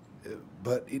did,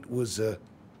 but it was a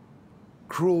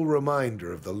cruel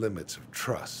reminder of the limits of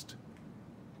trust.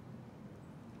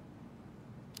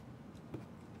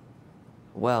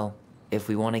 Well, if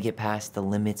we want to get past the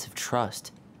limits of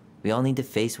trust, we all need to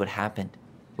face what happened,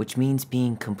 which means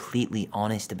being completely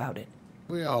honest about it.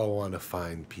 We all want to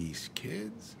find peace,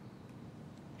 kids.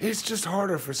 It's just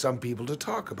harder for some people to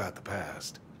talk about the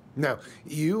past. Now,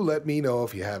 you let me know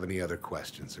if you have any other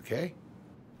questions, okay?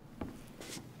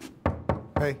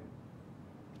 Hey.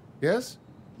 Yes?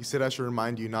 You said I should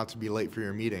remind you not to be late for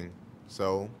your meeting,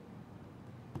 so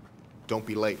don't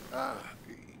be late.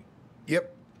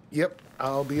 Yep,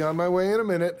 I'll be on my way in a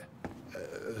minute.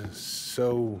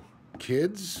 So,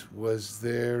 kids, was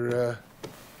there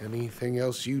anything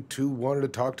else you two wanted to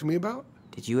talk to me about?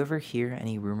 Did you ever hear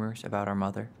any rumors about our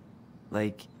mother?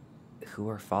 Like, who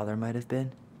our father might have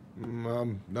been?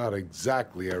 I'm not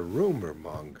exactly a rumor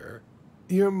monger.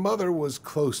 Your mother was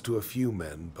close to a few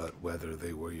men, but whether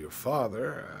they were your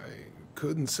father, I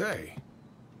couldn't say.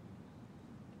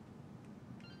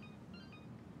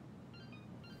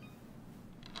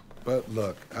 But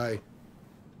look,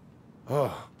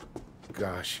 oh,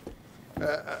 gosh.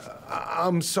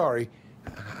 I'm sorry.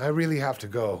 I really have to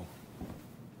go.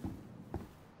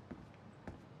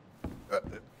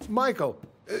 Michael,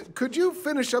 could you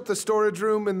finish up the storage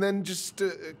room and then just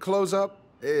close up?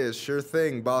 Yeah, sure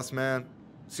thing, boss man.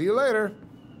 See you later.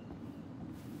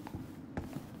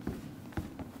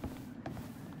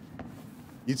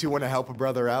 You two want to help a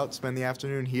brother out, spend the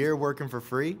afternoon here working for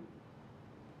free?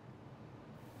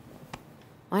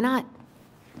 Why not?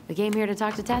 We came here to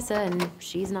talk to Tessa, and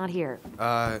she's not here.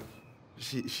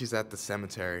 She's at the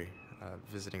cemetery,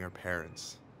 visiting her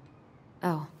parents.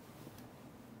 Oh.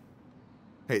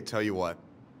 Hey, tell you what.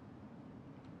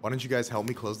 Why don't you guys help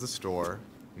me close the store,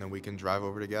 and then we can drive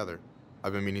over together?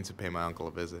 I've been meaning to pay my uncle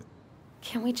a visit.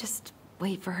 Can't we just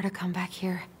wait for her to come back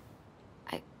here?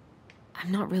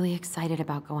 I'm not really excited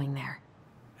about going there.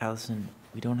 Allison,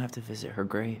 we don't have to visit her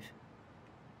grave.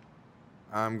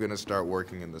 I'm gonna start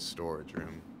working in the storage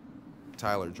room.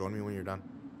 Tyler, join me when you're done.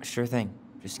 Sure thing.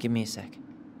 Just give me a sec.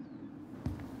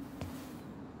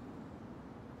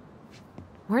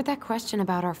 Where'd that question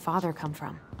about our father come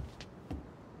from?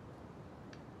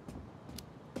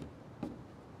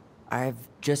 I've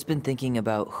just been thinking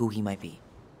about who he might be.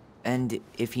 And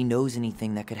if he knows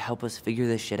anything that could help us figure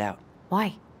this shit out.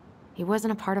 Why? He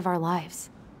wasn't a part of our lives.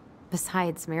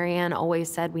 Besides, Marianne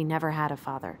always said we never had a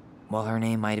father. Well, her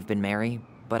name might have been Mary,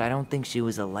 but I don't think she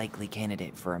was a likely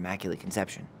candidate for Immaculate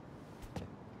Conception.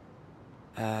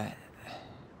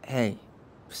 Hey,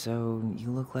 so you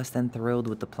look less than thrilled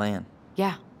with the plan.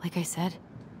 Yeah, like I said,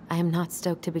 I am not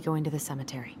stoked to be going to the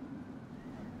cemetery.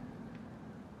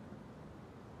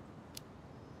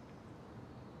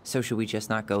 So should we just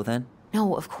not go then?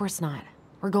 No, of course not.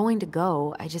 We're going to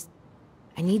go,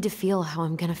 I need to feel how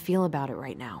I'm gonna feel about it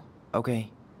right now. Okay.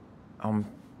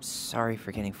 Sorry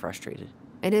for getting frustrated.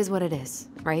 It is what it is,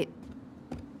 right?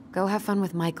 Go have fun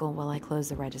with Michael while I close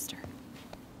the register.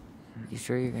 You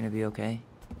sure you're gonna be okay?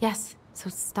 Yes, so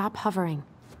stop hovering.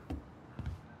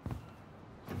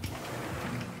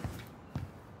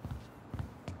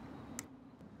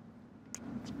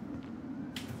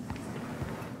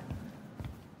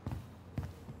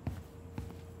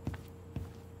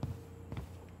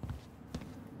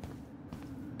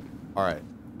 All right,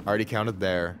 I already counted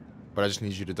there, but I just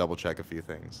need you to double check a few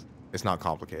things. It's not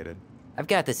complicated. I've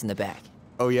got this in the back.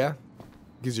 Oh yeah?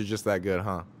 Because you're just that good,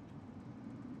 huh?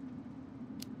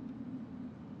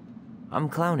 I'm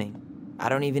clowning. I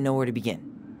don't even know where to begin.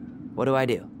 What do I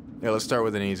do? Yeah, let's start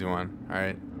with an easy one, all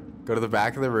right? Go to the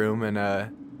back of the room and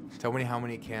tell me how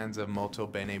many cans of Molto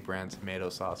Bene brand tomato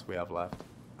sauce we have left.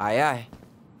 Aye, aye.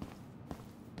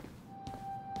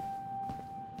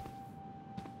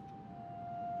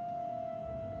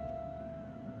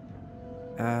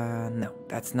 No,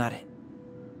 that's not it.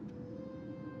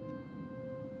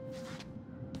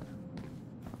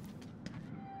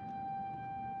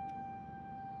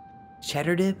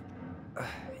 Cheddar dip?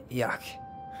 Yuck.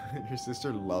 Your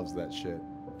sister loves that shit.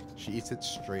 She eats it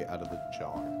straight out of the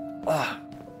jar. Oh,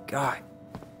 God.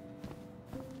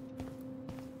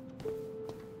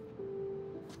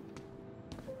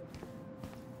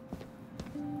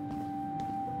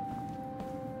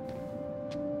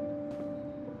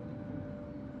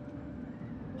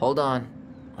 Hold on.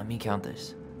 Let me count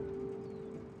this.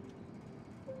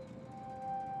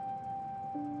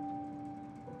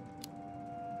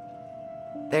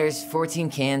 There's 14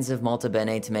 cans of Molto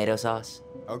Bene tomato sauce.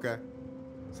 Okay.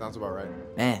 Sounds about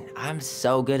right. Man, I'm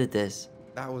so good at this.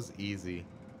 That was easy.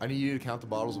 I need you to count the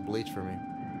bottles of bleach for me.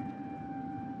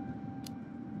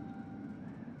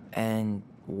 And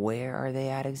where are they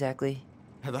at exactly?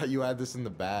 I thought you had this in the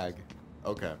bag.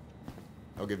 Okay.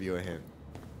 I'll give you a hint.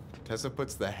 Tessa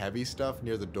puts the heavy stuff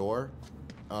near the door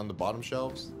on the bottom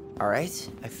shelves. All right,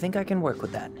 I think I can work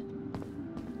with that.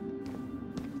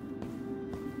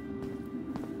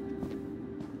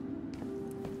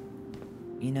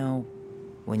 You know,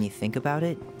 when you think about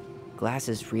it, glass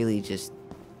is really just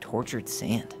tortured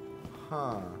sand.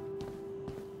 Huh.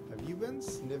 Have you been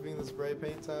sniffing the spray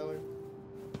paint, Tyler?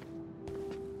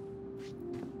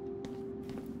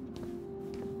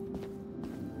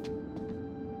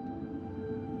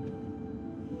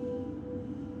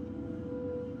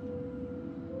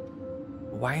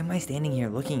 Why am I standing here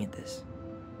looking at this?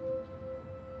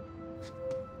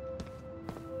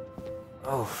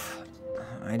 Oh,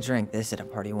 I drank this at a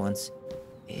party once.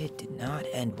 It did not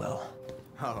end well.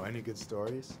 Oh, any good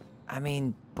stories? I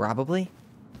mean, probably,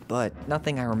 but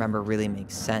nothing I remember really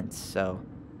makes sense, so...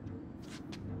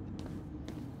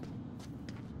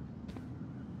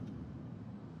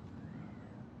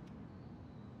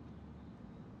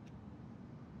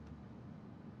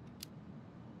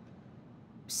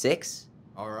 Six?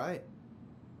 All right.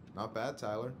 Not bad,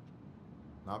 Tyler.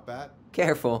 Not bad.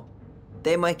 Careful.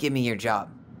 They might give me your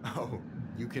job. Oh,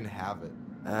 you can have it.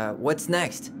 What's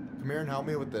next? Come here and help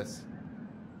me with this.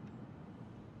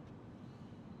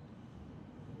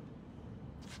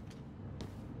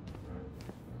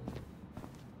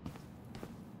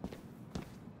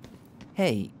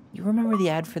 Hey, you remember the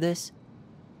ad for this?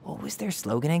 What was their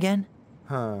slogan again?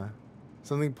 Huh.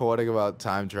 Something poetic about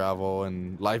time travel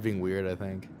and life being weird, I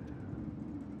think.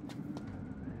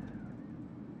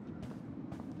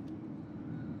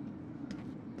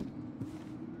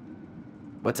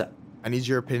 What's up? I need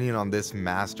your opinion on this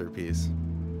masterpiece.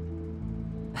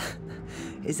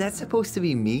 Is that supposed to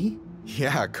be me?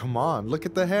 Yeah, come on. Look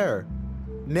at the hair.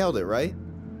 Nailed it, right?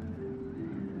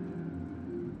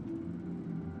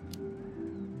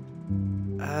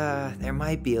 There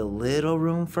might be a little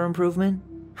room for improvement.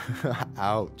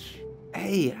 Ouch.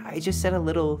 Hey, I just said a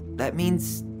little. That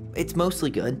means it's mostly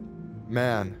good.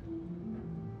 Man,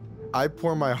 I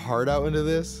pour my heart out into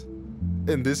this,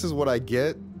 and this is what I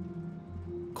get?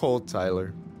 Cold,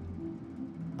 Tyler.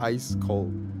 Ice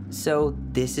cold. So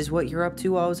this is what you're up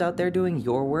to while I was out there doing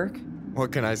your work?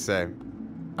 What can I say?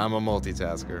 I'm a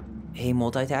multitasker. Hey,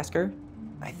 multitasker?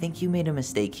 I think you made a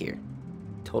mistake here.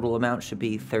 Total amount should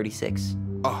be 36.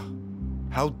 Oh,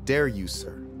 how dare you,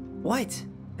 sir? What?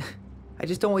 I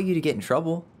just don't want you to get in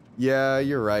trouble. Yeah,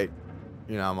 you're right.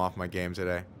 You know, I'm off my game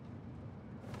today.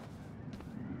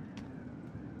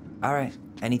 All right.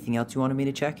 Anything else you wanted me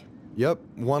to check? Yep,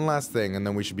 one last thing, and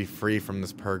then we should be free from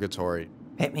this purgatory.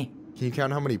 Hit me. Can you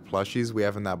count how many plushies we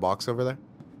have in that box over there?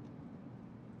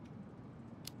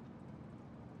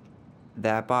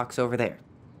 That box over there.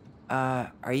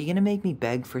 Are you gonna make me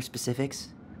beg for specifics?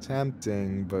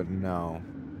 Tempting, but no.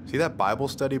 See that Bible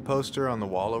study poster on the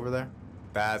wall over there?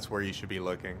 That's where you should be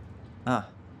looking. Ah,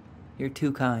 you're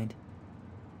too kind.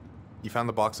 You found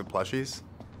the box of plushies?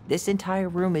 This entire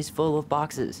room is full of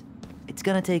boxes. It's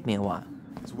gonna take me a while.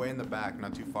 It's way in the back,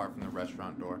 not too far from the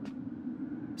restaurant door.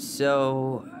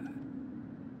 So...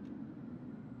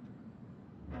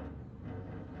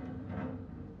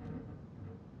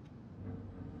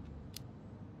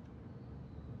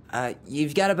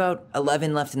 you've got about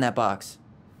 11 left in that box.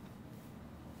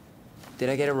 Did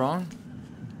I get it wrong?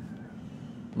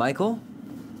 Michael?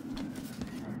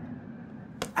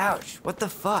 Ouch, what the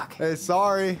fuck? Hey,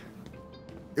 sorry.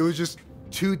 It was just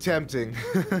too tempting.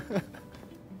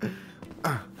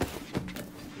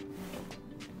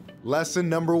 Lesson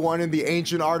number 1 in the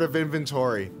ancient art of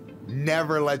inventory.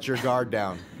 Never let your guard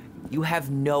down. You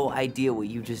have no idea what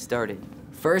you just started.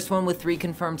 First one with 3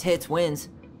 confirmed hits wins.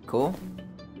 Cool?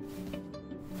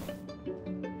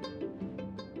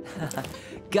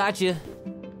 Gotcha.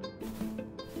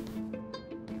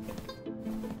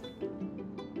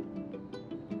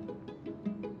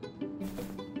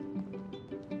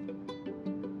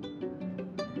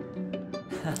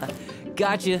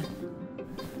 Gotcha.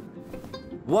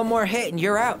 One more hit and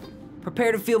you're out.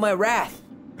 Prepare to feel my wrath.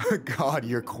 God,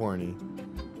 you're corny.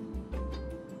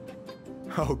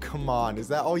 Oh, come on. Is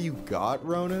that all you got,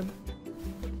 Ronan?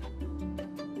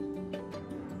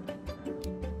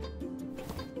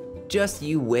 Just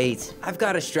you wait. I've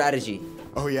got a strategy.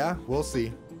 Oh yeah? We'll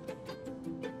see.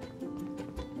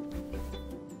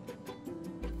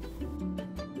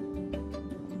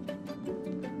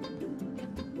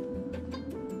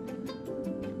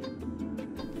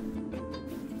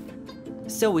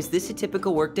 So, is this a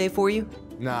typical workday for you?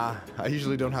 Nah, I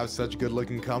usually don't have such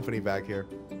good-looking company back here.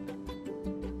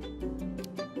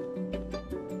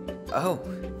 Oh,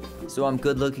 so I'm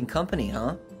good-looking company,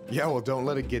 huh? Yeah, well, don't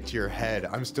let it get to your head.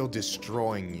 I'm still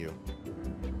destroying you.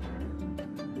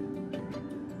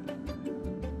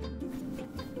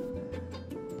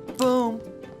 Boom.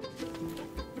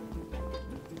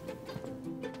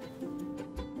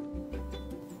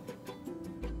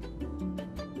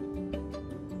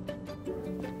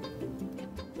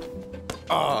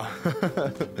 Oh,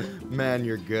 man,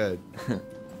 you're good.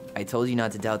 I told you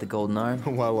not to doubt the golden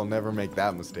arm. Well, we'll never make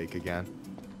that mistake again.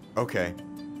 Okay,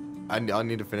 I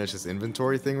need to finish this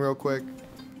inventory thing real quick.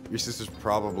 Your sister's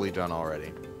probably done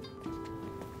already.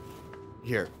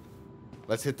 Here,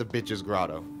 let's hit the bitch's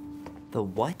grotto. The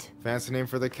what? Fancy name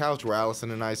for the couch where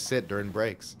Allison and I sit during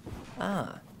breaks.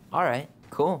 Ah, alright,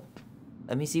 cool.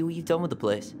 Let me see what you've done with the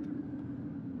place.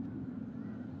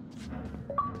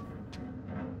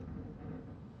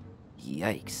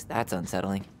 Yikes, that's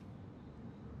unsettling.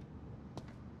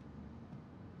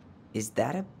 Is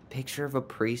that a picture of a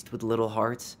priest with little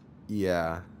hearts?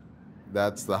 Yeah,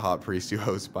 that's the hot priest who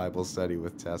hosts Bible study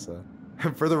with Tessa.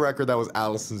 For the record, that was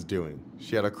Allison's doing.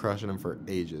 She had a crush on him for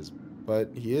ages, but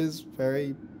he is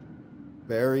very,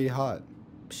 very hot.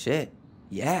 Shit,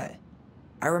 yeah.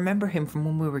 I remember him from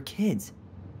when we were kids.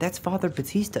 That's Father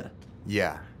Batista.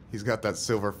 Yeah, he's got that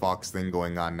silver fox thing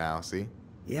going on now, see?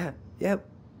 Yeah, yep,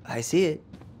 I see it.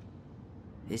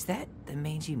 Is that the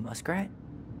mangy muskrat?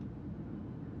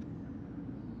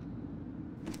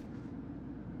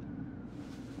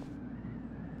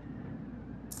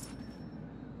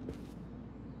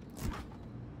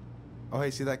 Oh, hey,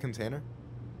 see that container?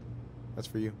 That's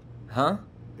for you. Huh?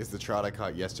 It's the trout I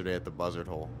caught yesterday at the buzzard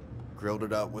hole. Grilled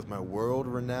it up with my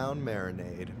world-renowned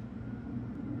marinade.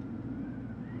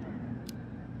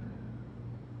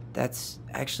 That's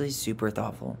actually super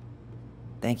thoughtful.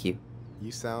 Thank you.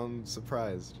 You sound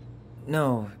surprised.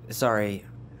 No, sorry.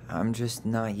 I'm just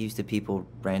not used to people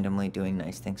randomly doing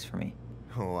nice things for me.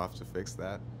 Oh, we'll have to fix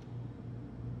that.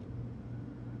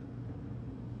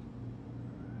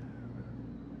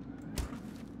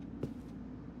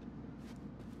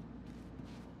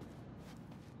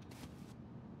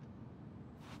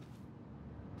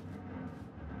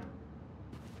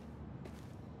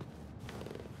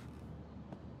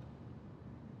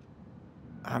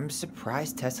 I'm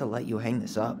surprised Tessa let you hang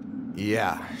this up.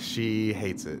 Yeah, she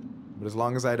hates it. But as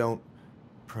long as I don't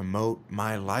promote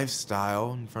my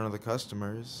lifestyle in front of the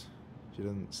customers, she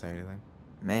doesn't say anything.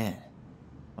 Man,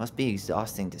 must be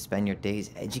exhausting to spend your days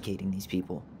educating these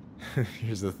people.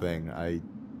 Here's the thing, I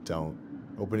don't.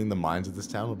 Opening the mines of this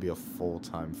town would be a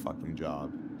full-time fucking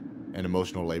job. And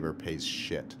emotional labor pays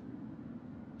shit.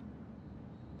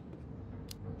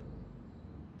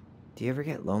 Do you ever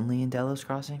get lonely in Delos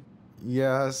Crossing?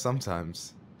 Yeah,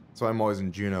 sometimes. So I'm always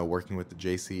in Juneau working with the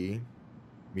JCE,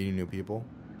 meeting new people.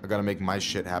 I gotta make my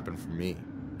shit happen for me,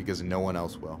 because no one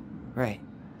else will. Right.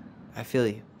 I feel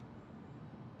you.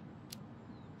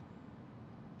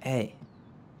 Hey,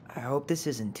 I hope this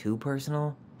isn't too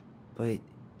personal, but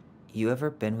you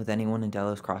ever been with anyone in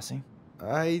Delos Crossing?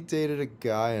 I dated a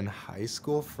guy in high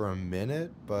school for a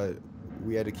minute, but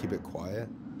we had to keep it quiet.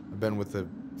 I've been with a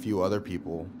few other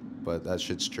people, but that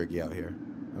shit's tricky out here.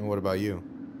 And what about you?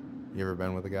 You ever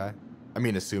been with a guy? I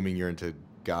mean, assuming you're into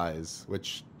guys,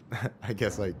 which I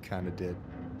guess I kind of did.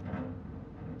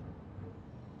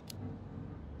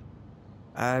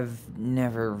 I've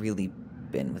never really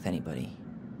been with anybody.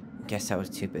 Guess I was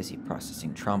too busy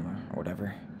processing trauma or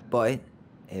whatever. But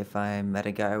if I met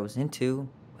a guy I was into,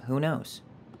 who knows?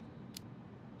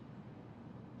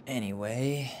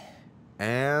 Anyway.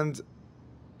 And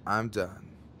I'm done.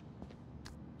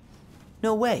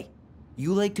 No way.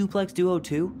 You like Duplex Duo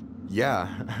too? Yeah,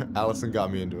 Allison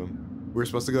got me into him. We were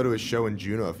supposed to go to a show in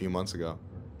Juneau a few months ago.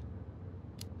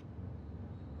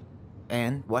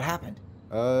 And what happened?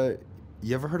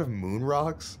 You ever heard of Moon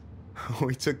Rocks?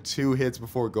 We took 2 hits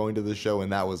before going to the show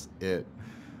and that was it.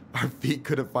 Our feet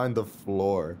couldn't find the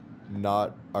floor.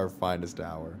 Not our finest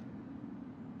hour.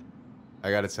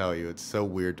 I gotta tell you, it's so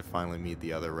weird to finally meet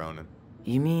the other Ronan.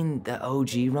 You mean the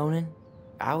OG Ronan?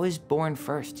 I was born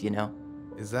first, you know.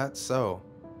 Is that so?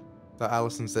 Thought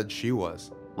Allison said she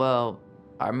was. Well,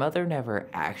 our mother never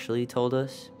actually told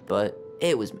us, but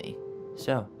it was me.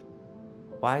 So,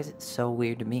 why is it so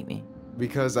weird to meet me?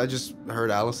 Because I just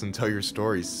heard Allison tell your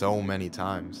story so many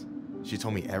times. She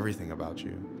told me everything about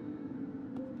you.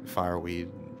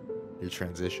 Fireweed, your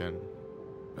transition.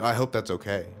 I hope that's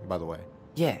okay, by the way.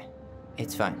 Yeah,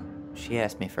 it's fine. She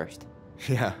asked me first.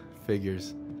 Yeah,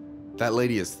 figures. That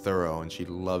lady is thorough and she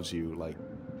loves you like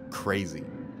crazy.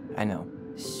 I know.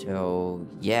 So,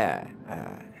 yeah,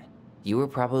 you were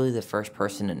probably the first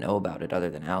person to know about it other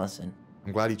than Allison.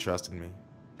 I'm glad you trusted me.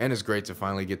 And it's great to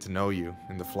finally get to know you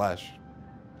in the flesh.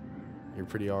 You're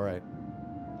pretty alright.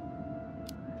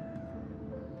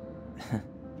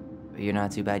 But you're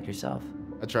not too bad yourself.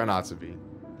 I try not to be.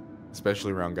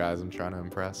 Especially around guys I'm trying to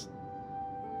impress.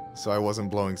 So I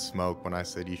wasn't blowing smoke when I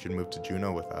said you should move to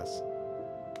Juneau with us.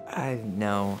 I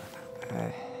know.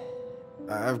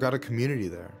 I've got a community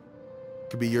there.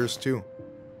 Could be yours too.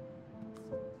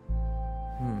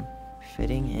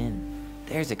 Fitting in.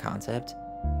 There's a concept.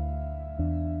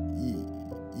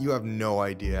 You have no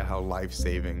idea how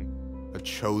life-saving a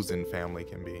chosen family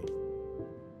can be.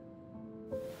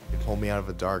 They pulled me out of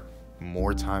the dark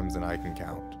more times than I can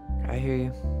count. I hear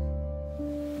you.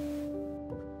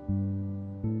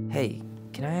 Hey,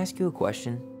 can I ask you a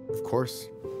question? Of course.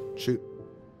 Shoot.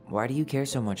 Why do you care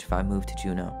so much if I move to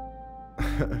Juneau?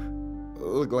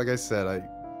 Look, like I said,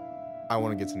 I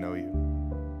want to get to know you.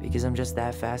 Because I'm just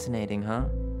that fascinating, huh?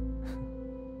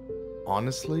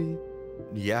 Honestly,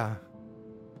 yeah.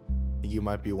 You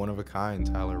might be one of a kind,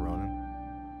 Tyler Ronan.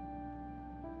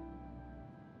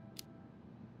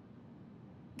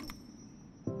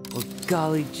 Well,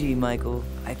 golly gee, Michael.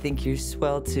 I think you're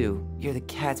swell too. You're the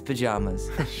cat's pajamas.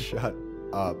 Shut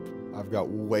up. I've got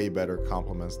way better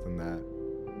compliments than that.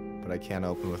 But I can't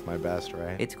open with my best,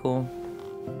 right? It's cool.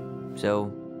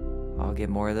 So, I'll get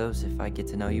more of those if I get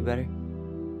to know you better?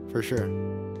 For sure.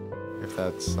 If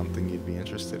that's something you'd be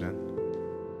interested in.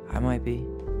 I might be.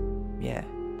 Yeah.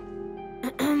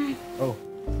 Oh,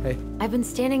 hey. I've been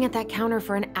standing at that counter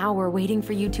for an hour waiting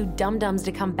for you two dum-dums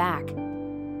to come back.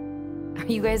 Are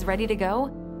you guys ready to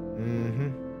go?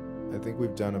 Mm-hmm. I think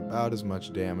we've done about as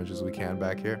much damage as we can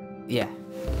back here. Yeah.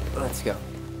 Let's go.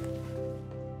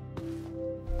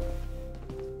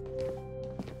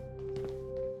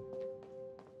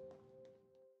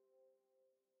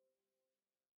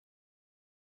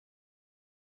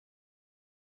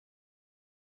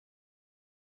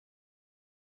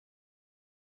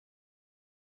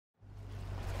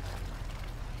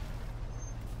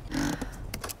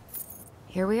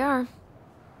 Here we are.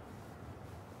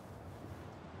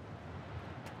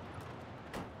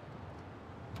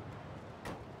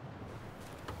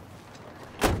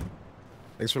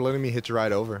 Thanks for letting me hitch a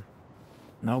ride over.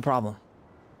 No problem.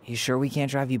 You sure we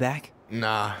can't drive you back?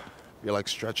 Nah, you're like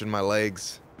stretching my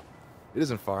legs. It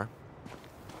isn't far.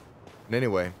 And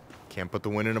anyway, can't put the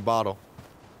wind in a bottle.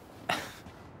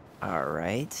 All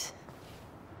right.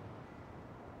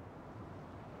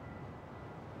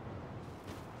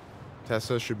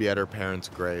 Tessa should be at her parents'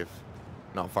 grave,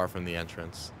 not far from the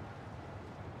entrance.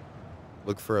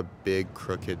 Look for a big,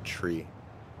 crooked tree.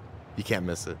 You can't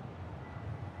miss it.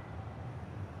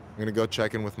 I'm gonna go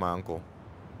check in with my uncle.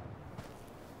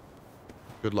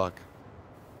 Good luck.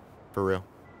 For real.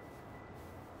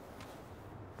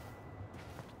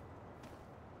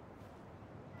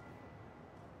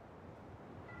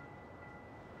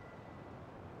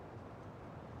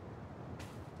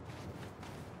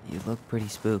 You look pretty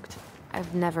spooked.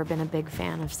 I've never been a big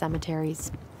fan of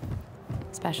cemeteries.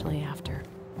 Especially after,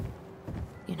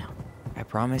 you know. I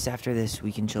promise after this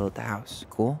we can chill at the house.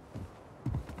 Cool?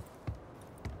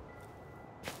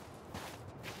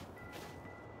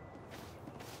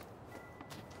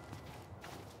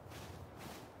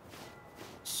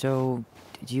 So,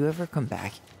 did you ever come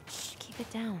back? Shh, keep it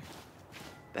down.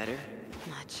 Better?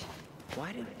 Much.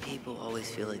 Why do people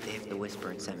always feel like they have to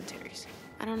whisper in cemeteries?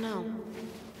 I don't know.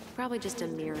 Probably just a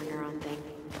mirror neuron thing.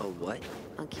 Oh, what?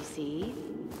 Monkey see,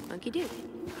 monkey do.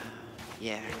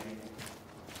 Yeah.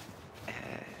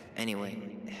 Anyway,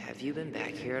 have you been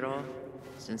back here at all?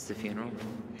 Since the funeral?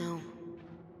 No.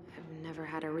 I've never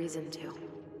had a reason to.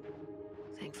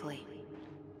 Thankfully.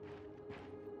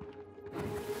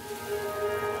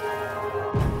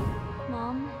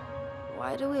 Mom,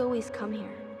 why do we always come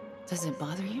here? Does it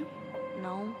bother you?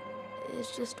 No.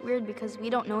 It's just weird because we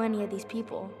don't know any of these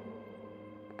people.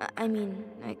 I mean,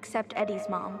 except Eddie's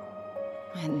mom.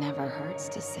 It never hurts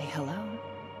to say hello.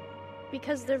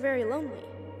 Because they're very lonely.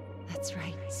 That's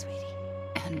right, sweetie.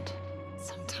 And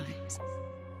sometimes,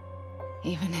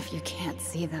 even if you can't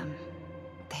see them,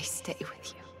 they stay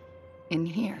with you. In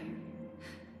here.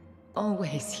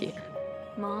 Always here.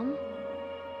 Mom?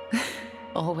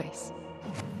 Always.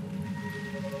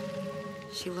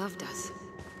 She loved us.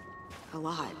 A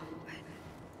lot, but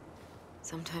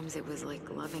sometimes it was like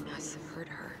loving us hurt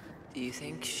her. Do you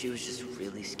think she was just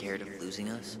really scared of losing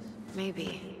us?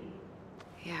 Maybe.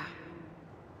 Yeah.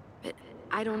 But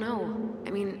I don't know.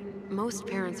 I mean, most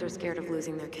parents are scared of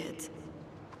losing their kids.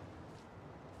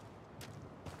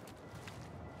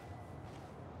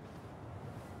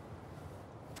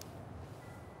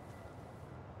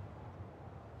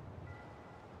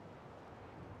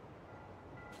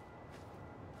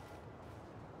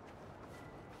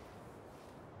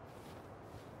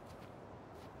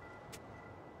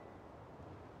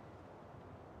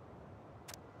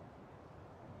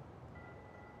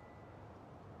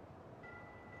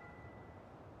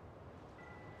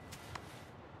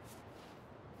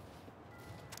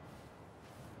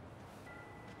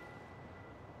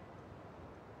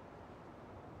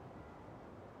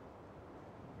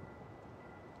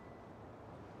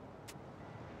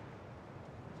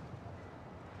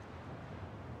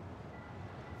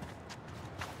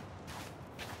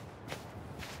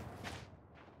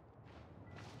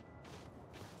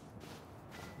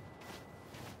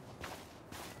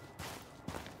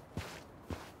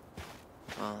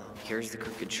 Well, here's the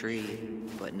crooked tree,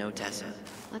 but no Tessa.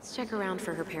 Let's check around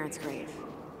for her parents' grave,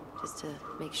 just to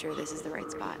make sure this is the right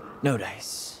spot. No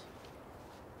dice.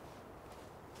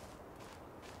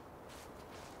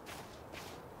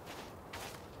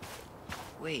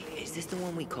 Wait, is this the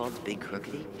one we called Big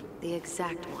Crookedy? The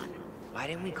exact one. Why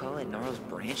didn't we call it Gnarls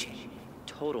Branching?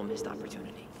 Total missed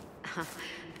opportunity.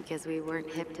 Because we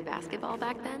weren't hip to basketball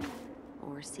back then?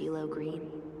 Or CeeLo Green?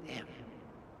 Damn.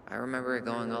 I remember it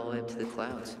going all the way up to the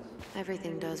clouds.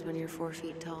 Everything does when you're 4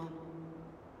 feet tall.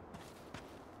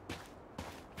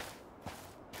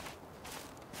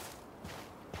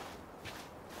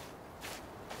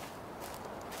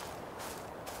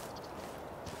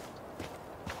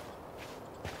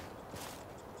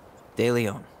 De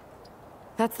Leon.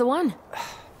 That's the one.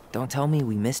 Don't tell me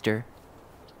we missed her.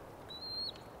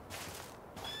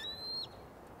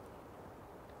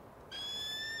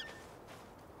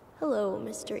 Hello,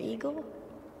 Mr. Eagle.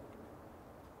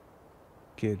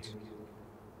 Kids.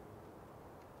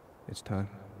 It's time.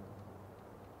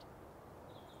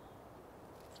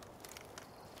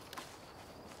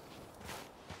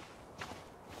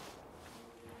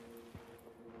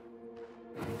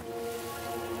 You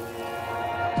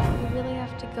really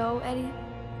have to go, Eddie?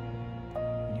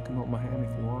 You can hold my hand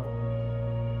if you want.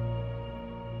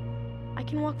 I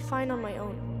can walk fine on my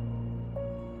own.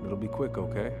 It'll be quick,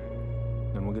 okay?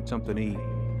 Then we'll get something to eat.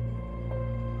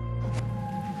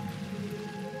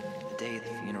 The day of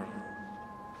the funeral.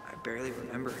 I barely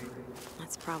remember it.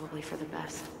 That's probably for the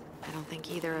best. I don't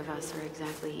think either of us are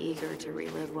exactly eager to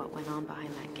relive what went on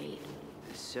behind that gate.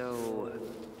 So...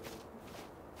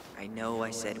 I know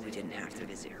I said we didn't have to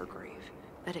visit her grave.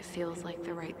 But it feels like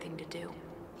the right thing to do.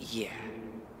 Yeah,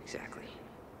 exactly.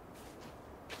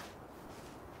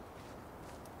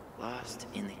 Lost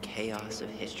in the chaos of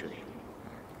history.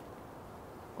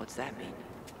 What's that mean?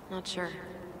 Not sure.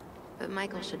 But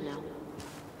Michael should know.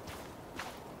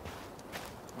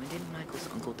 When did Michael's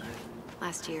uncle die?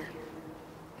 Last year.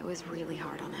 It was really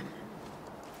hard on him.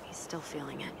 He's still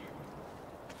feeling it.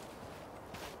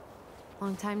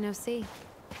 Long time no see.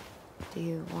 Do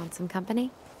you want some company?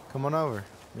 Come on over.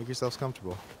 Make yourselves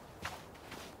comfortable.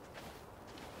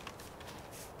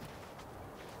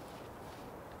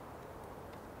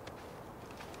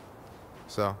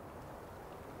 So?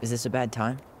 Is this a bad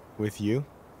time? With you?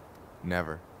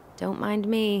 Never. Don't mind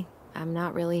me. I'm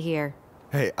not really here.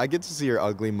 Hey, I get to see your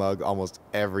ugly mug almost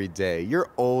every day.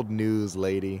 You're old news,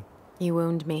 lady. You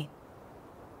wound me.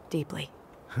 Deeply.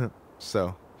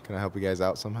 So, can I help you guys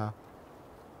out somehow?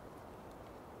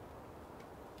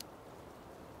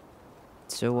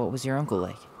 So what was your uncle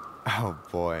like? Oh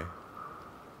boy.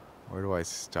 Where do I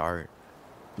start?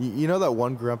 You know that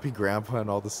one grumpy grandpa in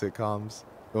all the sitcoms?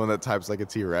 The one that types like a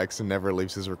T-Rex and never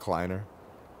leaves his recliner?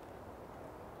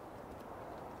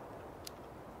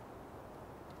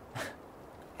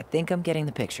 I think I'm getting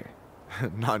the picture.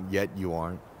 Not yet, you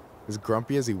aren't. As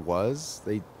grumpy as he was,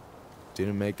 they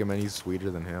didn't make him any sweeter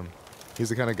than him. He's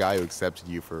the kind of guy who accepted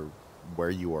you for where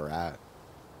you were at,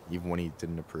 even when he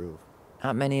didn't approve.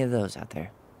 Not many of those out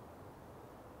there.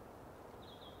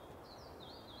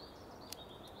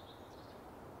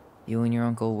 You and your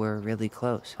uncle were really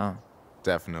close, huh?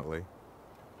 Definitely.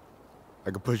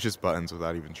 I could push his buttons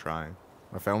without even trying.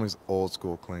 My family's old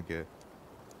school Tlingit.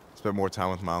 Spent more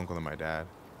time with my uncle than my dad.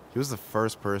 He was the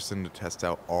first person to test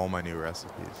out all my new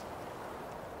recipes.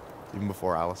 Even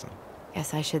before Allison.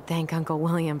 Guess I should thank Uncle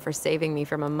William for saving me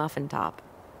from a muffin top.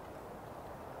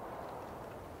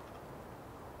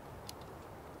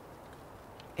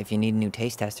 If you need a new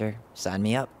taste tester, sign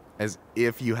me up. As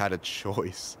if you had a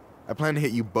choice. I plan to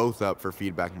hit you both up for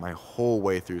feedback my whole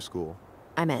way through school.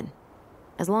 I'm in.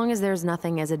 As long as there's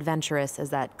nothing as adventurous as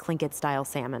that Tlingit-style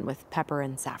salmon with pepper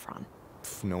and saffron.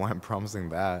 No way I'm promising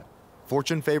that.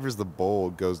 Fortune favors the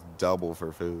bold, goes double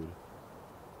for food.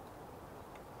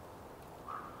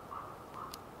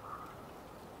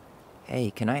 Hey,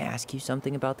 can I ask you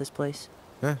something about this place?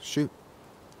 Yeah, shoot.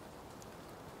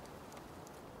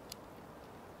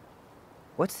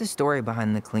 What's the story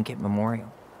behind the Tlingit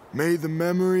Memorial? May the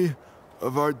memory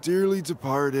of our dearly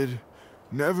departed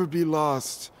never be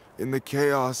lost in the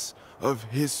chaos of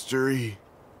history.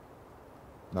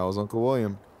 That was Uncle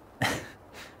William.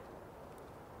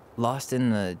 Lost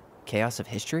in the chaos of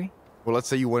history? Well, let's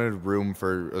say you wanted room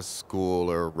for a school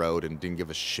or a road and didn't give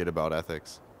a shit about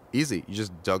ethics. Easy, you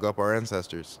just dug up our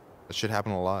ancestors. That shit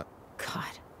happened a lot.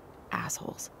 God,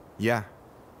 assholes. Yeah,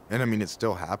 and I mean, it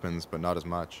still happens, but not as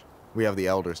much. We have the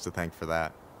elders to thank for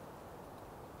that.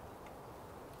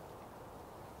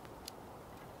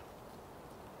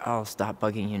 I'll stop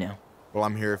bugging you now. Well,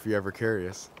 I'm here if you're ever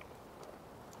curious.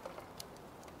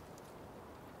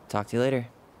 Talk to you later.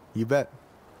 You bet.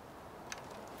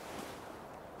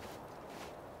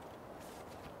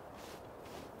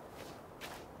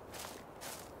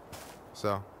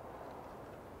 So,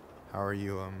 how are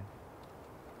you,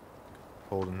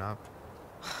 holding up?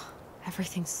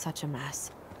 Everything's such a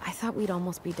mess. I thought we'd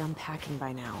almost be done packing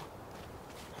by now.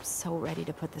 I'm so ready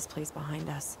to put this place behind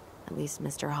us. At least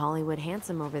Mr. Hollywood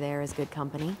Handsome over there is good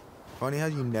company. Funny how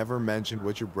you never mentioned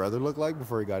what your brother looked like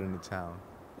before he got into town.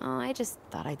 Oh, I just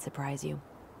thought I'd surprise you.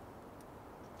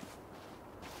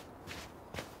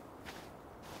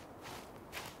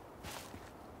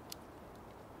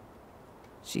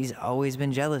 She's always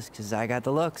been jealous because I got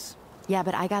the looks. Yeah,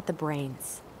 but I got the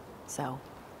brains, so.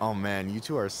 Oh man, you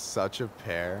two are such a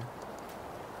pair.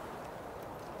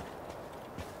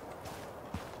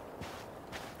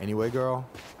 Anyway, girl,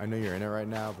 I know you're in it right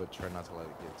now, but try not to let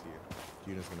it get to you.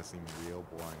 Juna's gonna seem real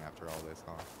boring after all this,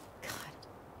 huh? God,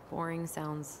 boring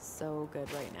sounds so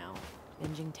good right now.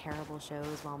 Binging terrible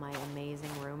shows while my amazing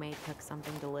roommate cooks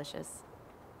something delicious.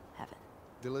 Heaven.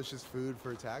 Delicious food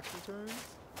for tax returns?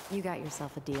 You got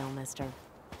yourself a deal, mister.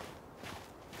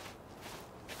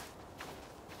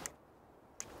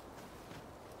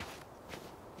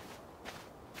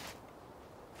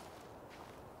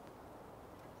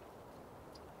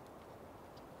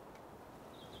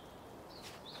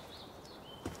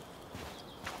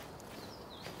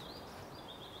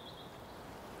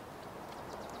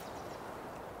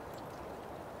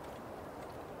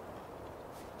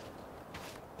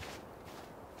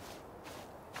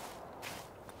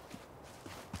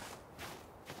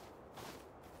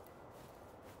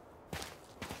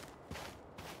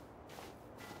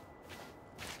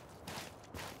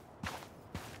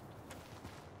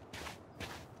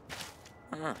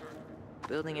 Huh.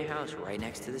 Building a house right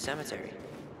next to the cemetery.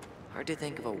 Hard to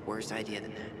think of a worse idea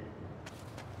than that.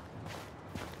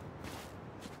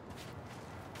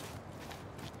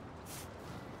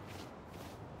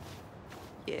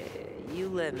 Yeah, you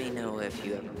let me know if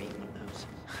you ever meet one of those.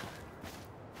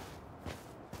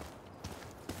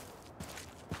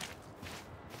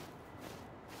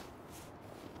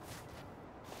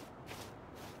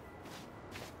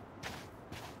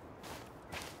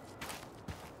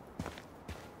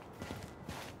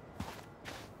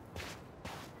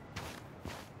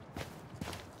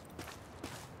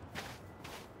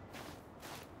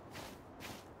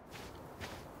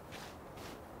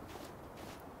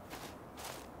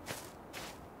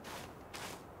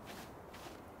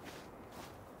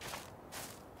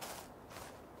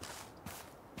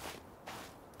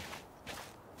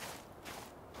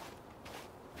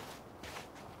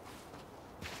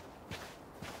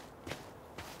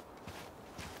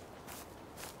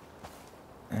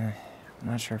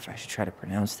 I'm not sure if I should try to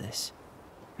pronounce this.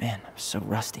 Man, I'm so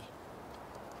rusty.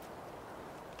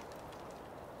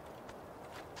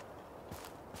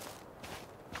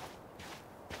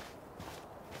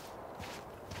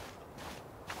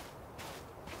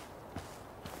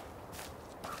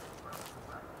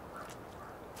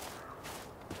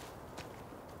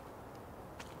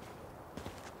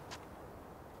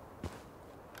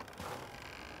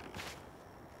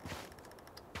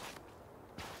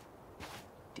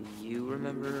 Do you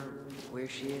remember where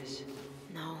she is?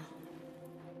 No.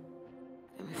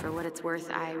 I mean, for what it's worth,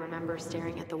 I remember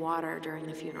staring at the water during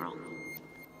the funeral.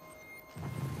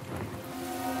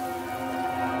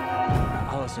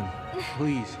 Allison,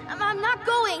 please. I'm not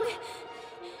going.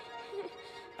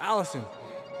 Allison,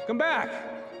 come back.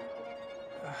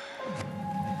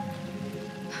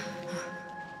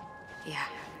 Yeah.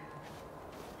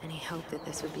 Any hope that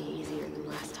this would be easier than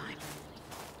last time?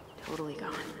 Totally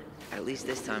gone. At least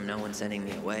this time no one's sending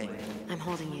me away. I'm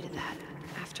holding you to that.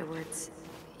 Afterwards,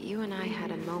 you and I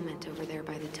had a moment over there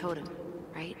by the totem,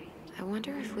 right? I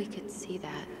wonder if we could see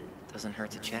that. Doesn't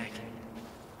hurt to check.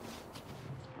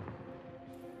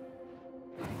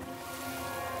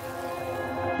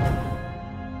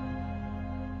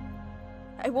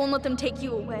 I won't let them take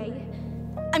you away.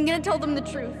 I'm gonna tell them the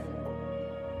truth.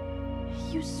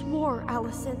 You swore,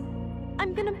 Allison.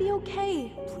 I'm gonna be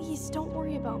okay. Please, don't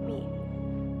worry about me.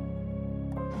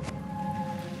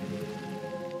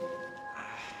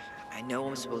 I know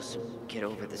I'm supposed to get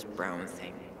over this Brown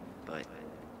thing, but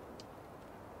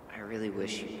I really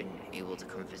wish you'd been able to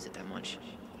come visit that much.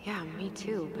 Yeah, me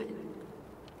too, but...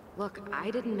 Look,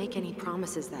 I didn't make any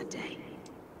promises that day.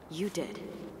 You did.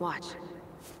 Watch.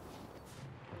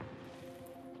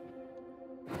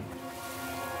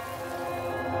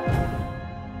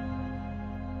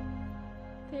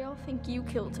 They all think you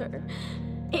killed her.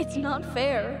 It's not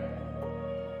fair.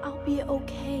 I'll be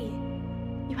okay.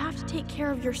 You have to take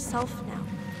care of yourself now.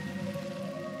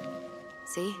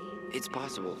 See? It's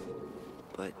possible,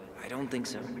 but I don't think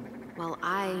so. Well,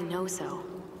 I know so.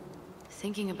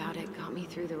 Thinking about it got me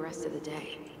through the rest of the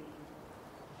day.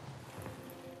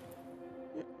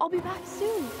 I'll be back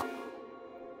soon.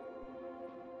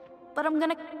 But I'm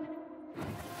gonna...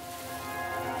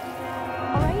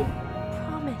 Alright?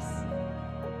 Promise.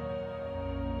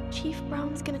 Chief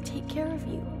Brown's gonna take care of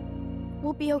you.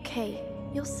 We'll be okay.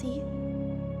 You'll see.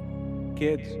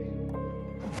 Kids.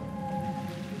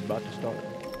 It's about to start.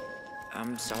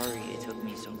 I'm sorry it took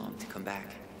me so long to come back.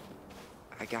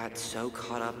 I got so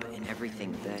caught up in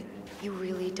everything that... You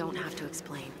really don't have to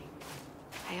explain.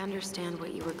 I understand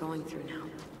what you were going through now.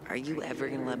 Are you ever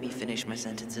gonna let me finish my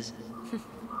sentences?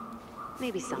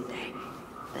 Maybe someday,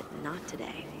 but not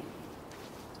today.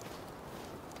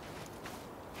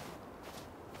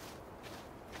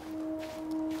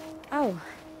 Oh,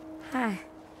 hi.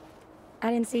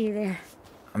 I didn't see you there.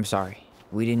 I'm sorry.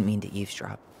 We didn't mean to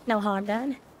eavesdrop. No harm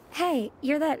done. Hey,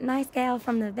 you're that nice gal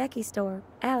from the Becky store,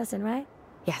 Allison, right?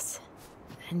 Yes.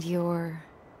 And you're...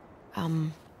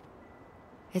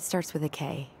 It starts with a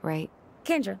K, right?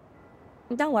 Kendra.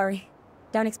 Don't worry.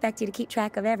 Don't expect you to keep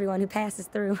track of everyone who passes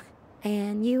through.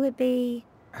 And you would be...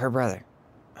 Her brother.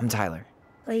 I'm Tyler.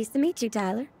 Pleased to meet you,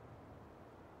 Tyler.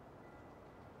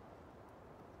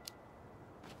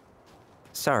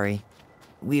 Sorry.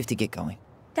 We have to get going.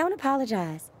 Don't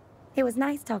apologize. It was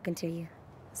nice talking to you.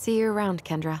 See you around,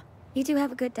 Kendra. You two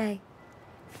have a good day.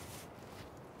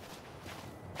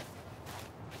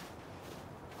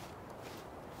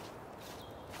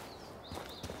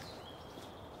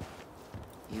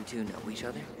 You two know each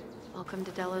other? Welcome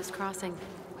to Delos Crossing,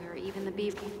 where even the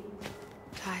beef...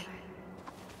 Hi.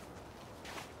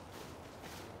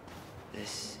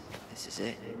 This is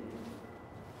it.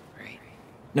 Right?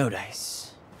 No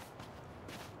dice.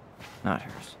 Not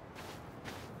hers.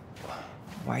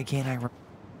 Why can't I...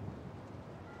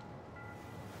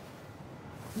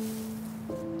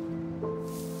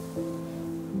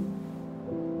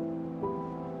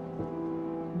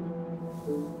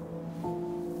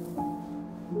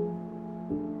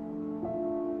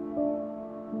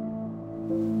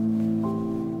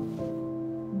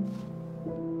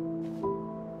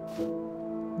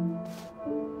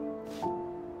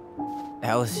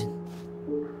 Allison.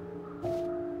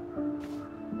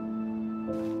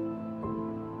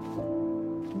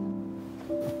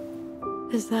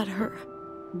 Is that her?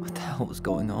 What the hell was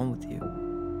going on with you?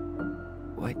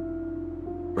 What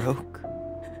broke?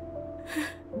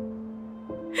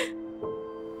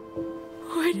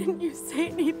 Why didn't you say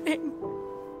anything?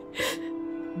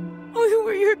 We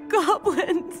were your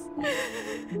goblins.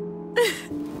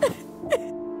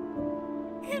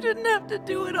 You didn't have to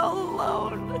do it all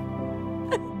alone.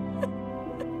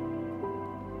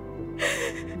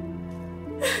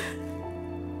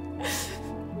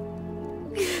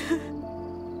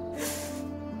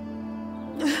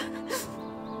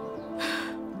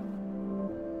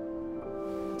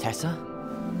 Tessa?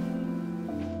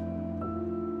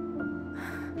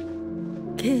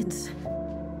 Kids,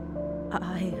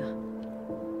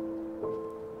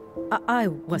 I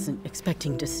wasn't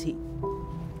expecting to see.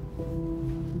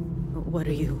 What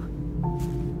are you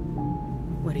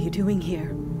doing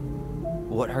here?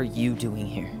 What are you doing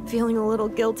here? Feeling a little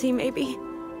guilty, maybe?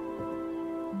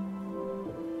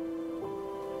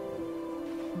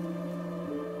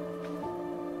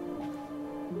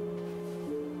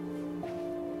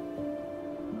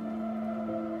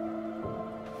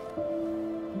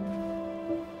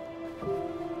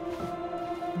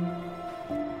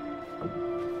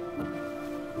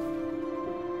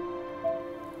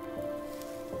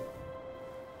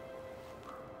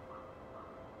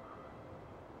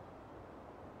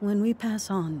 When we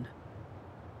pass on,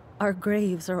 our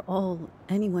graves are all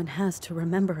anyone has to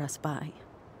remember us by.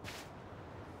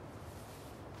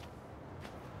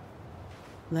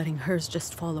 Letting hers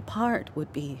just fall apart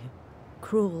would be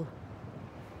cruel.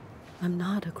 I'm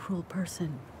not a cruel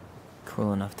person.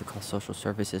 Cruel enough to call social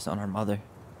services on our mother.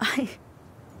 I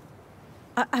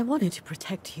wanted to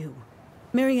protect you.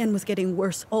 Marianne was getting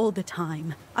worse all the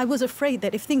time. I was afraid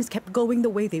that if things kept going the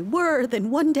way they were, then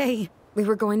one day... We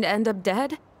were going to end up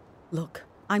dead? Look,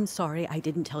 I'm sorry I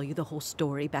didn't tell you the whole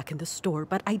story back in the store,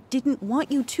 but I didn't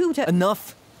want you to...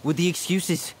 Enough with the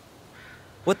excuses.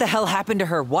 What the hell happened to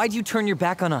her? Why'd you turn your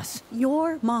back on us?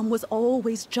 Your mom was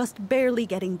always just barely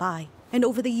getting by, and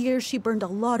over the years she burned a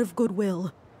lot of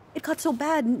goodwill. It got so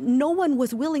bad, no one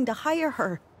was willing to hire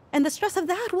her, and the stress of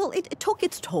that, well, it took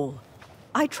its toll.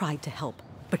 I tried to help,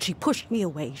 but she pushed me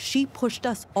away. She pushed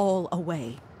us all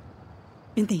away.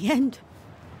 In the end,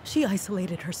 she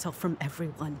isolated herself from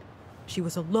everyone. She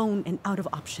was alone and out of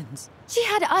options. She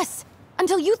had us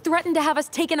until you threatened to have us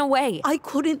taken away. I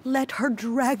couldn't let her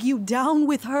drag you down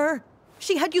with her.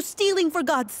 She had you stealing for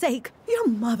God's sake. Your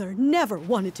mother never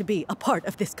wanted to be a part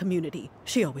of this community.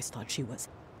 She always thought she was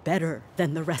better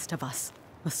than the rest of us.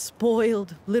 A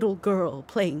spoiled little girl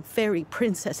playing fairy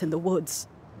princess in the woods.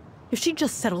 If she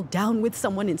just settled down with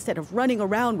someone instead of running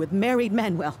around with married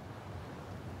men, well,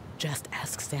 just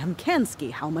ask Sam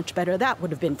Kansky how much better that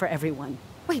would have been for everyone.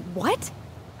 Wait, what?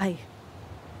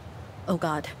 Oh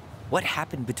God. What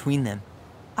happened between them?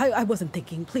 I wasn't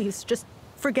thinking. Please, just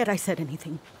forget I said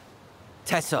anything.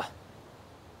 Tessa!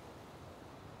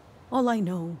 All I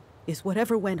know is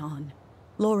whatever went on,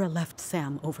 Laura left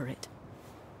Sam over it.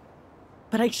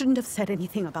 But I shouldn't have said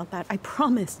anything about that. I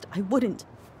promised I wouldn't.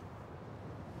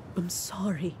 I'm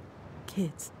sorry,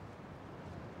 kids.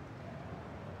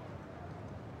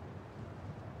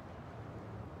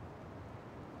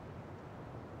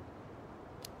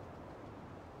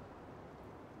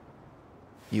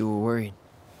 You were worried.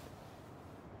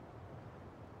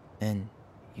 And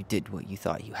you did what you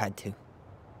thought you had to.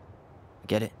 I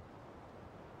get it.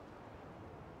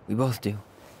 We both do.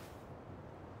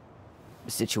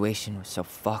 The situation was so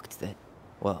fucked that,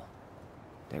 well,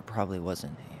 there probably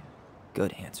wasn't a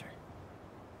good answer.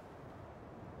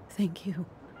 Thank you.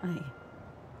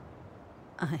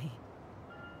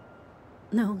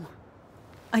 No,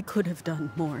 I could have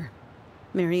done more.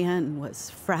 Marianne was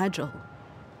fragile.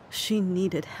 She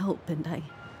needed help, and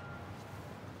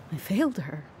I failed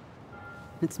her.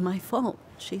 It's my fault.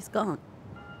 She's gone.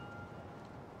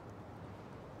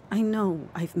 I know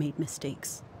I've made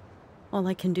mistakes. All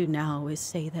I can do now is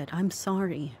say that I'm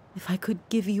sorry. If I could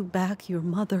give you back your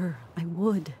mother, I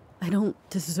would. I don't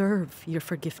deserve your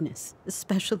forgiveness,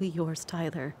 especially yours,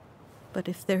 Tyler. But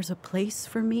if there's a place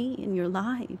for me in your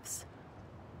lives,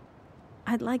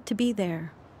 I'd like to be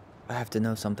there. I have to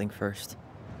know something first.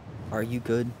 Are you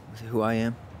good with who I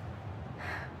am?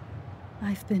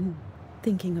 I've been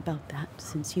thinking about that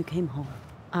since you came home.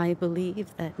 I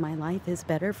believe that my life is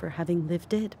better for having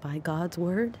lived it by God's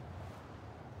word.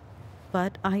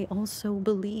 But I also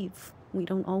believe we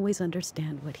don't always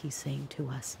understand what he's saying to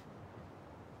us.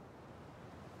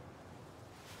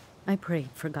 I prayed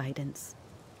for guidance,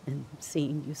 and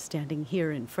seeing you standing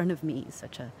here in front of me,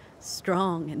 such a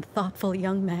strong and thoughtful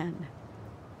young man,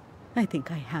 I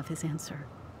think I have his answer.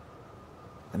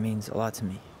 That means a lot to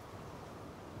me.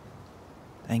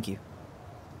 Thank you.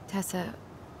 Tessa,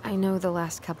 I know the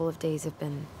last couple of days have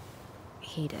been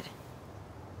heated.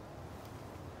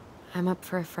 I'm up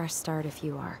for a fresh start if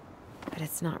you are, but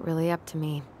it's not really up to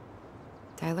me.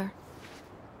 Tyler?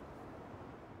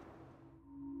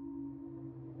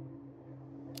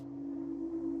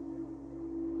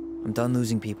 I'm done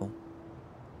losing people.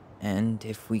 And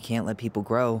if we can't let people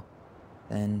grow,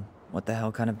 then what the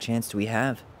hell kind of chance do we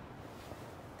have?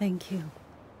 Thank you.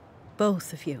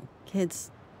 Both of you.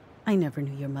 Kids, I never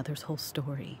knew your mother's whole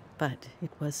story, but it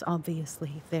was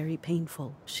obviously very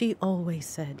painful. She always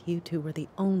said you two were the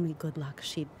only good luck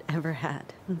she'd ever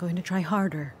had. I'm going to try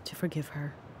harder to forgive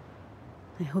her.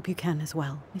 I hope you can as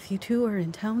well. If you two are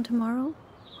in town tomorrow,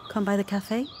 come by the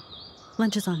cafe.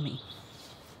 Lunch is on me.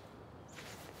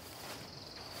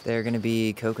 There gonna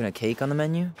be coconut cake on the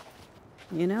menu?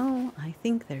 You know, I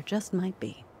think there just might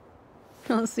be.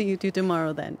 I'll see you two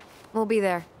tomorrow then. We'll be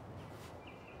there.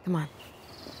 Come on.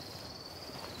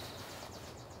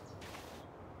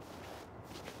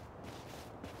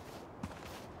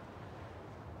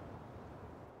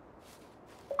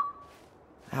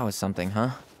 That was something,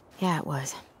 huh? Yeah, it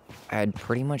was. I had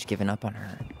pretty much given up on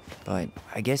her, but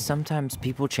I guess sometimes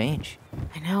people change.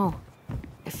 I know.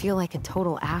 I feel like a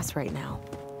total ass right now.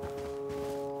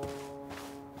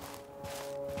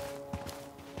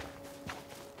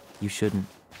 You shouldn't.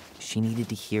 She needed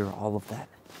to hear all of that.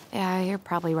 Yeah, you're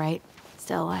probably right.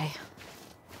 Still, I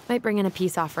might bring in a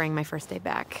peace offering my first day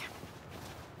back.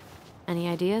 Any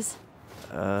ideas?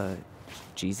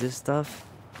 Jesus stuff?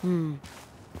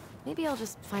 Maybe I'll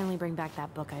just finally bring back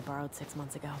that book I borrowed 6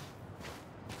 months ago.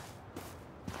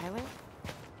 Tyler?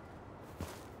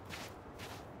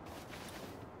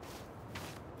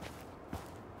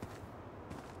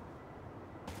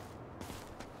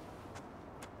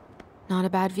 Not a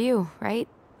bad view, right?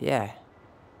 Yeah.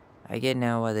 I get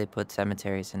now why they put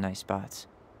cemeteries in nice spots.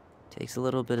 Takes a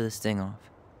little bit of the sting off.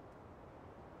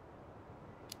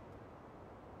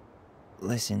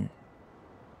 Listen,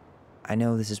 I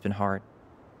know this has been hard.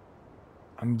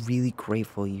 I'm really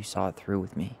grateful you saw it through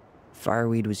with me.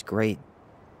 Fireweed was great,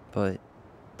 but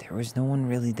there was no one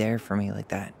really there for me like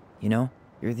that, you know?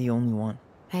 You're the only one.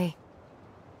 Hey,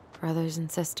 brothers and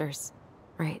sisters,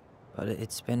 right? But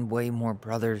it's been way more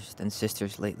brothers than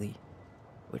sisters lately,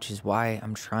 which is why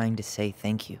I'm trying to say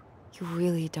thank you. You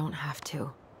really don't have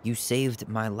to. You saved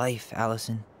my life,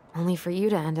 Allison. Only for you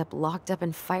to end up locked up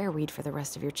in Fireweed for the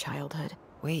rest of your childhood.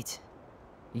 Wait,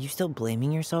 are you still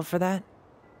blaming yourself for that?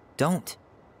 Don't.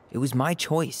 It was my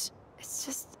choice. It's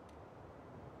just...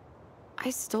 I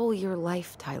stole your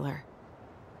life, Tyler.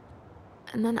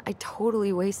 And then I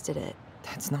totally wasted it.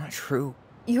 That's not true.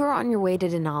 You're on your way to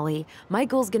Denali.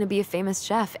 Michael's gonna be a famous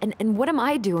chef, and what am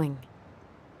I doing?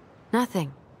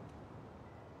 Nothing.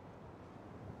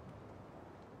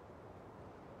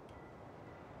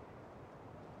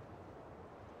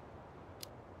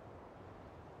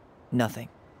 Nothing.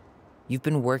 You've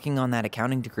been working on that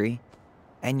accounting degree,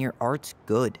 and your art's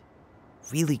good.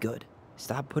 Really good.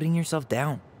 Stop putting yourself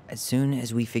down. As soon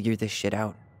as we figure this shit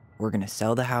out, we're gonna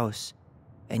sell the house,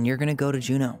 and you're gonna go to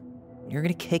Juneau. You're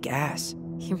gonna kick ass.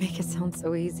 You make it sound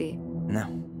so easy. No.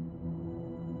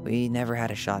 We never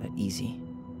had a shot at easy.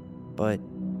 But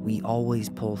we always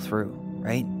pull through,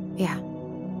 right? Yeah.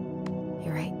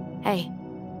 You're right. Hey.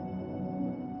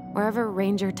 Wherever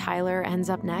Ranger Tyler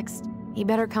ends up next, he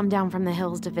better come down from the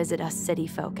hills to visit us city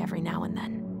folk every now and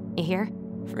then. You hear?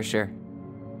 For sure.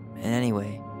 And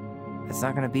anyway, it's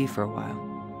not gonna be for a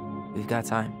while. We've got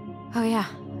time. Oh yeah,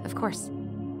 of course.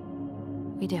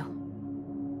 We do.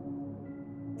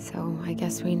 So I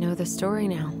guess we know the story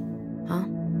now, huh?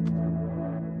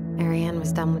 Marianne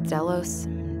was done with Delos,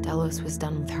 and Delos was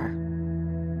done with her.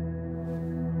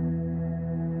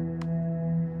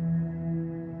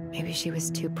 Maybe she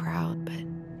was too proud, but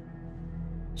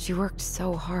she worked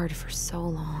so hard for so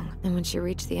long, and when she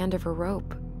reached the end of her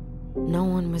rope, no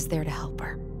one was there to help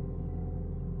her.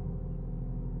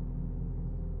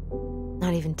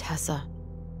 Not even Tessa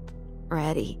or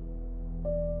Eddie.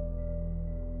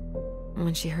 And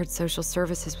when she heard social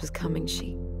services was coming,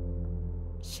 she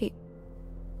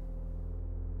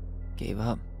gave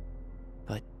up.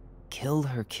 But killed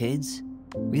her kids?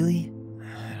 Really?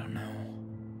 I don't know.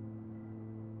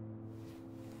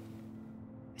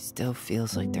 It still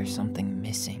feels like there's something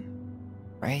missing,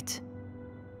 right?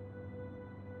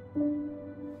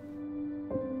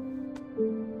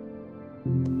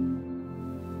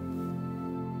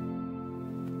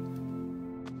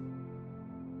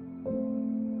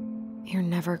 You're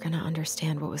never gonna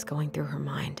understand what was going through her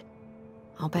mind.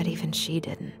 I'll bet even she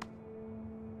didn't.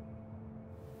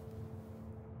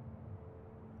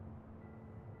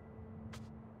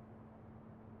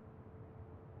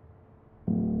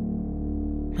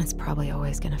 It's probably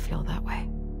always gonna feel that way.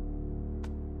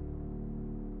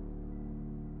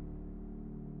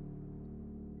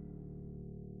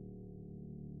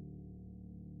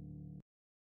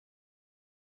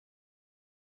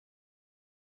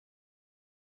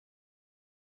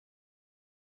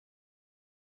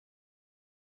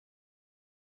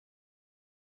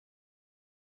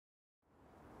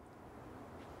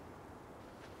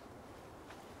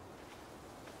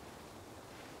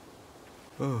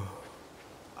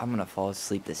 I'm gonna fall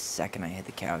asleep the second I hit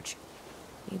the couch.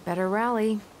 You better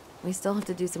rally. We still have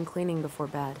to do some cleaning before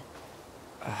bed.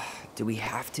 Do we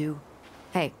have to?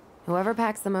 Hey, whoever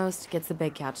packs the most gets the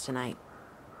big couch tonight.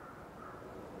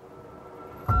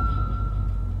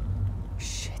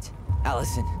 Shit.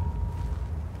 Allison.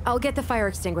 I'll get the fire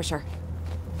extinguisher.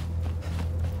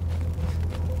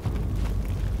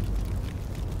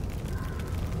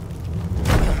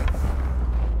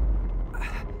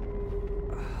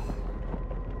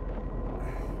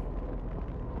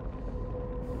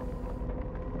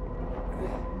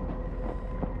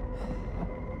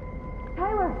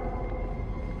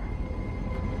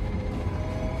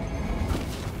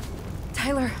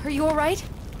 are you all right?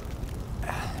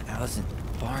 Allison,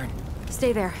 barn.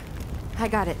 Stay there. I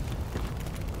got it.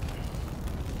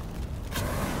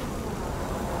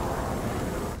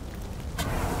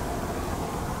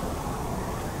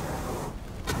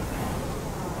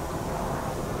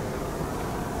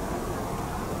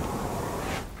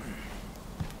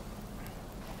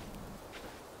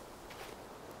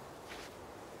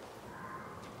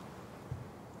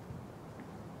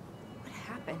 What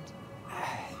happened?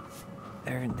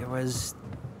 There was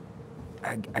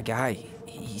a guy.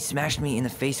 He smashed me in the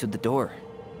face with the door.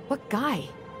 What guy?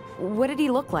 What did he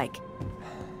look like?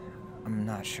 I'm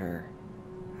not sure.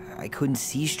 I couldn't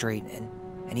see straight,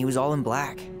 and he was all in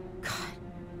black. God,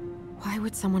 why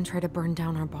would someone try to burn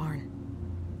down our barn?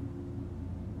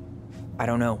 I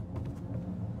don't know.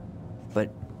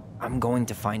 But I'm going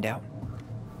to find out.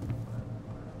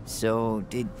 So,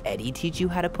 did Eddie teach you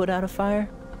how to put out a fire?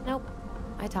 Nope.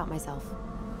 I taught myself.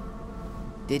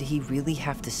 Did he really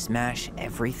have to smash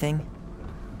everything?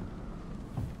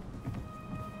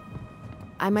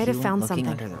 I might have found looking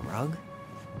something. under the rug?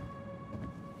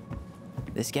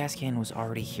 This gas can was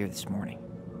already here this morning.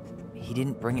 He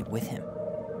didn't bring it with him.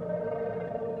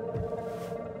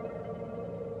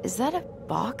 Is that a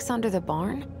box under the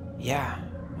barn? Yeah,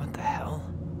 what the hell?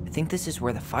 I think this is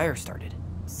where the fire started.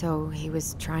 So he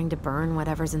was trying to burn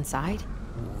whatever's inside?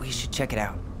 We should check it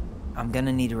out. I'm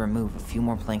gonna need to remove a few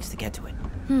more planks to get to it.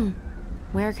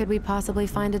 Where could we possibly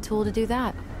find a tool to do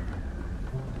that?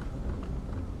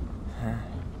 Huh.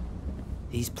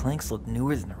 These planks look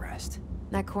newer than the rest.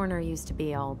 That corner used to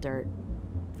be all dirt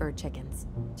for chickens.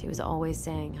 She was always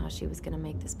saying how she was gonna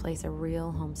make this place a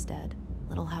real homestead.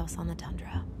 Little house on the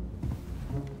tundra.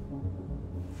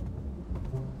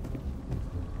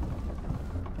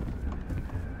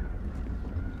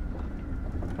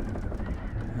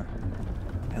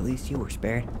 At least you were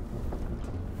spared.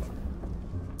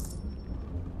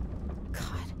 God,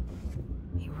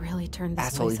 he really turned this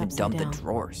Asshole place even upside dumped down. the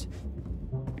drawers.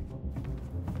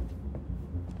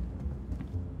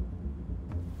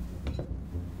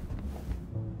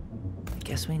 I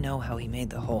guess we know how he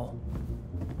made the hole.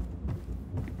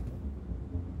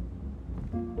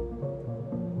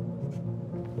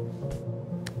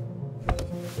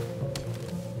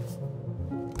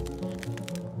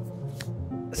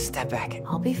 Step back.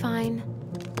 I'll be fine.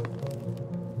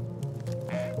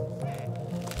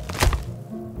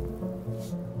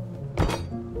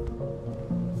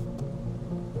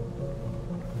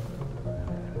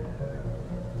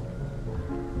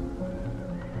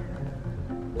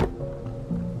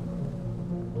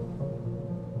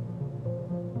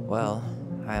 Well,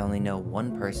 I only know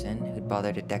one person who'd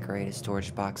bother to decorate a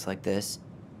storage box like this.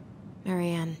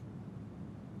 Marianne.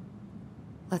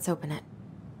 Let's open it.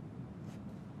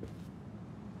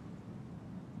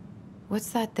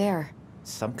 What's that there?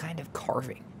 Some kind of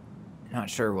carving. Not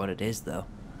sure what it is, though.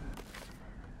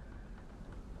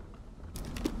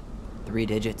 3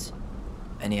 digits.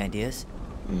 Any ideas?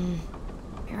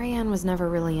 Marianne was never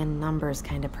really a numbers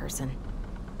kind of person.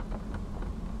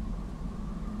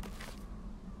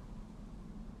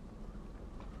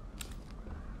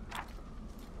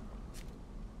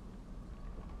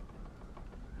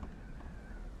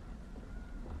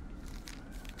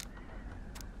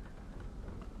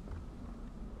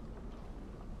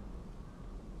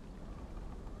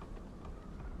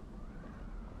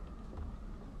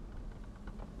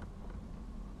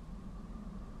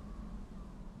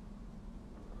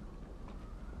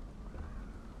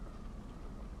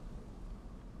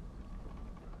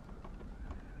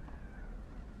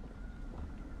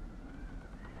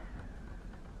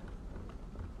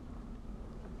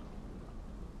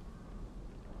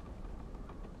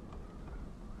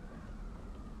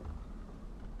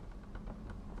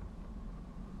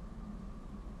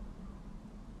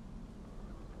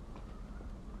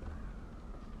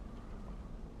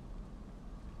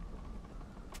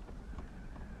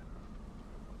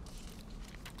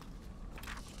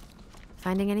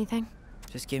 Finding anything?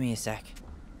 Just give me a sec.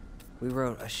 We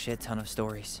wrote a shit ton of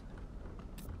stories.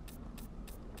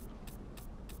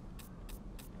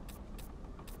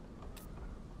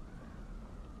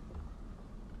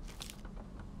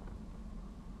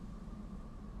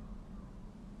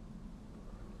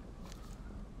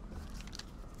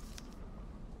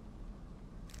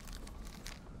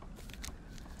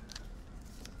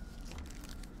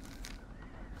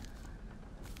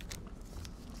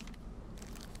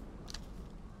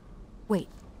 Wait.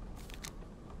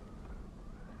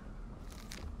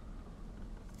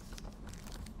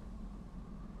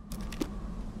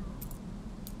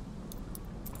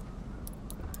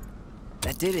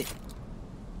 That did it.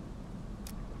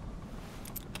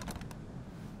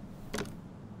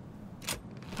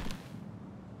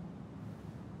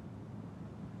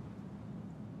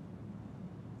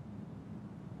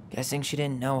 Guessing she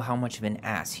didn't know how much of an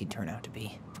ass he'd turn out to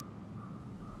be.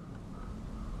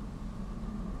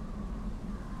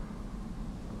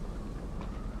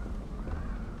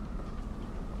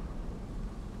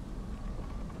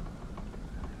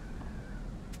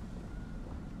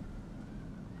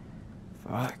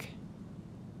 Fuck.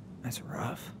 That's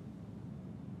rough.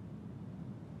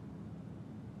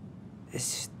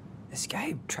 This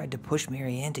guy tried to push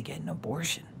Marianne to get an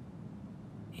abortion,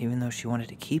 even though she wanted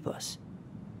to keep us.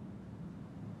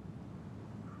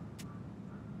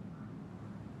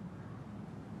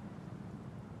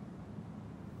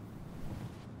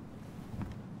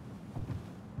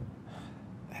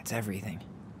 That's everything.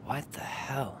 What the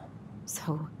hell?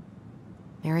 So,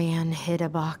 Marianne hid a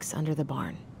box under the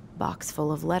barn. Box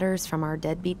full of letters from our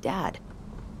deadbeat dad.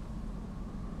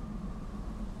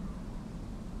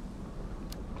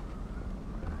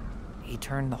 He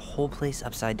turned the whole place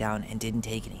upside down and didn't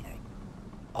take anything.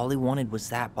 All he wanted was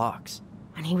that box.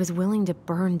 And he was willing to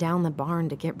burn down the barn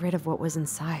to get rid of what was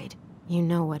inside. You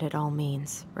know what it all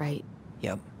means, right?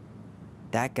 Yep.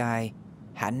 That guy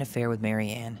had an affair with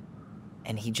Marianne,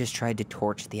 and he just tried to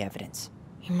torch the evidence.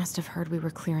 He must have heard we were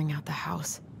clearing out the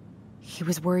house. He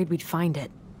was worried we'd find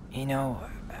it. You know,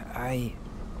 I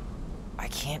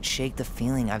can't shake the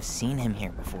feeling I've seen him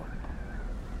here before.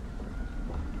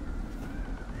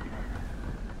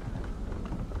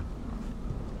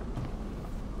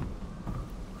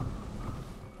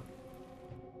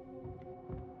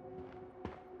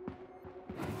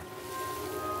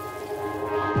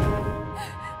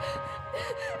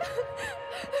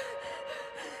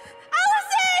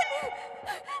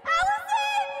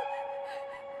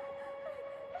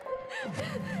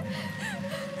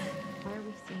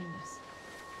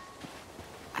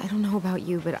 I don't know about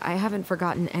you, but I haven't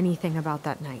forgotten anything about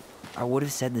that night. I would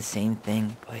have said the same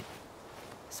thing, but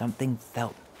something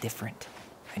felt different.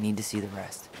 I need to see the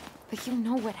rest. But you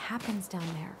know what happens down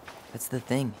there. That's the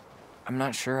thing. I'm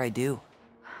not sure I do.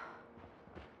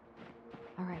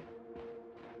 All right,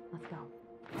 let's go.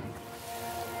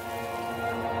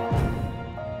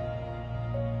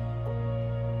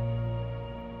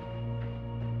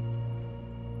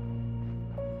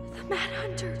 The Mad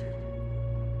Hunter.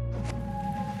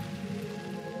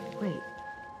 Wait,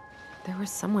 there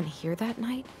was someone here that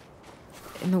night?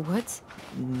 In the woods?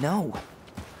 No,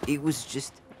 it was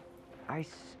just... I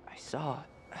saw...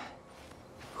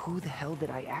 Who the hell did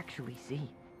I actually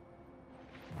see?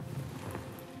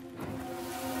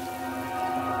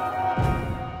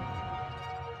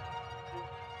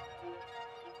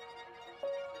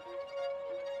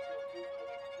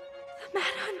 The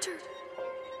Mad Hunter.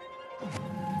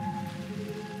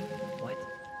 What?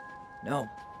 No.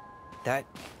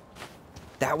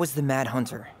 That was the Mad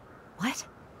Hunter. What?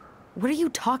 What are you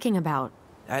talking about?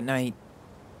 That night,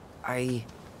 I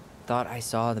thought I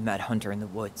saw the Mad Hunter in the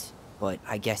woods, but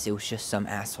I guess it was just some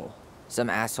asshole. Some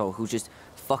asshole who just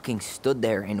fucking stood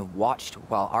there and watched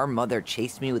while our mother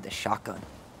chased me with a shotgun.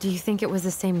 Do you think it was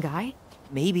the same guy?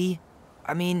 Maybe.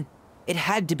 I mean, it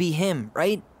had to be him,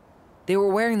 right? They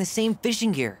were wearing the same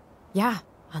fishing gear. Yeah,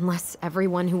 unless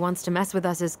everyone who wants to mess with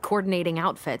us is coordinating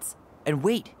outfits. And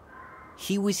wait,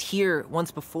 he was here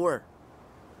once before,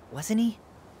 wasn't he?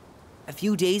 A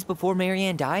few days before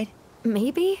Marianne died?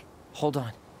 Maybe? Hold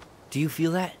on. Do you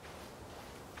feel that?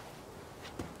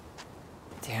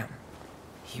 Damn.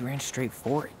 He ran straight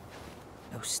for it.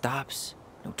 No stops,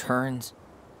 no turns.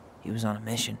 He was on a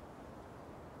mission.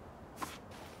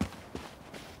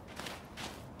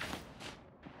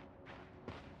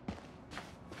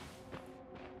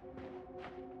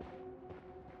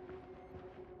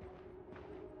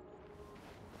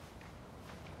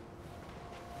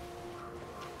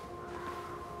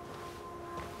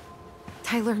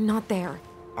 Tyler, not there.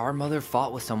 Our mother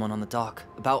fought with someone on the dock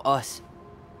about us.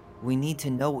 We need to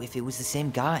know if it was the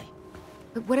same guy.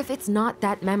 But what if it's not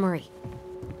that memory?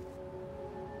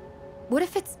 What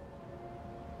if it's...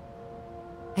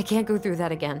 I can't go through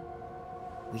that again.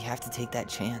 We have to take that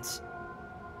chance.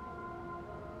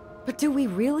 But do we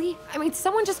really? I mean,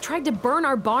 someone just tried to burn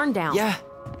our barn down. Yeah,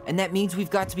 and that means we've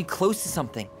got to be close to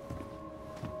something.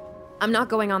 I'm not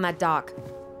going on that dock.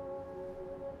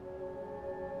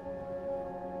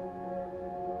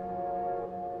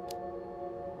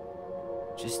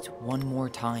 Just one more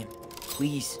time,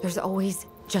 please. There's always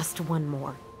just one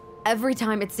more. Every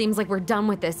time it seems like we're done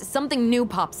with this, something new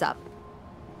pops up.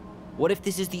 What if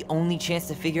this is the only chance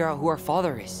to figure out who our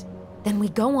father is? Then we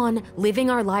go on living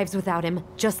our lives without him,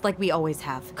 just like we always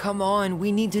have. Come on,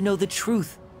 we need to know the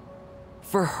truth.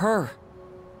 For her.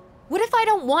 What if I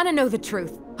don't want to know the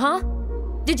truth, huh?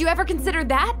 Did you ever consider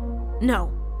that?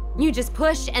 No. You just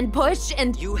push and push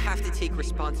and... You have to take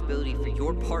responsibility for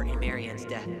your part in Marianne's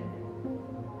death.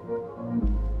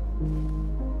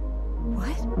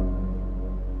 What?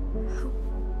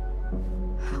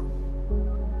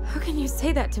 How can you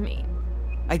say that to me?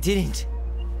 I didn't.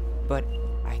 But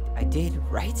I did,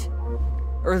 right?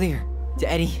 Earlier,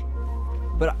 to Eddie.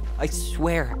 But I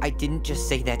swear I didn't just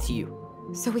say that to you.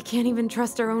 So we can't even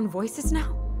trust our own voices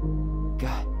now?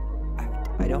 God,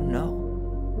 I don't know.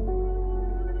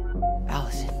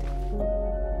 Allison.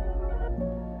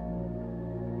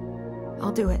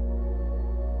 I'll do it.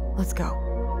 Let's go.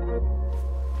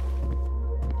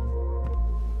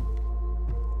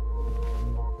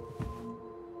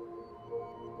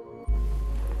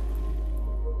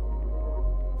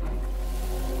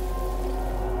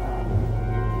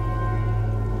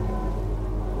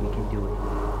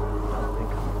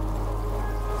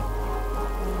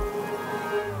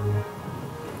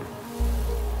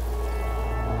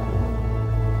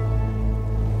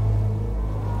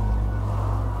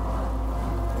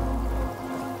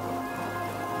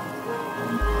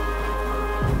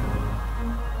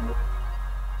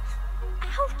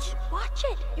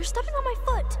 You're stepping on my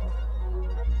foot.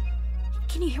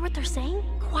 Can you hear what they're saying?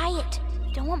 Quiet.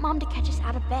 We don't want Mom to catch us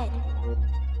out of bed.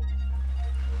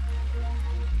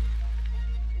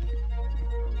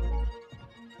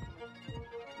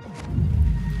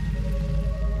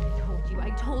 I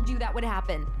told you that would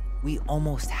happen. We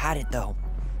almost had it, though.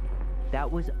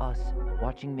 That was us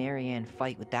watching Marianne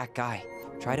fight with that guy.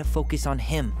 Try to focus on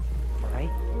him, all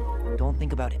right? Don't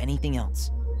think about anything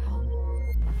else.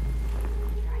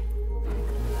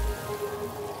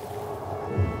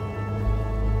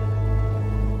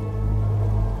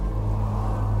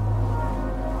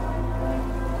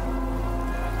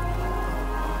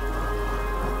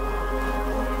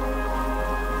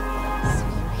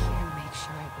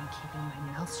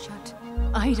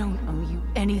 I don't owe you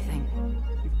anything.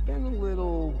 You've been a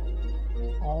little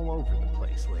all over the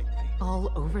place lately.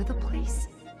 All over the place?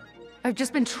 I've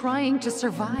just been trying to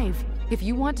survive. If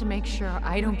you want to make sure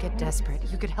I don't get desperate,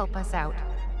 you could help us out.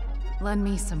 Lend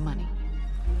me some money.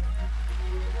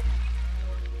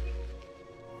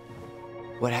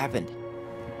 What happened?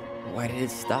 Why did it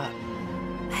stop?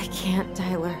 I can't,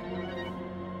 Tyler.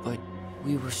 But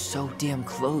we were so damn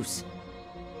close.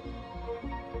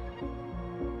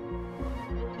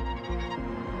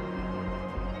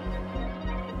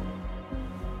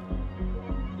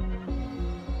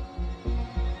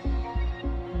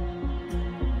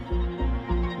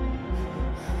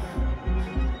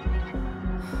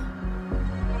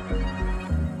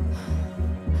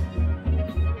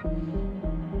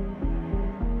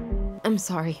 I'm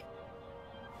sorry.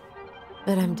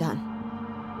 But I'm done.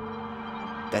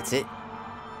 That's it?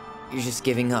 You're just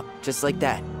giving up, just like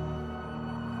that.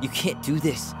 You can't do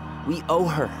this. We owe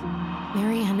her.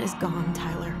 Marianne is gone,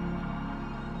 Tyler.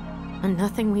 And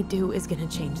nothing we do is gonna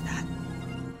change that.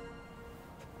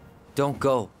 Don't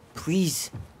go,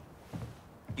 please.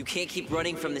 You can't keep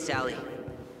running from this alley,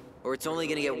 or it's only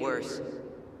gonna get worse.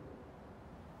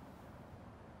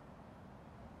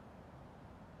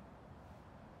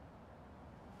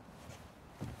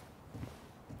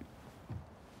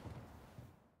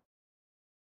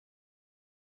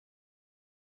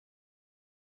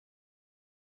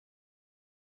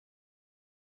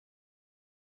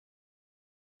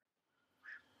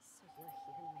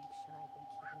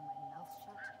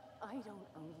 I don't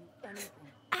owe you anything.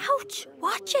 Ouch!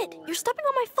 Watch it! You're stepping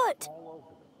on my foot.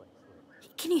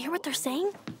 Can you hear what they're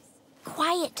saying?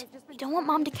 Quiet. We don't want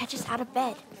Mom to catch us out of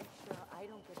bed. I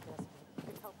don't get desperate. You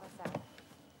could help us out.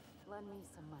 Lend me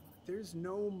some money. There's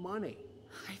no money.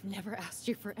 I've never asked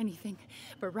you for anything,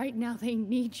 but right now they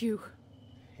need you.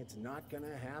 It's not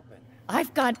gonna happen.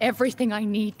 I've got everything I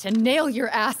need to nail your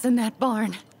ass in that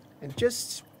barn. And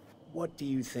just what do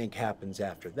you think happens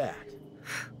after that?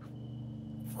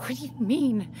 What do you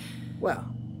mean? Well,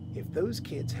 if those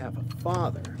kids have a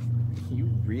father, you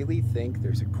really think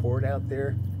there's a court out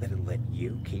there that'll let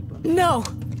you keep them? No!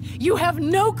 You have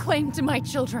no claim to my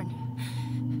children.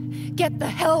 Get the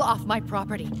hell off my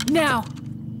property, now!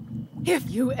 If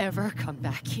you ever come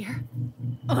back here,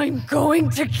 I'm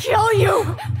going to kill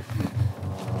you!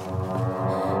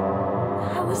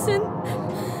 Allison?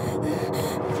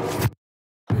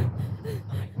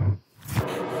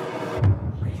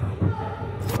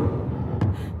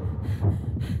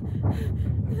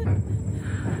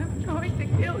 I'm going to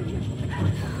kill you.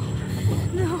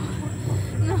 No.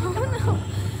 No, no.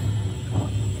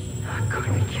 I'm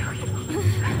going to kill you.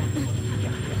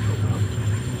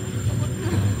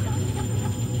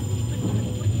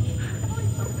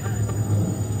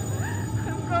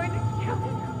 I'm going to kill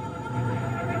you.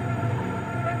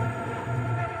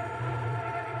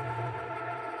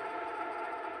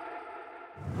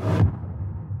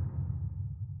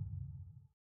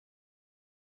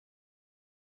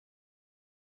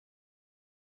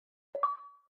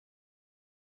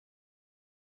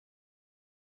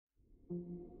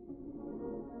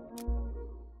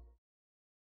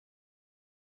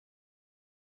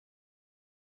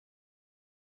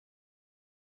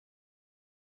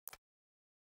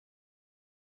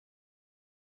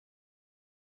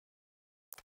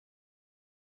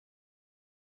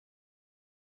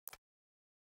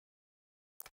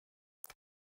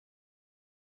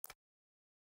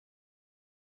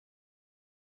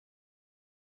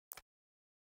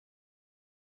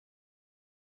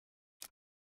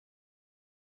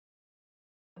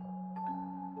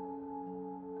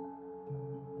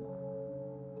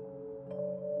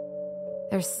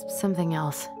 There's something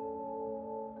else.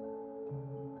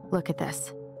 Look at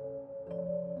this.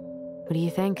 What do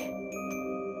you think?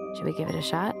 Should we give it a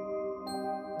shot?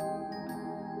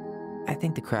 I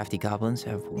think the crafty goblins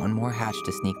have one more hatch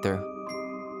to sneak through.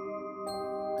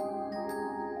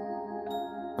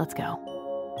 Let's go.